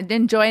time.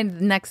 Enjoy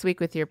next week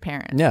with your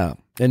parents. Yeah.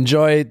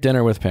 Enjoy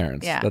dinner with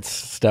parents. Yeah. That's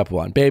step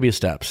one. Baby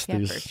steps.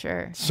 Yeah, for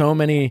sure. So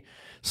many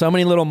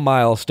little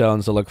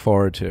milestones to look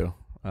forward to.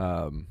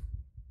 So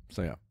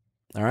yeah.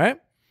 All right.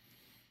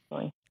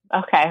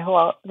 Okay.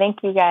 Well, thank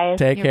you guys.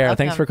 Take You're care. welcome.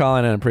 Thanks for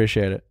calling in.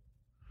 Appreciate it.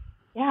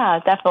 Yeah,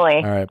 definitely.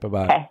 All right.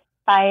 Bye-bye. Okay.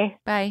 Bye.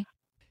 Bye.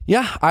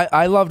 Yeah,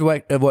 I loved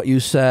what you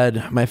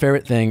said. My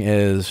favorite thing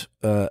is,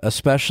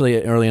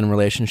 especially early in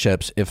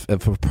relationships, if a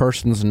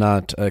person's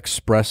not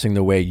expressing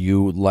the way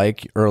you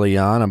like early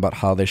on about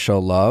how they show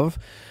love,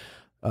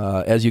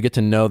 as you get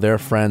to know their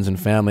friends and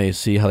family,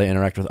 see how they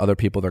interact with other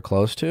people they're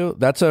close to.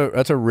 That's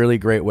a really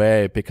great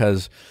way,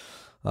 because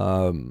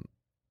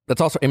that's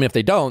also, I mean, if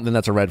they don't, then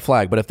that's a red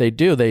flag. But if they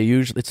do, they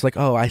usually, it's like,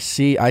 oh, I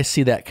see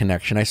that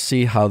connection. I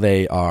see how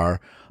they are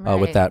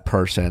with that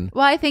person.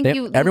 Well, I think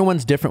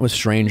everyone's different with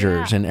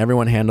strangers, and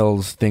everyone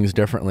handles things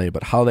differently.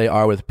 But how they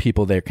are with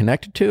people they're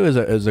connected to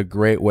is a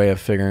great way of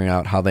figuring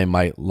out how they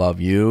might love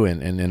you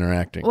and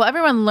interacting. Well,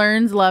 everyone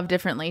learns love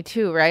differently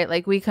too, right?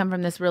 Like, we come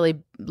from this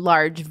really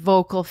large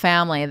vocal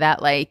family that,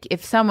 like,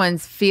 if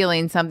someone's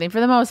feeling something,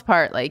 for the most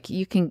part, like,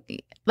 you can,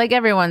 like,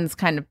 everyone's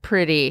kind of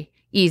pretty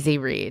easy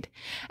read.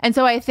 And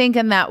so I think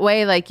in that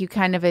way, like, you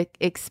kind of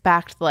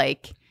expect,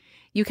 like,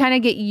 you kind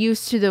of get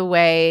used to the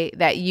way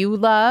that you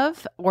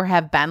love or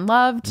have been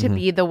loved to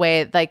be the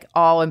way, like,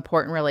 all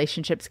important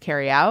relationships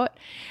carry out.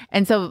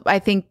 And so I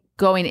think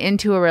going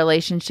into a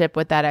relationship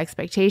with that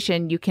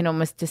expectation, you can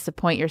almost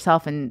disappoint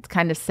yourself and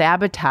kind of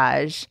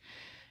sabotage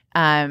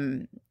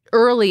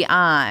early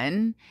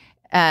on,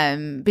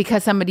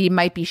 because somebody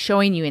might be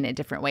showing you in a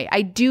different way.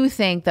 I do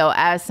think, though,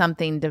 as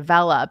something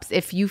develops,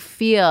 if you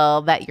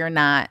feel that you're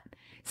not,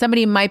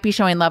 somebody might be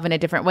showing love in a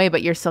different way,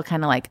 but you're still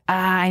kind of like,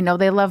 I know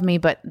they love me,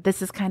 but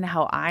this is kind of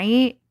how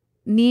I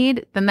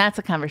need, then that's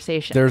a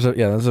conversation. There's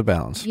a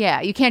balance.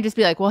 Yeah. You can't just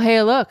be like, well,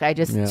 hey, look, I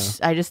just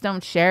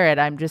don't share it.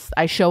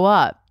 I show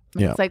up.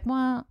 And it's like,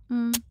 well,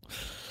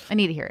 I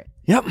need to hear it.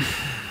 Yep.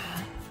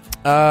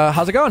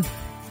 How's it going?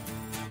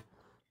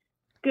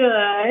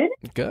 Good.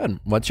 Good.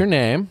 What's your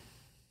name?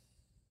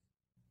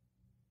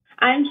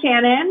 I'm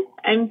Shannon.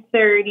 I'm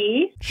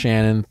 30.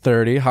 Shannon,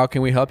 30. How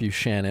can we help you,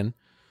 Shannon?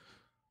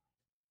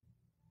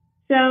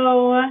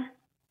 So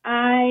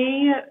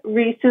I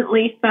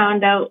recently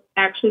found out,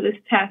 actually this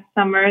past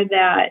summer,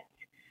 that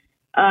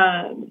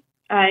I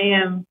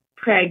am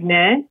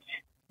pregnant.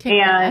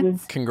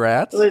 And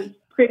Congrats. it was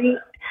pretty,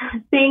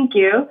 thank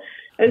you.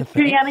 It was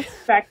pretty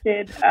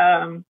unexpected.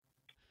 The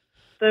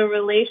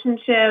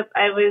relationship,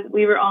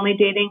 we were only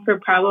dating for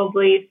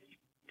probably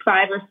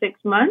 5 or 6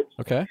 months.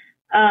 Okay.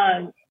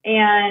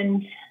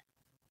 And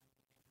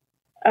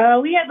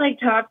we had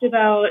talked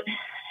about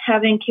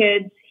having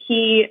kids.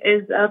 He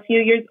is a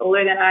few years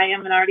older than I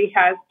am and already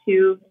has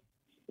 2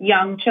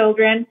 young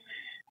children.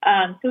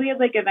 So we had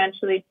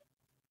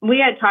we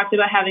had talked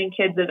about having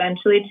kids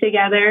eventually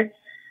together.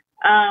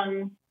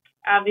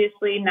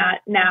 Obviously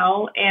not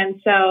now.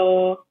 And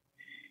so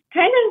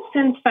kind of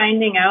since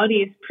finding out,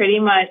 he's pretty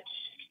much,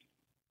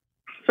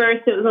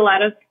 first it was a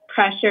lot of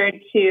pressure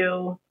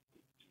to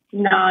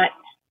not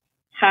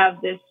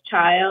have this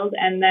child.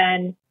 And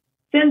then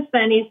since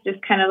then, he's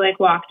just kind of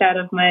walked out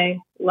of my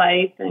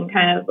life and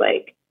kind of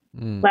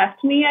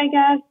left me, I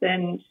guess.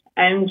 And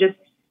I'm just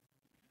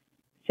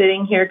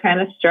sitting here kind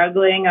of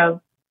struggling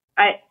of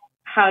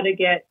how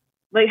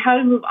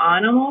to move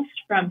on almost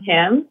from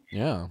him.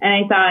 Yeah.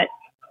 And I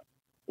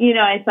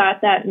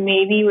thought that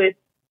maybe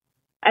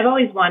I've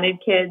always wanted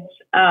kids.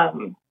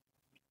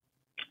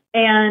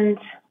 And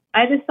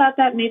I just thought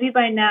that maybe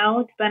by now,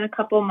 it's been a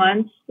couple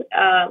months,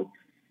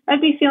 I'd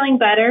be feeling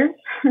better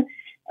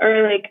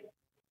or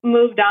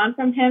moved on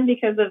from him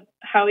because of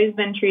how he's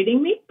been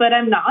treating me, but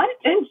I'm not.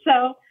 And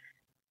so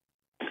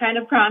kind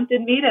of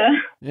prompted me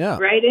to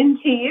write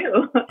into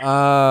you.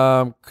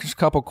 Just a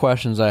couple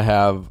questions I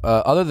have,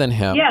 other than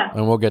him,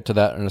 and we'll get to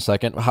that in a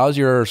second. How's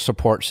your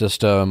support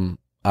system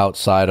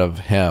outside of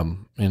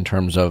him in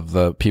terms of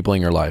the people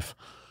in your life?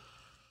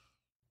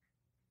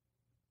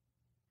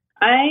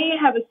 I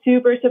have a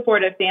super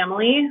supportive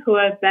family who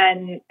have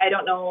been, I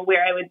don't know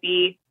where I would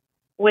be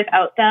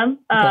without them.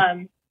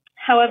 Okay.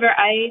 However,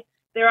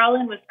 they're all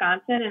in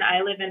Wisconsin and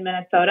I live in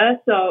Minnesota.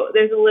 So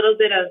there's a little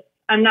bit of,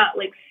 I'm not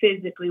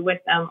physically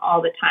with them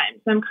all the time.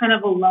 So I'm kind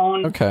of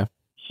alone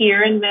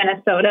here in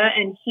Minnesota.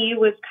 And he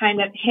was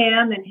kind of,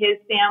 him and his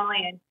family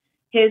and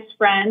his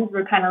friends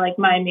were kind of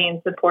my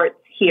main supports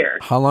here.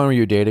 How long were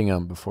you dating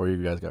him before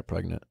you guys got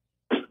pregnant?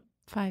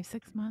 5,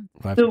 6 months.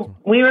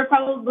 We were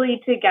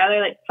probably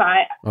together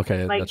 5.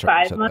 Okay, that's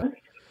right. 5 months.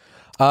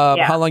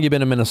 How long you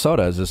been in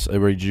Minnesota?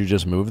 Did you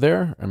just move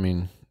there? I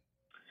mean,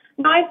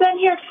 no, I've been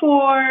here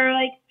for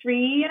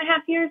 3.5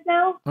 years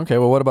now. Okay,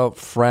 well, what about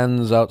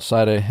friends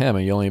outside of him?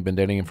 You only been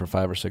dating him for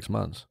 5 or 6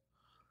 months.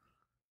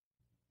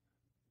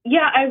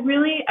 Yeah,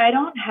 I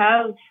don't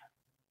have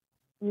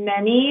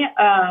many.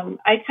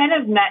 I kind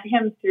of met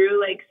him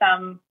through like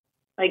some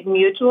like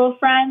mutual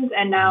friends,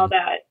 and now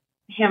that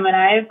him and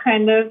I have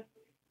kind of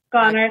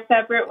gone our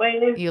separate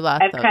ways, You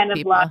lost I've those kind of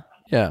people. lost.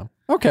 Yeah.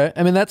 Okay.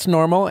 I mean, that's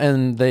normal,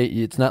 and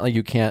it's not like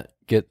you can't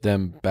get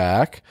them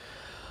back.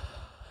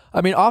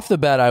 I mean, off the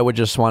bat, I would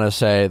just want to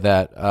say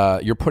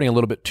that you're putting a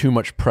little bit too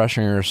much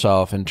pressure on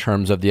yourself in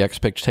terms of the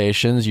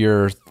expectations.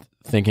 You're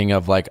thinking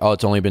of like, oh,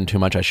 it's only been 2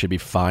 months, I should be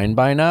fine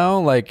by now.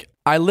 Like,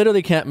 I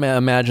literally can't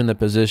imagine the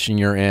position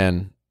you're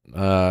in,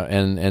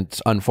 and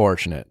it's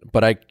unfortunate.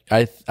 But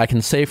I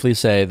can safely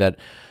say that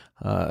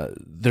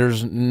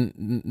there's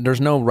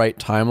no right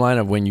timeline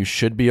of when you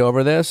should be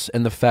over this,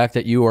 and the fact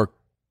that you are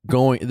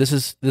going,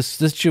 this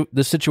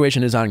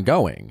situation is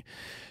ongoing.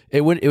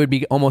 It would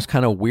be almost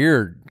kind of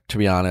weird, to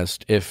be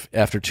honest, if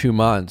after 2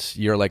 months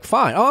you're like,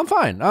 fine, oh, I'm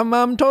fine, I'm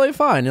totally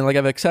fine, and like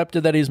I've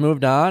accepted that he's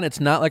moved on. It's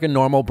not like a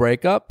normal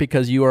breakup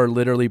because you are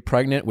literally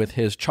pregnant with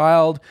his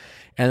child,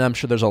 and I'm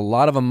sure there's a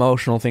lot of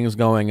emotional things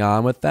going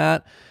on with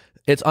that.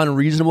 It's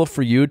unreasonable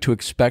for you to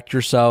expect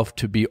yourself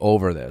to be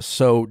over this.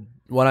 So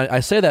when I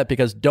say that,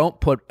 because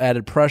don't put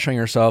added pressure on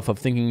yourself of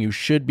thinking you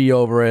should be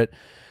over it.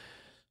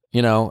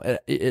 You know,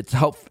 it's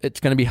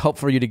going to be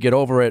helpful for you to get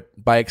over it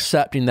by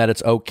accepting that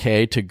it's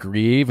okay to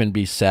grieve and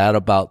be sad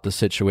about the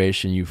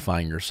situation you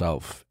find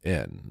yourself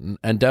in.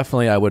 And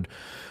definitely I would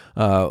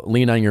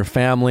lean on your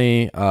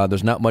family.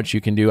 There's not much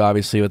you can do,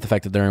 obviously, with the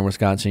fact that they're in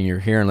Wisconsin and you're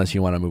here, unless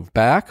you want to move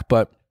back.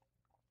 But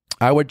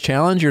I would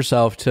challenge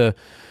yourself to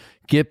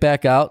get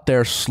back out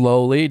there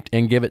slowly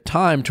and give it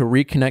time to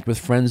reconnect with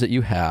friends that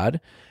you had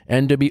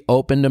and to be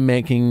open to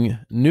making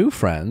new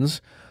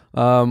friends.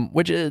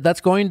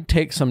 That's going to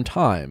take some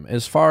time.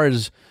 As far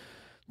as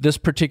this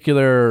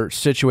particular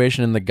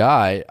situation in the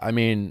guy, I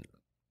mean,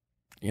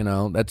 you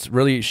know, that's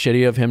really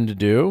shitty of him to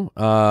do.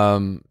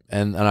 And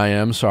I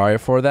am sorry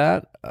for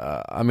that.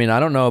 I mean, I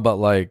don't know about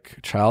like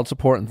child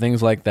support and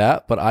things like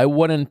that, but I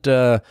wouldn't,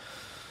 I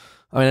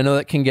know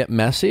that can get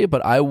messy,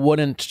 but I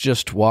wouldn't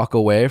just walk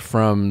away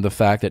from the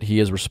fact that he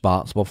is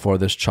responsible for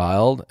this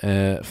child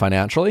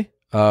financially.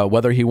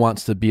 Whether he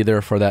wants to be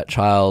there for that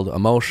child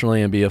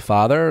emotionally and be a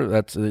father,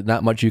 that's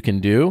not much you can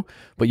do,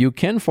 but you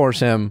can force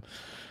him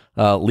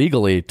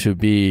legally to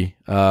be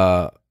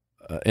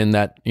in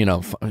that, you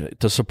know,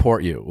 to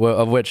support you,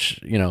 of which,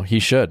 you know, he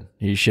should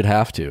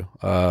have to.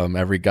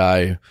 Every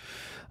guy,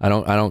 I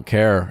don't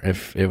care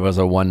if it was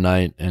a one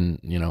night, and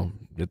you know,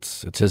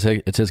 it's his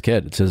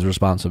kid, it's his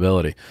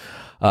responsibility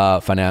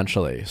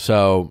financially.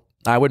 So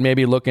I would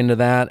maybe look into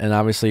that, and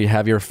obviously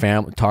have your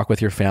talk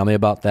with your family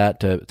about that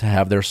to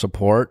have their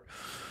support.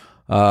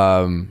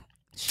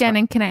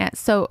 Shannon, can I ask,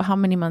 so how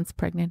many months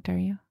pregnant are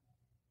you?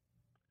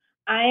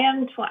 I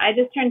am. I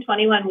just turned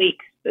 21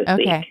 weeks this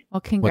week. Okay.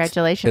 Well,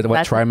 congratulations.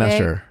 What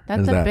trimester?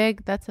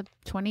 That's a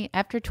 20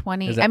 after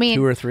 20. Is that I mean,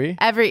 2 or 3?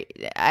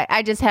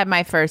 I just had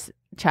my first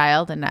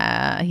child, and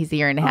he's a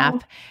year and a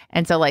half.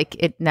 And so like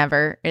it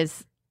never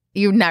is,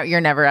 you're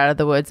never out of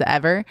the woods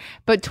ever.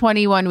 But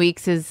 21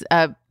 weeks is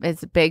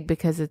big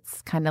because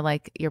it's kind of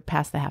like you're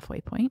past the halfway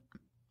point.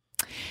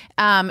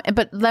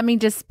 But let me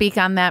just speak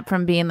on that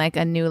from being like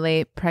a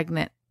newly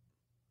pregnant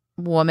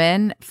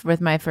woman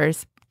with my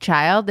first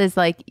child, is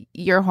like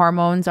your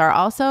hormones are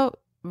also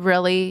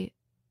really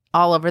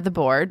all over the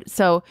board.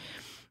 So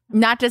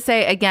not to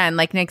say, again,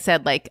 like Nick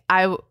said, like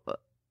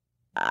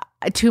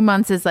 2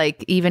 months is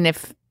like, even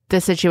if the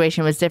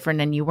situation was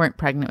different and you weren't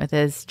pregnant with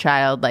his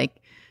child,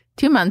 like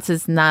 2 months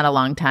is not a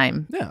long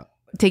time. Yeah.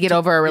 To get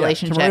over a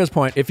relationship. To Maria's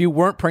point, if you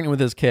weren't pregnant with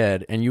his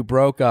kid and you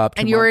broke up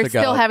 2 and you were months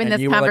ago, still having and this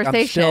you were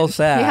conversation, like, I'm still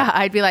sad. Yeah,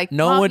 I'd be like,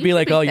 no one would be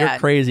like, "Oh, you're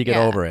crazy. Get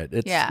Yeah. over it."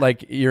 It's Yeah.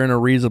 like you're in a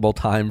reasonable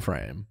time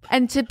frame.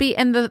 And to be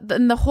and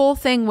the whole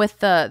thing with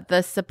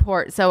the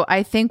support. So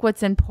I think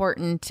what's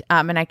important,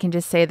 and I can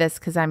just say this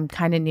because I'm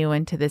kind of new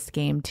into this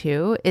game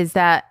too, is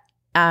that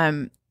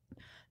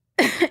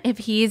if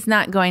he's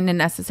not going to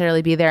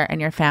necessarily be there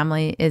and your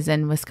family is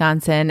in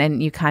Wisconsin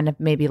and you kind of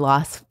maybe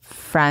lost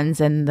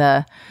friends in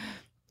the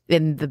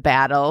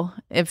battle,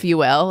 if you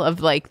will, of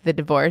like the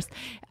divorce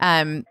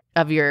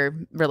of your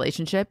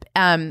relationship,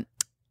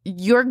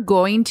 you're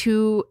going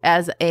to,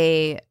 as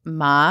a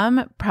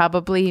mom,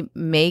 probably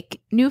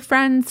make new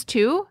friends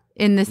too,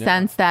 in the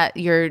sense that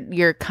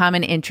your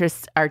common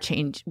interests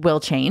will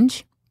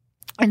change.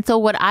 And so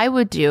what I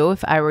would do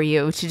if I were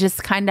you, to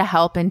just kind of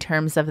help in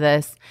terms of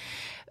this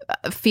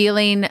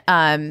feeling,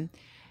 I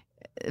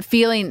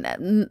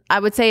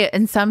would say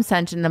in some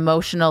sense, an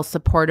emotional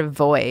supportive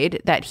void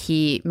that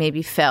he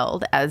maybe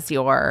filled as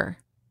the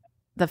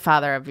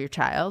father of your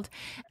child.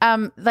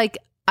 Like,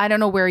 I don't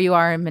know where you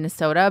are in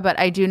Minnesota, but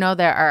I do know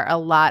there are a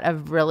lot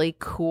of really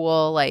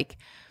cool, like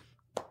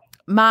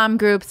mom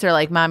groups or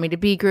like mommy to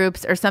be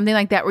groups or something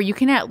like that, where you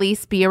can at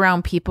least be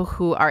around people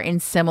who are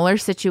in similar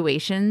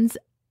situations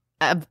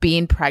of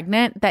being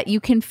pregnant, that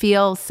you can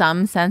feel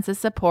some sense of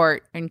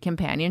support and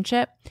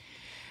companionship.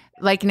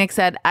 Like Nick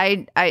said,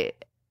 I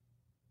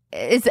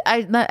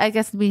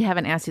guess we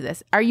haven't asked you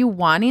this. Are you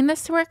wanting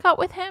this to work out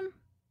with him?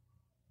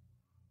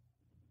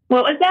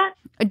 What was that?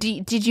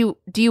 Do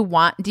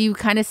you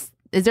kind of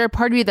is there a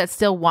part of you that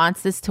still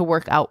wants this to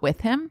work out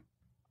with him?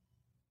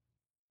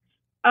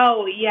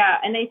 Oh, yeah.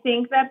 And I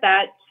think that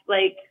that's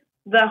like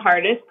the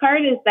hardest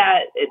part is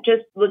that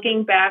just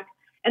looking back,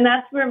 and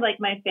that's where like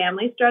my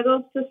family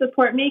struggles to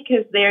support me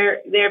because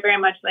they're very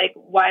much like,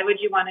 why would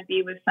you want to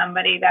be with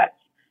somebody that's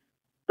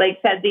like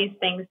said these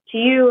things to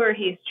you or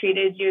he's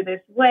treated you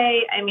this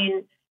way? I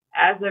mean,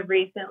 as of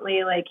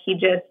recently, like he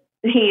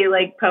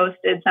like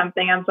posted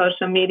something on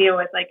social media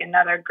with like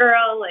another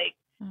girl. Like,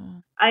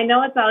 I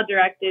know it's all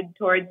directed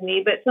towards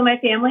me, but so my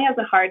family has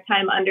a hard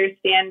time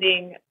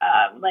understanding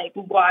like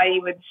why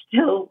you would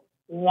still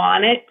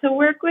want it to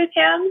work with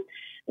him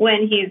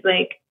when he's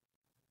like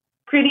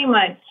pretty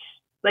much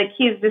like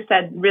he's just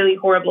said really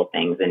horrible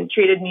things and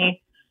treated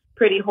me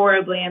pretty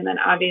horribly. And then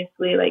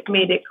obviously like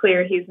made it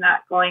clear he's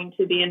not going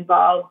to be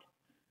involved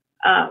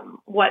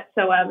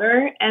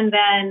whatsoever. And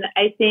then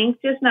I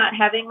think just not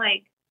having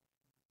like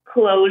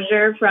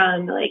closure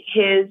from like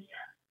his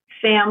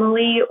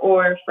family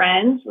or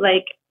friends,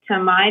 like to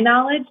my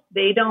knowledge,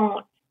 they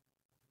don't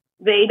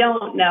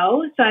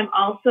know. So I'm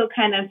also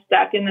kind of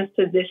stuck in this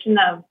position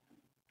of,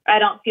 I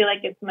don't feel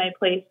like it's my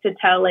place to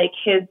tell like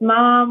his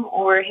mom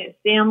or his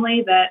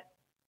family that,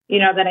 you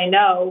know, that I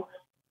know.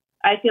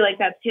 I feel like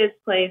that's his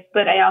place,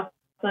 but I also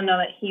know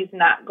that he's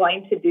not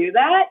going to do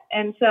that.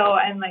 And so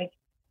I'm like,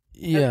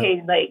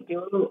 okay, like,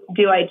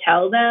 do I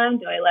tell them?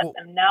 Do I let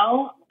them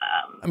know?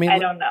 I mean, I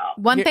don't know.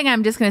 One thing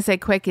I'm just going to say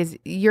quick is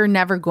you're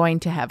never going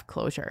to have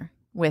closure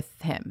with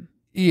him.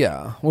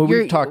 Yeah. Well,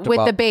 we've talked with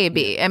about the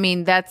baby. I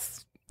mean,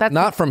 that's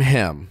not from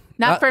him.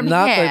 Not from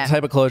not him. the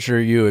type of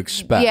closure you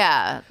expect.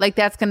 Yeah, like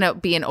that's going to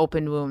be an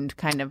open wound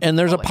kind of. And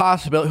there's a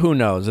possibility. Who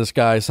knows? This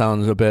guy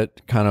sounds a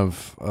bit kind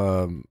of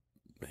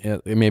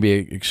maybe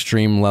an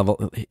extreme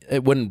level.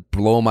 It wouldn't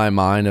blow my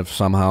mind if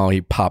somehow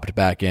he popped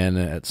back in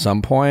at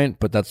some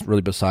point, but that's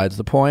really besides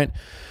the point.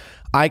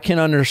 I can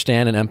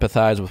understand and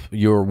empathize with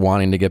your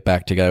wanting to get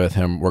back together with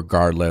him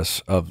regardless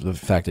of the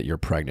fact that you're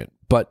pregnant.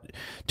 But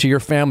to your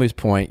family's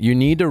point, you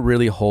need to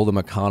really hold him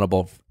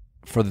accountable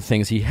for the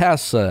things he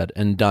has said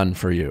and done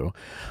for you.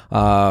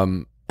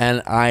 And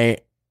I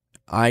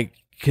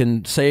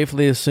can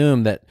safely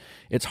assume that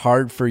it's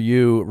hard for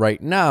you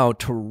right now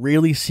to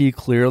really see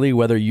clearly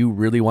whether you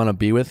really want to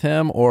be with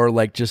him or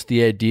like just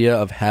the idea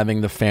of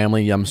having the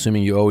family I'm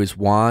assuming you always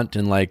want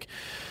and like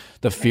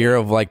the fear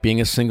of like being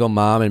a single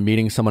mom and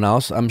meeting someone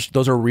else.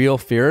 Those are real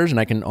fears and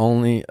I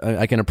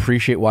can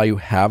appreciate why you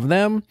have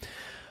them.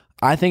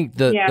 I think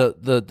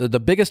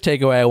the biggest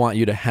takeaway I want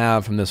you to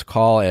have from this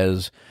call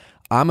is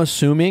I'm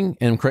assuming,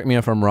 and correct me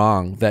if I'm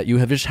wrong, that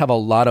you just have a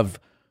lot of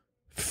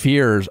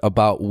fears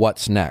about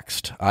what's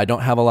next. I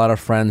don't have a lot of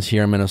friends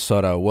here in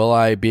Minnesota. Will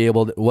I be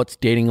able to, what's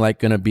dating like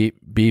going to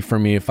be for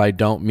me if I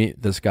don't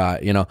meet this guy,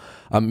 you know,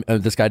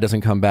 this guy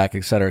doesn't come back,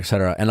 et cetera, et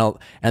cetera.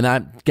 And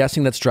I'm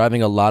guessing that's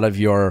driving a lot of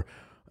your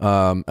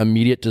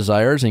immediate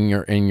desires and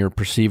your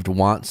perceived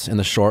wants in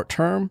the short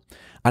term.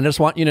 I just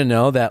want you to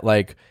know that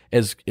like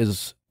as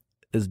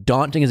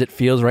daunting as it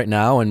feels right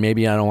now, and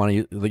maybe I don't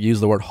want to use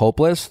the word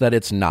hopeless, that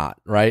it's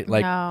not, right?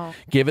 Like, no.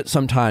 Give it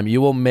some time.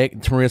 You will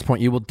make, to Maria's point,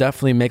 you will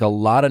definitely make a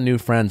lot of new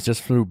friends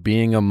just through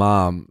being a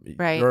mom.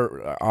 Right.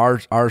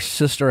 Our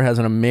sister has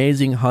an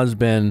amazing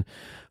husband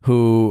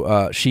who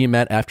she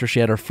met after she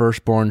had her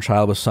firstborn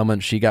child with someone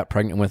she got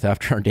pregnant with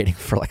after dating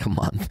for like a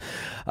month.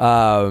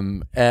 I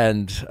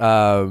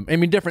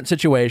mean, different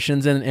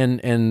situations,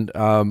 and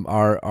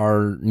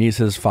our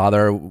niece's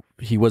father,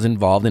 he was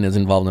involved and is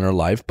involved in her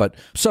life. But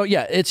so,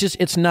 yeah,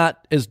 it's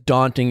not as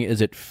daunting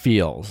as it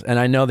feels. And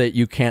I know that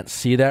you can't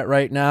see that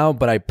right now,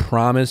 but I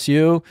promise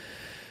you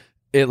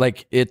it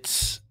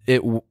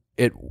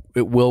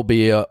will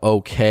be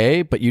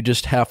okay, but you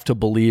just have to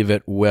believe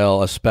it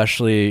will,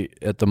 especially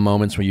at the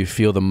moments where you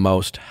feel the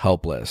most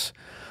helpless.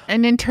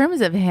 And in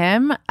terms of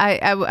him,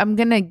 I'm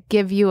going to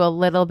give you a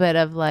little bit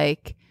of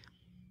like,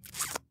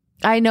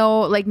 I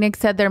know, like Nick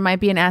said, there might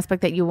be an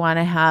aspect that you want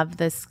to have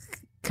this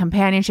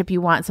companionship.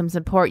 You want some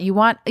support. You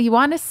want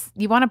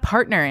a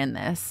partner in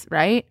this,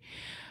 right?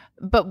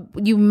 But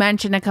you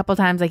mentioned a couple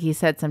times, like he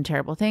said some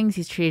terrible things.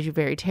 He's treated you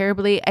very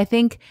terribly. I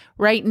think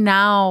right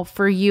now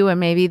for you, and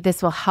maybe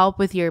this will help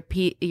with your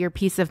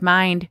peace of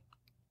mind,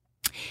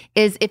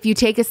 is if you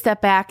take a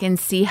step back and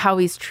see how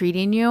he's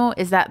treating you,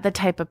 is that the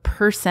type of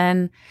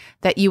person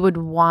that you would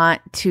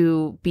want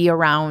to be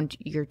around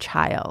your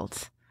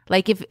child?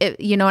 Like if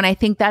you know, and I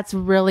think that's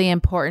really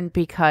important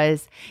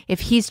because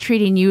if he's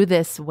treating you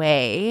this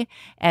way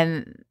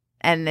and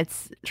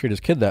it's treat his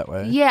kid that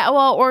way. Yeah,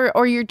 well,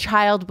 or your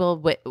child will,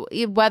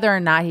 whether or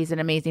not he's an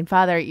amazing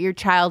father, your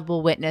child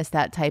will witness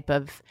that type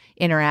of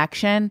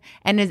interaction.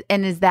 And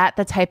is that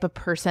the type of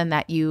person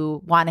that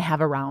you want to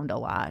have around a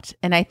lot?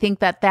 And I think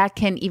that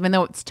can, even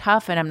though it's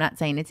tough, and I'm not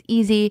saying it's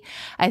easy,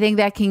 I think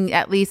that can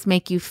at least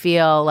make you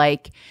feel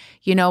like,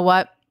 you know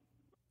what?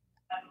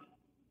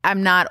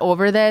 I'm not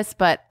over this,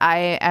 but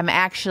I am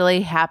actually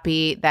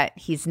happy that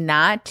he's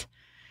not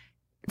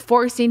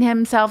forcing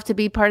himself to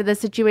be part of the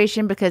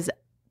situation, because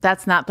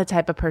that's not the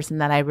type of person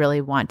that I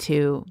really want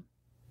to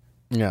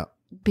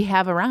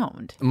have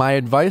around. My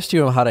advice to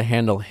you on how to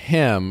handle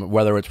him,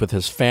 whether it's with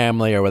his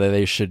family or whether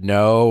they should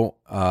know,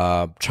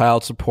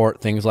 child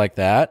support, things like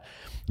that,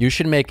 you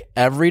should make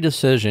every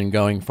decision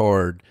going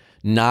forward,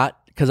 not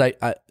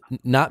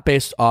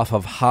based off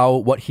of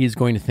what he's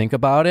going to think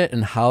about it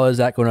and how is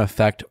that going to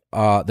affect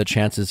the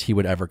chances he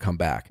would ever come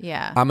back.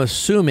 Yeah. I'm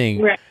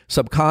assuming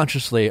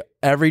subconsciously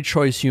every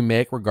choice you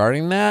make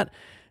regarding that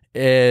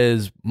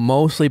is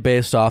mostly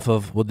based off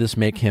of, will this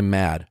make him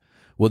mad?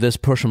 Will this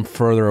push him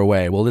further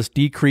away? Will this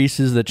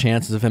decreases the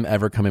chances of him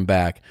ever coming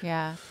back?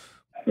 Yeah.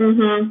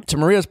 Mm-hmm. To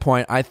Maria's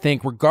point, I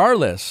think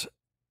regardless,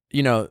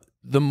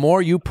 the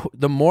more you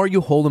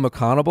hold him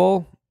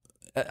accountable,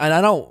 and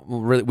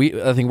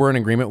I think we're in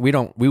agreement.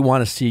 We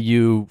want to see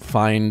you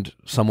find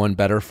someone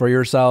better for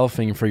yourself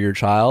and for your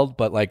child,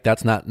 but like,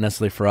 that's not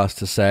necessarily for us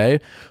to say,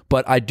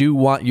 but I do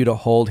want you to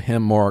hold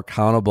him more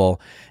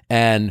accountable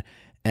and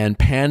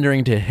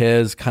pandering to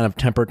his kind of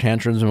temper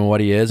tantrums and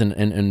what he is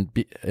and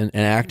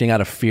acting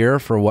out of fear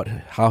for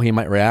how he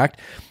might react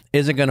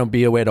isn't going to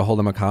be a way to hold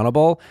him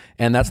accountable.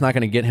 And that's not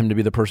going to get him to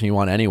be the person you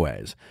want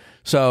anyways.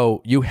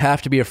 So you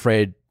have to be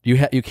afraid. You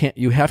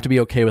have to be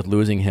okay with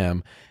losing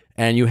him,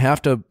 and you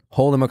have to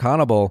hold him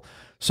accountable.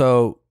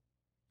 So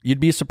you'd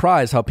be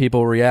surprised how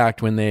people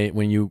react when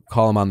you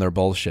call them on their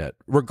bullshit.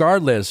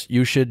 Regardless,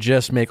 you should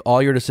just make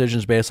all your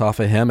decisions based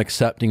off of him,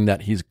 accepting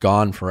that he's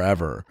gone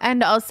forever.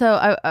 And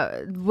also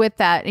with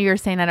that, you're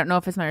saying, I don't know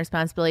if it's my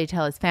responsibility to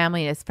tell his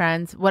family and his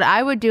friends. What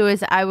I would do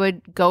is I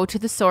would go to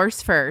the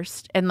source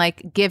first and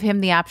like give him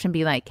the option,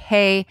 be like,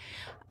 hey,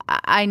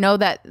 I know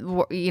that,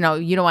 you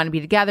don't want to be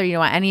together. You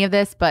don't want any of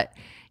this, but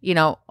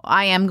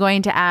I am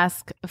going to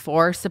ask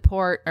for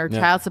support or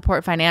child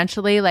support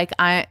financially. Like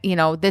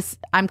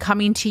I'm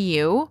coming to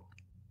you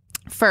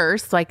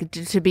first, like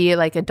to be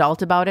like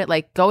adult about it.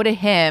 Like go to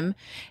him.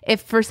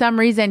 If for some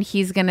reason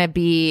he's going to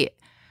be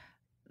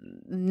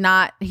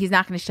he's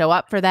not going to show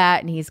up for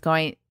that, and he's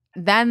going,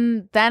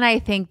 then I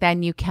think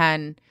then you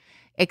can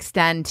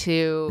extend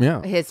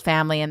to his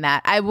family and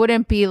that. I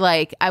wouldn't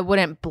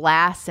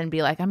blast and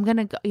be like, I'm going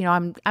to go,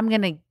 I'm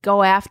going to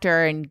go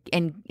after and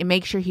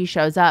make sure he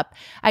shows up.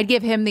 I'd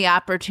give him the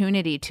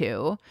opportunity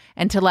to,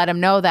 and to let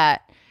him know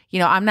that,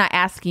 I'm not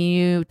asking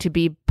you to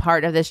be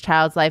part of this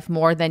child's life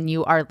more than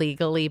you are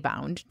legally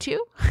bound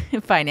to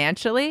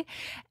financially.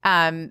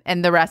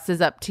 And the rest is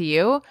up to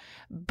you,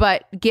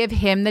 but give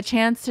him the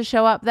chance to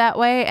show up that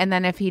way. And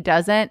then if he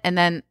doesn't, and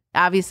then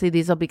obviously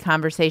these will be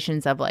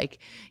conversations of like,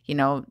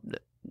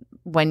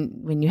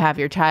 when you have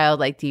your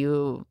child, like,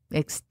 do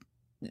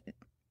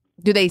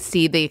they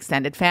see the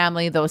extended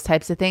family, those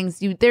types of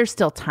things? There's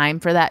still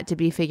time for that to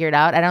be figured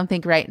out. I don't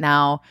think right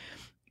now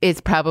is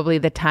probably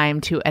the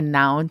time to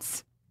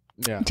announce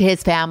to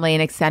his family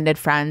and extended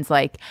friends,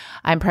 like,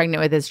 I'm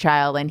pregnant with his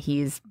child and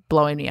he's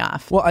blowing me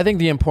off. Well, I think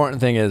the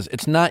important thing is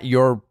it's not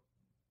your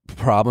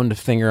problem to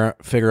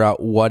figure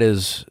out what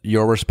is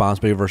your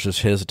responsibility versus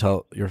his to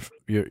tell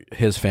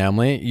his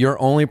family.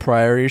 Your only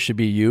priority should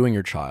be you and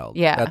your child.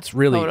 Yeah, that's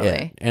really totally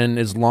it. And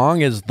as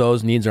long as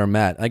those needs are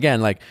met,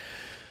 again, like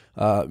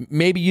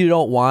maybe you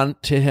don't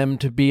want him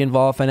to be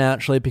involved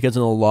financially because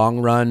in the long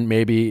run,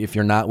 maybe if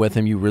you're not with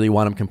him, you really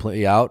want him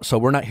completely out. So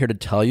we're not here to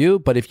tell you,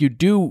 but if you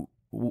do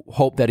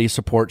hope that he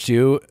supports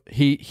you,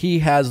 he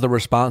has the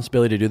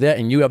responsibility to do that,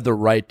 and you have the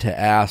right to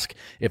ask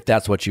if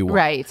that's what you want.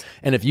 Right.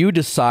 And if you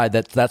decide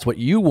that that's what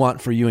you want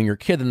for you and your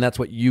kid, then that's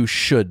what you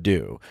should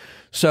do.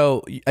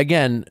 So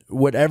again,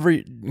 whatever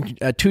two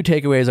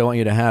takeaways I want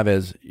you to have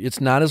is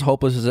it's not as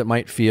hopeless as it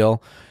might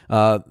feel.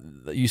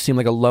 You seem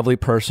like a lovely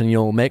person.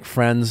 You'll make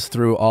friends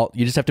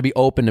you just have to be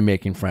open to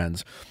making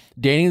friends.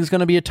 Dating is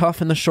going to be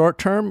tough in the short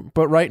term,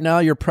 but right now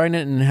you're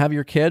pregnant and have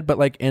your kid,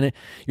 but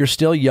you're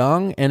still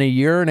young, and a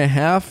year and a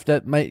half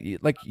that might,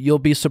 like, you'll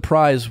be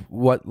surprised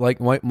what's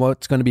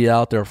going to be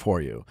out there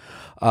for you.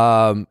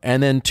 And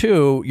then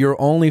two, your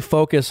only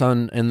focus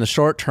in the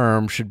short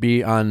term should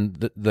be on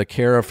the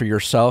care for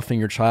yourself and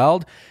your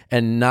child,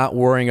 and not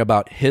worrying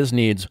about his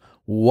needs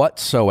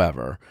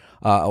whatsoever.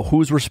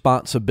 Whose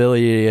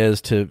responsibility it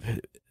is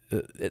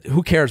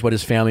who cares what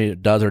his family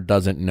does or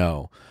doesn't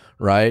know?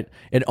 Right?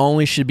 It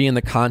only should be in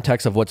the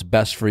context of what's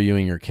best for you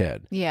and your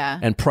kid. Yeah.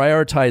 And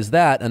prioritize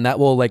that, and that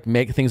will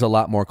make things a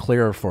lot more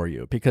clearer for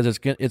you, because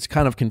it's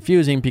kind of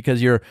confusing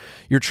because you're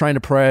trying to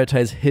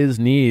prioritize his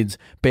needs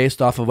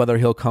based off of whether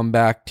he'll come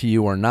back to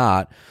you or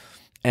not.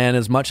 And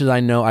as much as I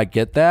know I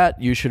get that,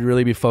 you should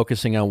really be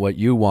focusing on what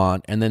you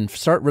want, and then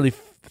start really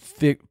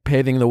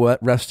paving the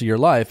rest of your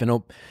life.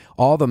 And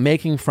all the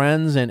making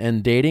friends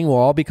and dating will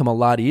all become a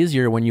lot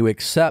easier when you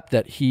accept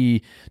that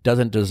he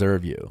doesn't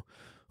deserve you.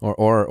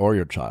 Or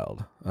your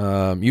child.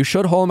 You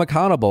should hold him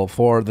accountable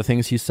for the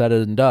things he said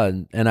and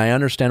done. And I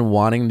understand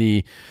wanting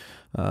the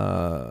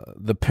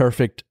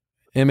perfect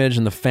image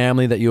and the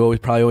family that you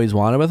probably always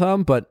wanted with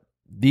him, but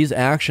these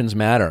actions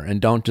matter,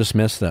 and don't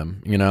dismiss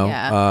them.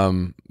 Yeah.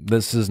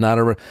 This is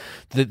not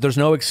there's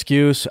no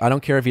excuse. I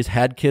don't care if he's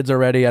had kids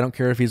already. I don't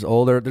care if he's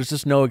older. There's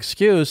just no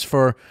excuse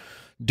for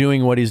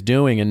doing what he's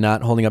doing and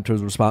not holding up to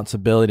his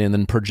responsibility and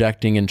then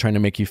projecting and trying to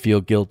make you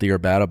feel guilty or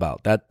bad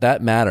about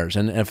that matters.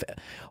 And if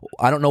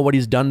I don't know what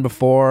he's done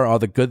before, all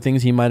the good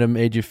things he might have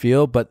made you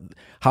feel, but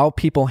how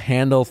people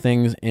handle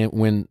things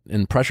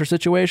in pressure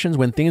situations,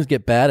 when things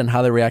get bad, and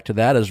how they react to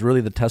that is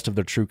really the test of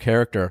their true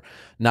character,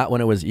 not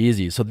when it was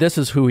easy. So this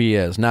is who he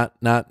is, not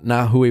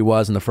who he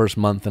was in the first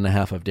month and a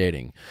half of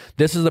dating.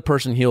 This is the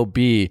person he'll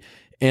be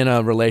in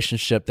a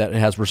relationship that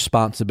has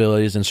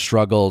responsibilities and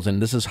struggles,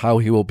 and this is how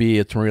he will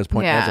be, to Maria's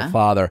point, as a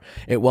father.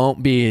 It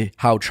won't be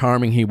how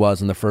charming he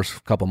was in the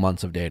first couple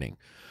months of dating.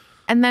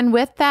 And then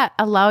with that,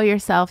 allow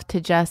yourself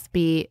to just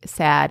be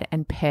sad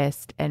and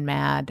pissed and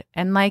mad,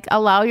 and like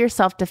allow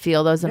yourself to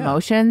feel those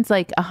emotions,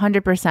 like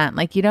 100%.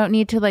 Like you don't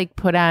need to like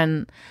put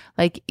on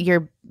like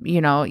your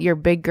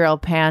big girl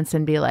pants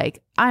and be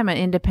like, I'm an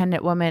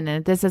independent woman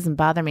and this doesn't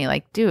bother me.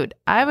 Like, dude,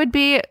 I would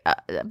be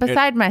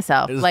beside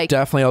myself. It's like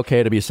definitely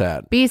okay to be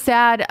sad. Be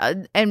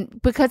sad. And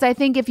because I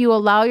think if you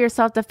allow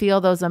yourself to feel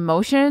those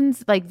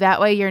emotions, like that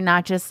way you're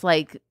not just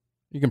like,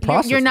 you can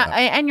process you're not, that.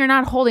 and you're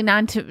not holding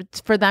on to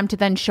for them to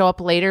then show up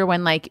later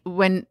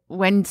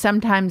when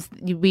sometimes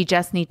we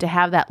just need to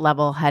have that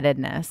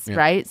level-headedness,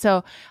 right?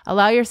 So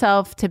allow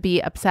yourself to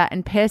be upset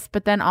and pissed,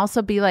 but then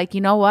also be like,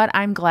 you know what?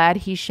 I'm glad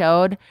he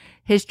showed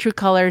his true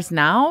colors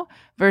now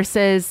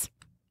versus,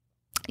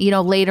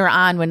 later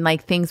on when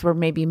like things were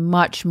maybe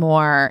much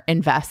more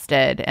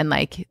invested and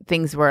like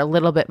things were a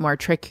little bit more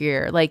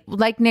trickier.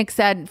 Like Nick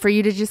said, for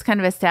you to just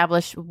kind of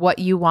establish what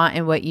you want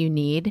and what you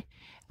need.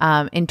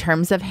 In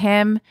terms of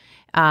him,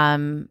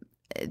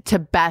 to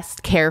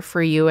best care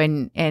for you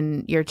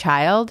and your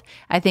child,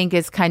 I think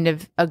is kind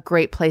of a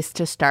great place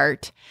to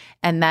start.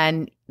 And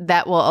then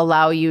that will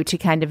allow you to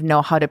kind of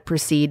know how to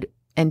proceed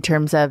in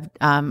terms of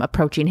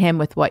approaching him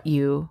with what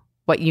you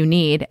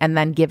need, and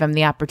then give him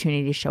the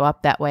opportunity to show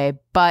up that way,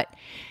 but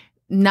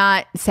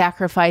not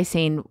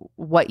sacrificing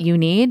what you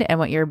need and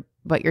what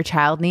your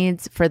child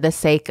needs for the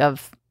sake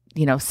of,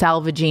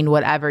 salvaging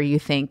whatever you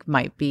think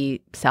might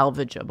be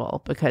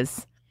salvageable,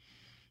 because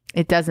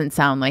it doesn't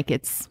sound like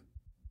it's,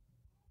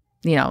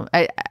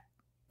 I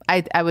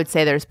would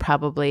say there's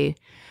probably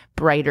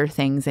brighter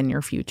things in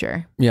your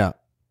future. Yeah.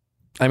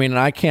 I mean,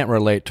 I can't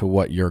relate to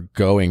what you're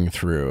going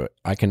through.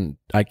 I can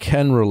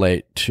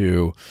relate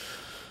to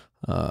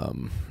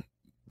having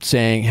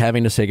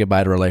to say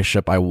goodbye to a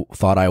relationship I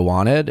thought I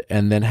wanted,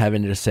 and then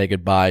having to say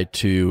goodbye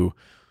to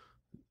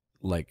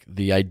like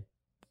the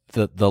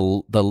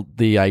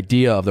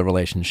idea of the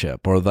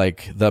relationship, or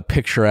like the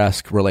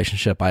picturesque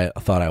relationship I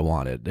thought I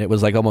wanted. It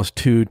was like almost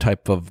two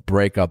type of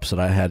breakups that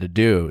I had to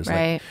do. It's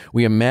right. Like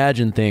we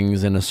imagine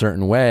things in a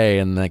certain way,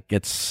 and like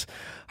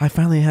I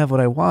finally have what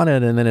I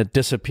wanted, and then it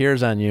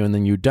disappears on you, and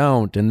then you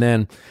don't, and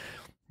then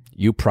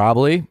you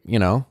probably,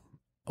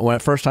 when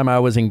first time I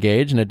was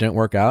engaged and it didn't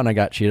work out and I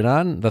got cheated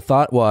on, the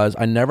thought was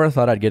I never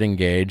thought I'd get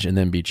engaged and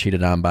then be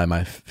cheated on by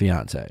my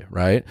fiance,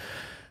 right?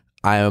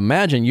 I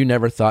imagine you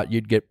never thought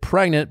you'd get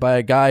pregnant by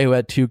a guy who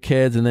had 2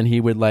 kids and then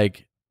he would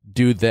like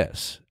do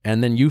this.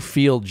 And then you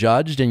feel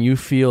judged and you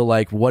feel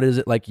like, what is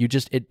it? Like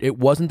it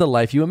wasn't the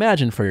life you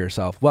imagined for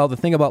yourself. Well, the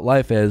thing about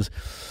life is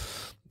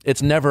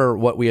it's never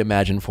what we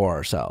imagine for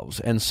ourselves.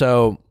 And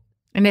so,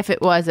 and if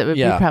it was, it would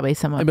be probably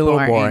somewhat a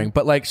little boring.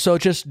 But like, so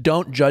just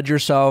don't judge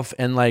yourself,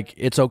 and like,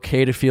 it's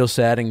okay to feel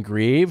sad and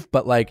grieve.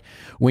 But like,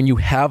 when you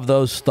have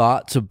those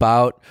thoughts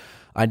about,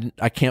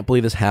 I can't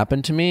believe this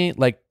happened to me,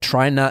 like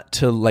try not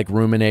to like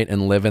ruminate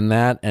and live in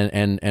that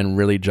and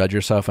really judge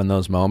yourself in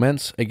those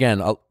moments.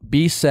 Again,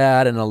 be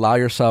sad and allow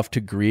yourself to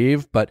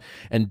grieve,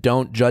 and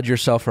don't judge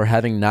yourself for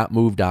having not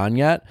moved on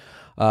yet,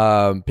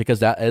 because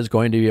that is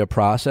going to be a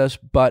process.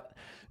 But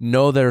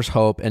know there's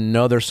hope, and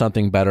know there's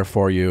something better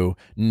for you.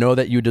 Know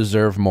that you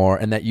deserve more,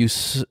 and that you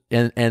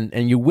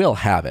will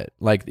have it.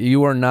 Like you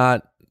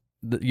know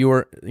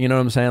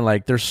what I'm saying?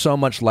 Like there's so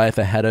much life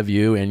ahead of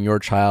you and your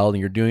child, and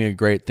you're doing a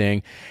great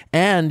thing,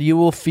 and you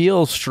will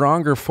feel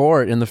stronger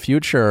for it in the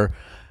future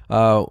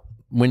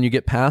when you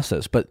get past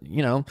this. But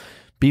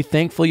be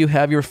thankful you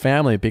have your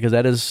family, because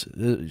that is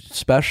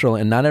special,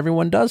 and not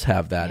everyone does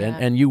have that. Yeah.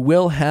 And you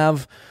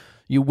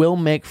will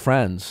make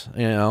friends,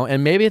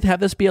 and maybe have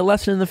this be a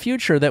lesson in the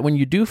future that when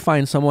you do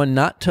find someone,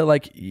 not to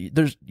like,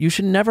 you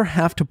should never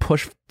have to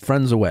push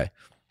friends away.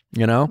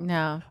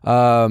 No.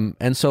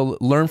 And so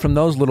learn from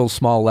those little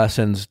small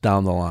lessons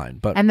down the line.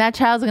 And that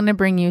child's going to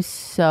bring you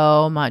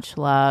so much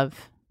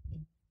love.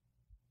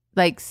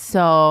 Like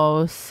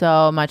so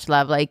much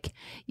love. Like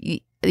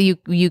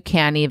you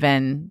can't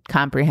even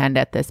comprehend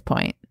at this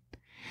point.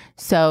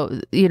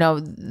 So,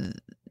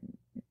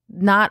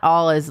 not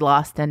all is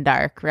lost and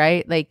dark,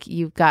 right? Like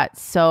you've got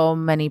so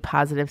many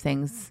positive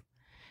things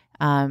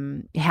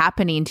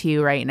happening to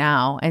you right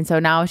now, and so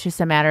now it's just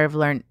a matter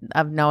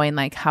of knowing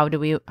like how do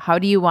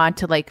you want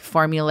to like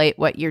formulate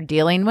what you're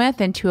dealing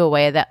with into a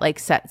way that like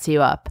sets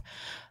you up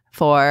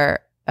for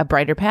a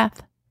brighter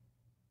path.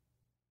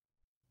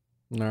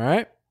 All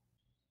right.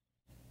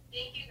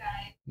 Thank you,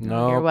 guys.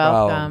 No You're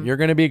problem. welcome. You're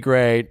going to be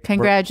great.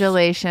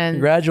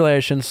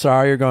 Congratulations.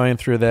 Sorry you're going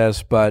through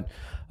this, but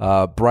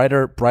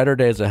Brighter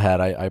days ahead.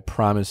 I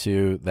promise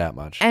you that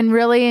much. And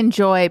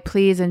really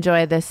please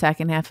enjoy the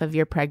second half of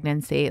your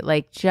pregnancy.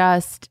 Like,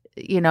 just,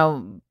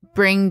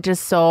 bring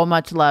just so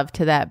much love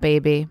to that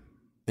baby.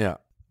 Yeah.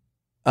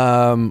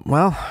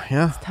 Well,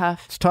 yeah.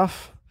 It's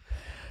tough.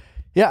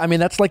 Yeah. I mean,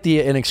 that's like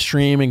an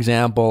extreme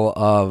example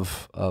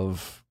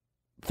of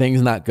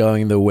things not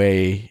going the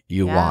way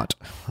you want,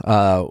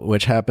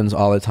 which happens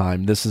all the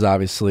time. This is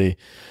obviously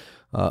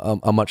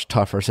a much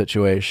tougher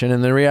situation,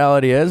 and the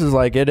reality is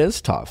like it is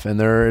tough,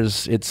 and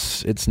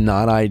it's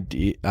not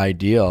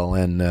ideal,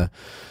 and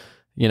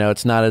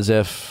it's not as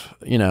if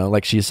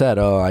like she said,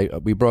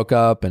 we broke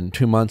up and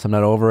 2 months, I'm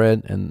not over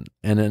it, and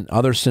in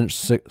other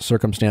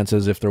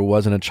circumstances, if there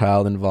wasn't a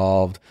child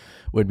involved,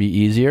 would be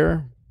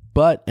easier.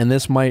 And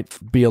this might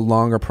be a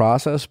longer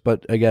process,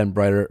 but again,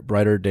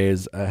 brighter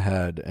days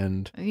ahead.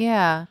 And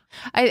yeah,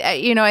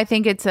 I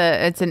think it's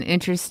an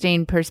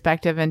interesting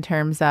perspective in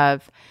terms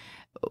of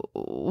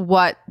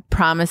what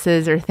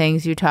promises or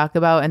things you talk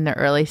about in the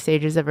early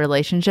stages of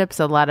relationships.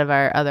 A lot of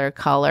our other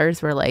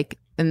callers were like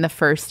in the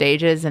first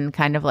stages and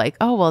kind of like,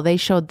 oh, well, they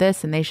showed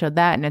this and they showed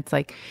that. And it's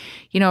like,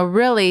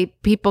 really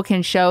people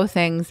can show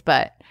things,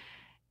 but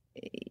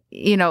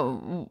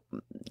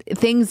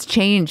things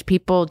change,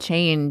 people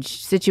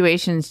change,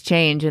 situations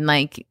change. And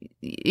like,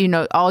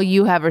 all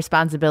you have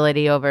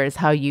responsibility over is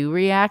how you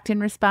react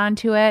and respond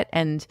to it.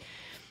 And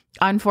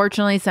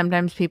unfortunately,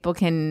 sometimes people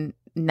can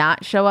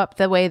not show up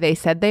the way they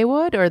said they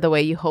would or the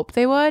way you hope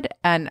they would.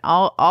 And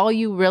all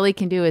you really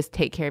can do is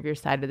take care of your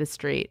side of the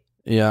street.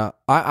 Yeah.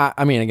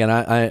 I mean, again,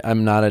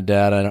 I'm not a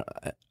dad.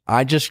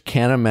 I just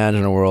can't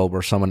imagine a world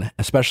where someone,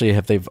 especially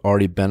if they've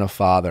already been a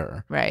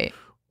father, right,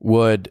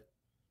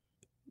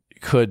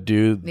 could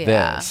do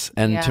this.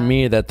 And to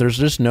me, that there's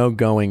just no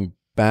going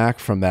back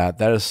from that.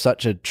 That is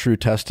such a true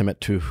testament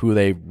to who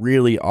they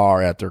really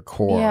are at their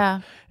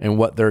core and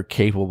what they're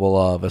capable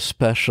of,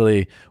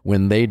 especially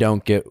when they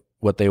don't get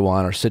what they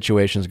want or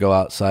situations go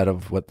outside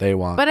of what they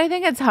want. But I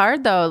think it's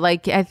hard though.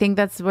 Like, I think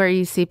that's where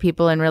you see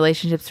people in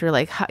relationships who are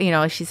like,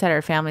 she said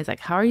her family's like,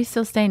 how are you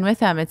still staying with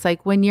them? It's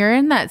like when you're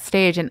in that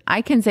stage, and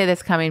I can say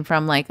this coming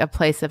from like a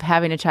place of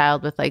having a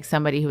child with like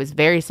somebody who is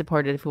very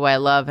supportive, who I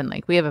love, and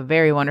like we have a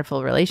very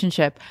wonderful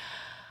relationship.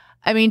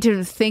 I mean,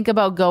 to think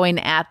about going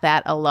at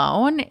that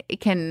alone,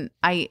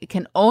 I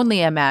can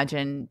only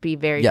imagine be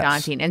very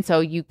daunting. And so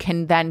you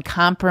can then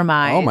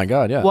compromise. Oh my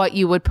God, yeah. What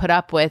you would put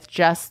up with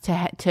just to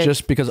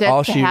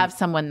have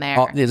someone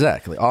there.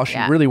 Exactly. All she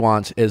really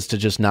wants is to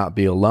just not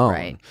be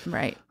alone.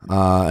 Right.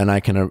 And I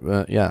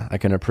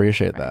can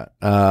appreciate that.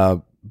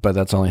 But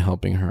that's only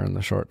helping her in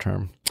the short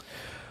term.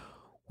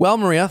 Well,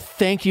 Maria,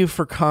 thank you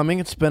for coming.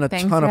 It's been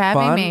Thanks ton of for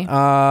having fun. Me.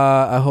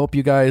 I hope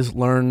you guys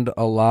learned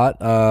a lot,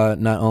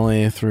 not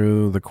only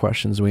through the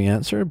questions we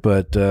answered,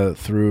 but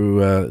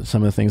through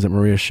some of the things that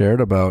Maria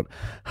shared about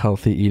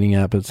healthy eating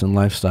habits and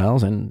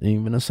lifestyles, and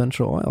even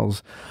essential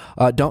oils.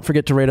 Don't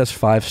forget to rate us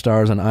 5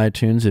 stars on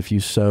iTunes if you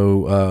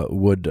so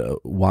would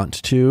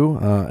want to.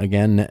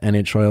 Again,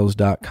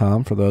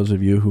 nhoils.com for those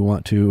of you who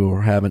want to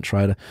or haven't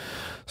tried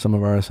some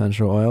of our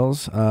essential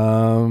oils.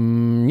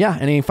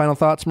 Any final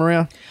thoughts,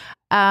 Maria?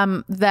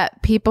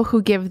 That people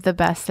who give the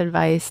best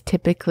advice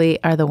typically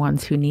are the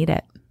ones who need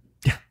it.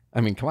 Yeah.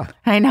 I mean, come on.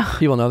 I know.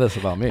 People know this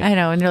about me. I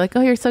know. And you're like,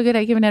 oh, you're so good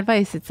at giving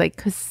advice. It's like,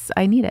 because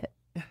I need it.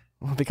 Yeah.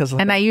 Well, because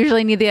I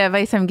usually need the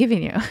advice I'm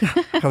giving you.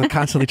 I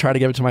constantly try to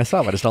give it to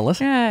myself. I just don't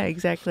listen. Yeah,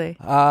 exactly.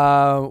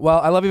 Well,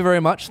 I love you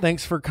very much.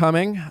 Thanks for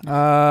coming.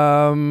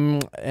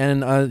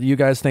 And you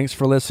guys, thanks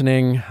for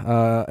listening.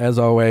 As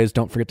always,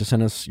 don't forget to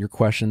send us your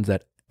questions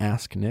at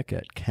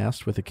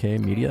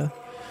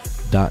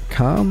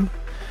asknick@castwithakmedia.com.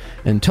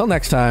 Until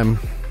next time,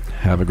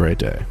 have a great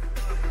day.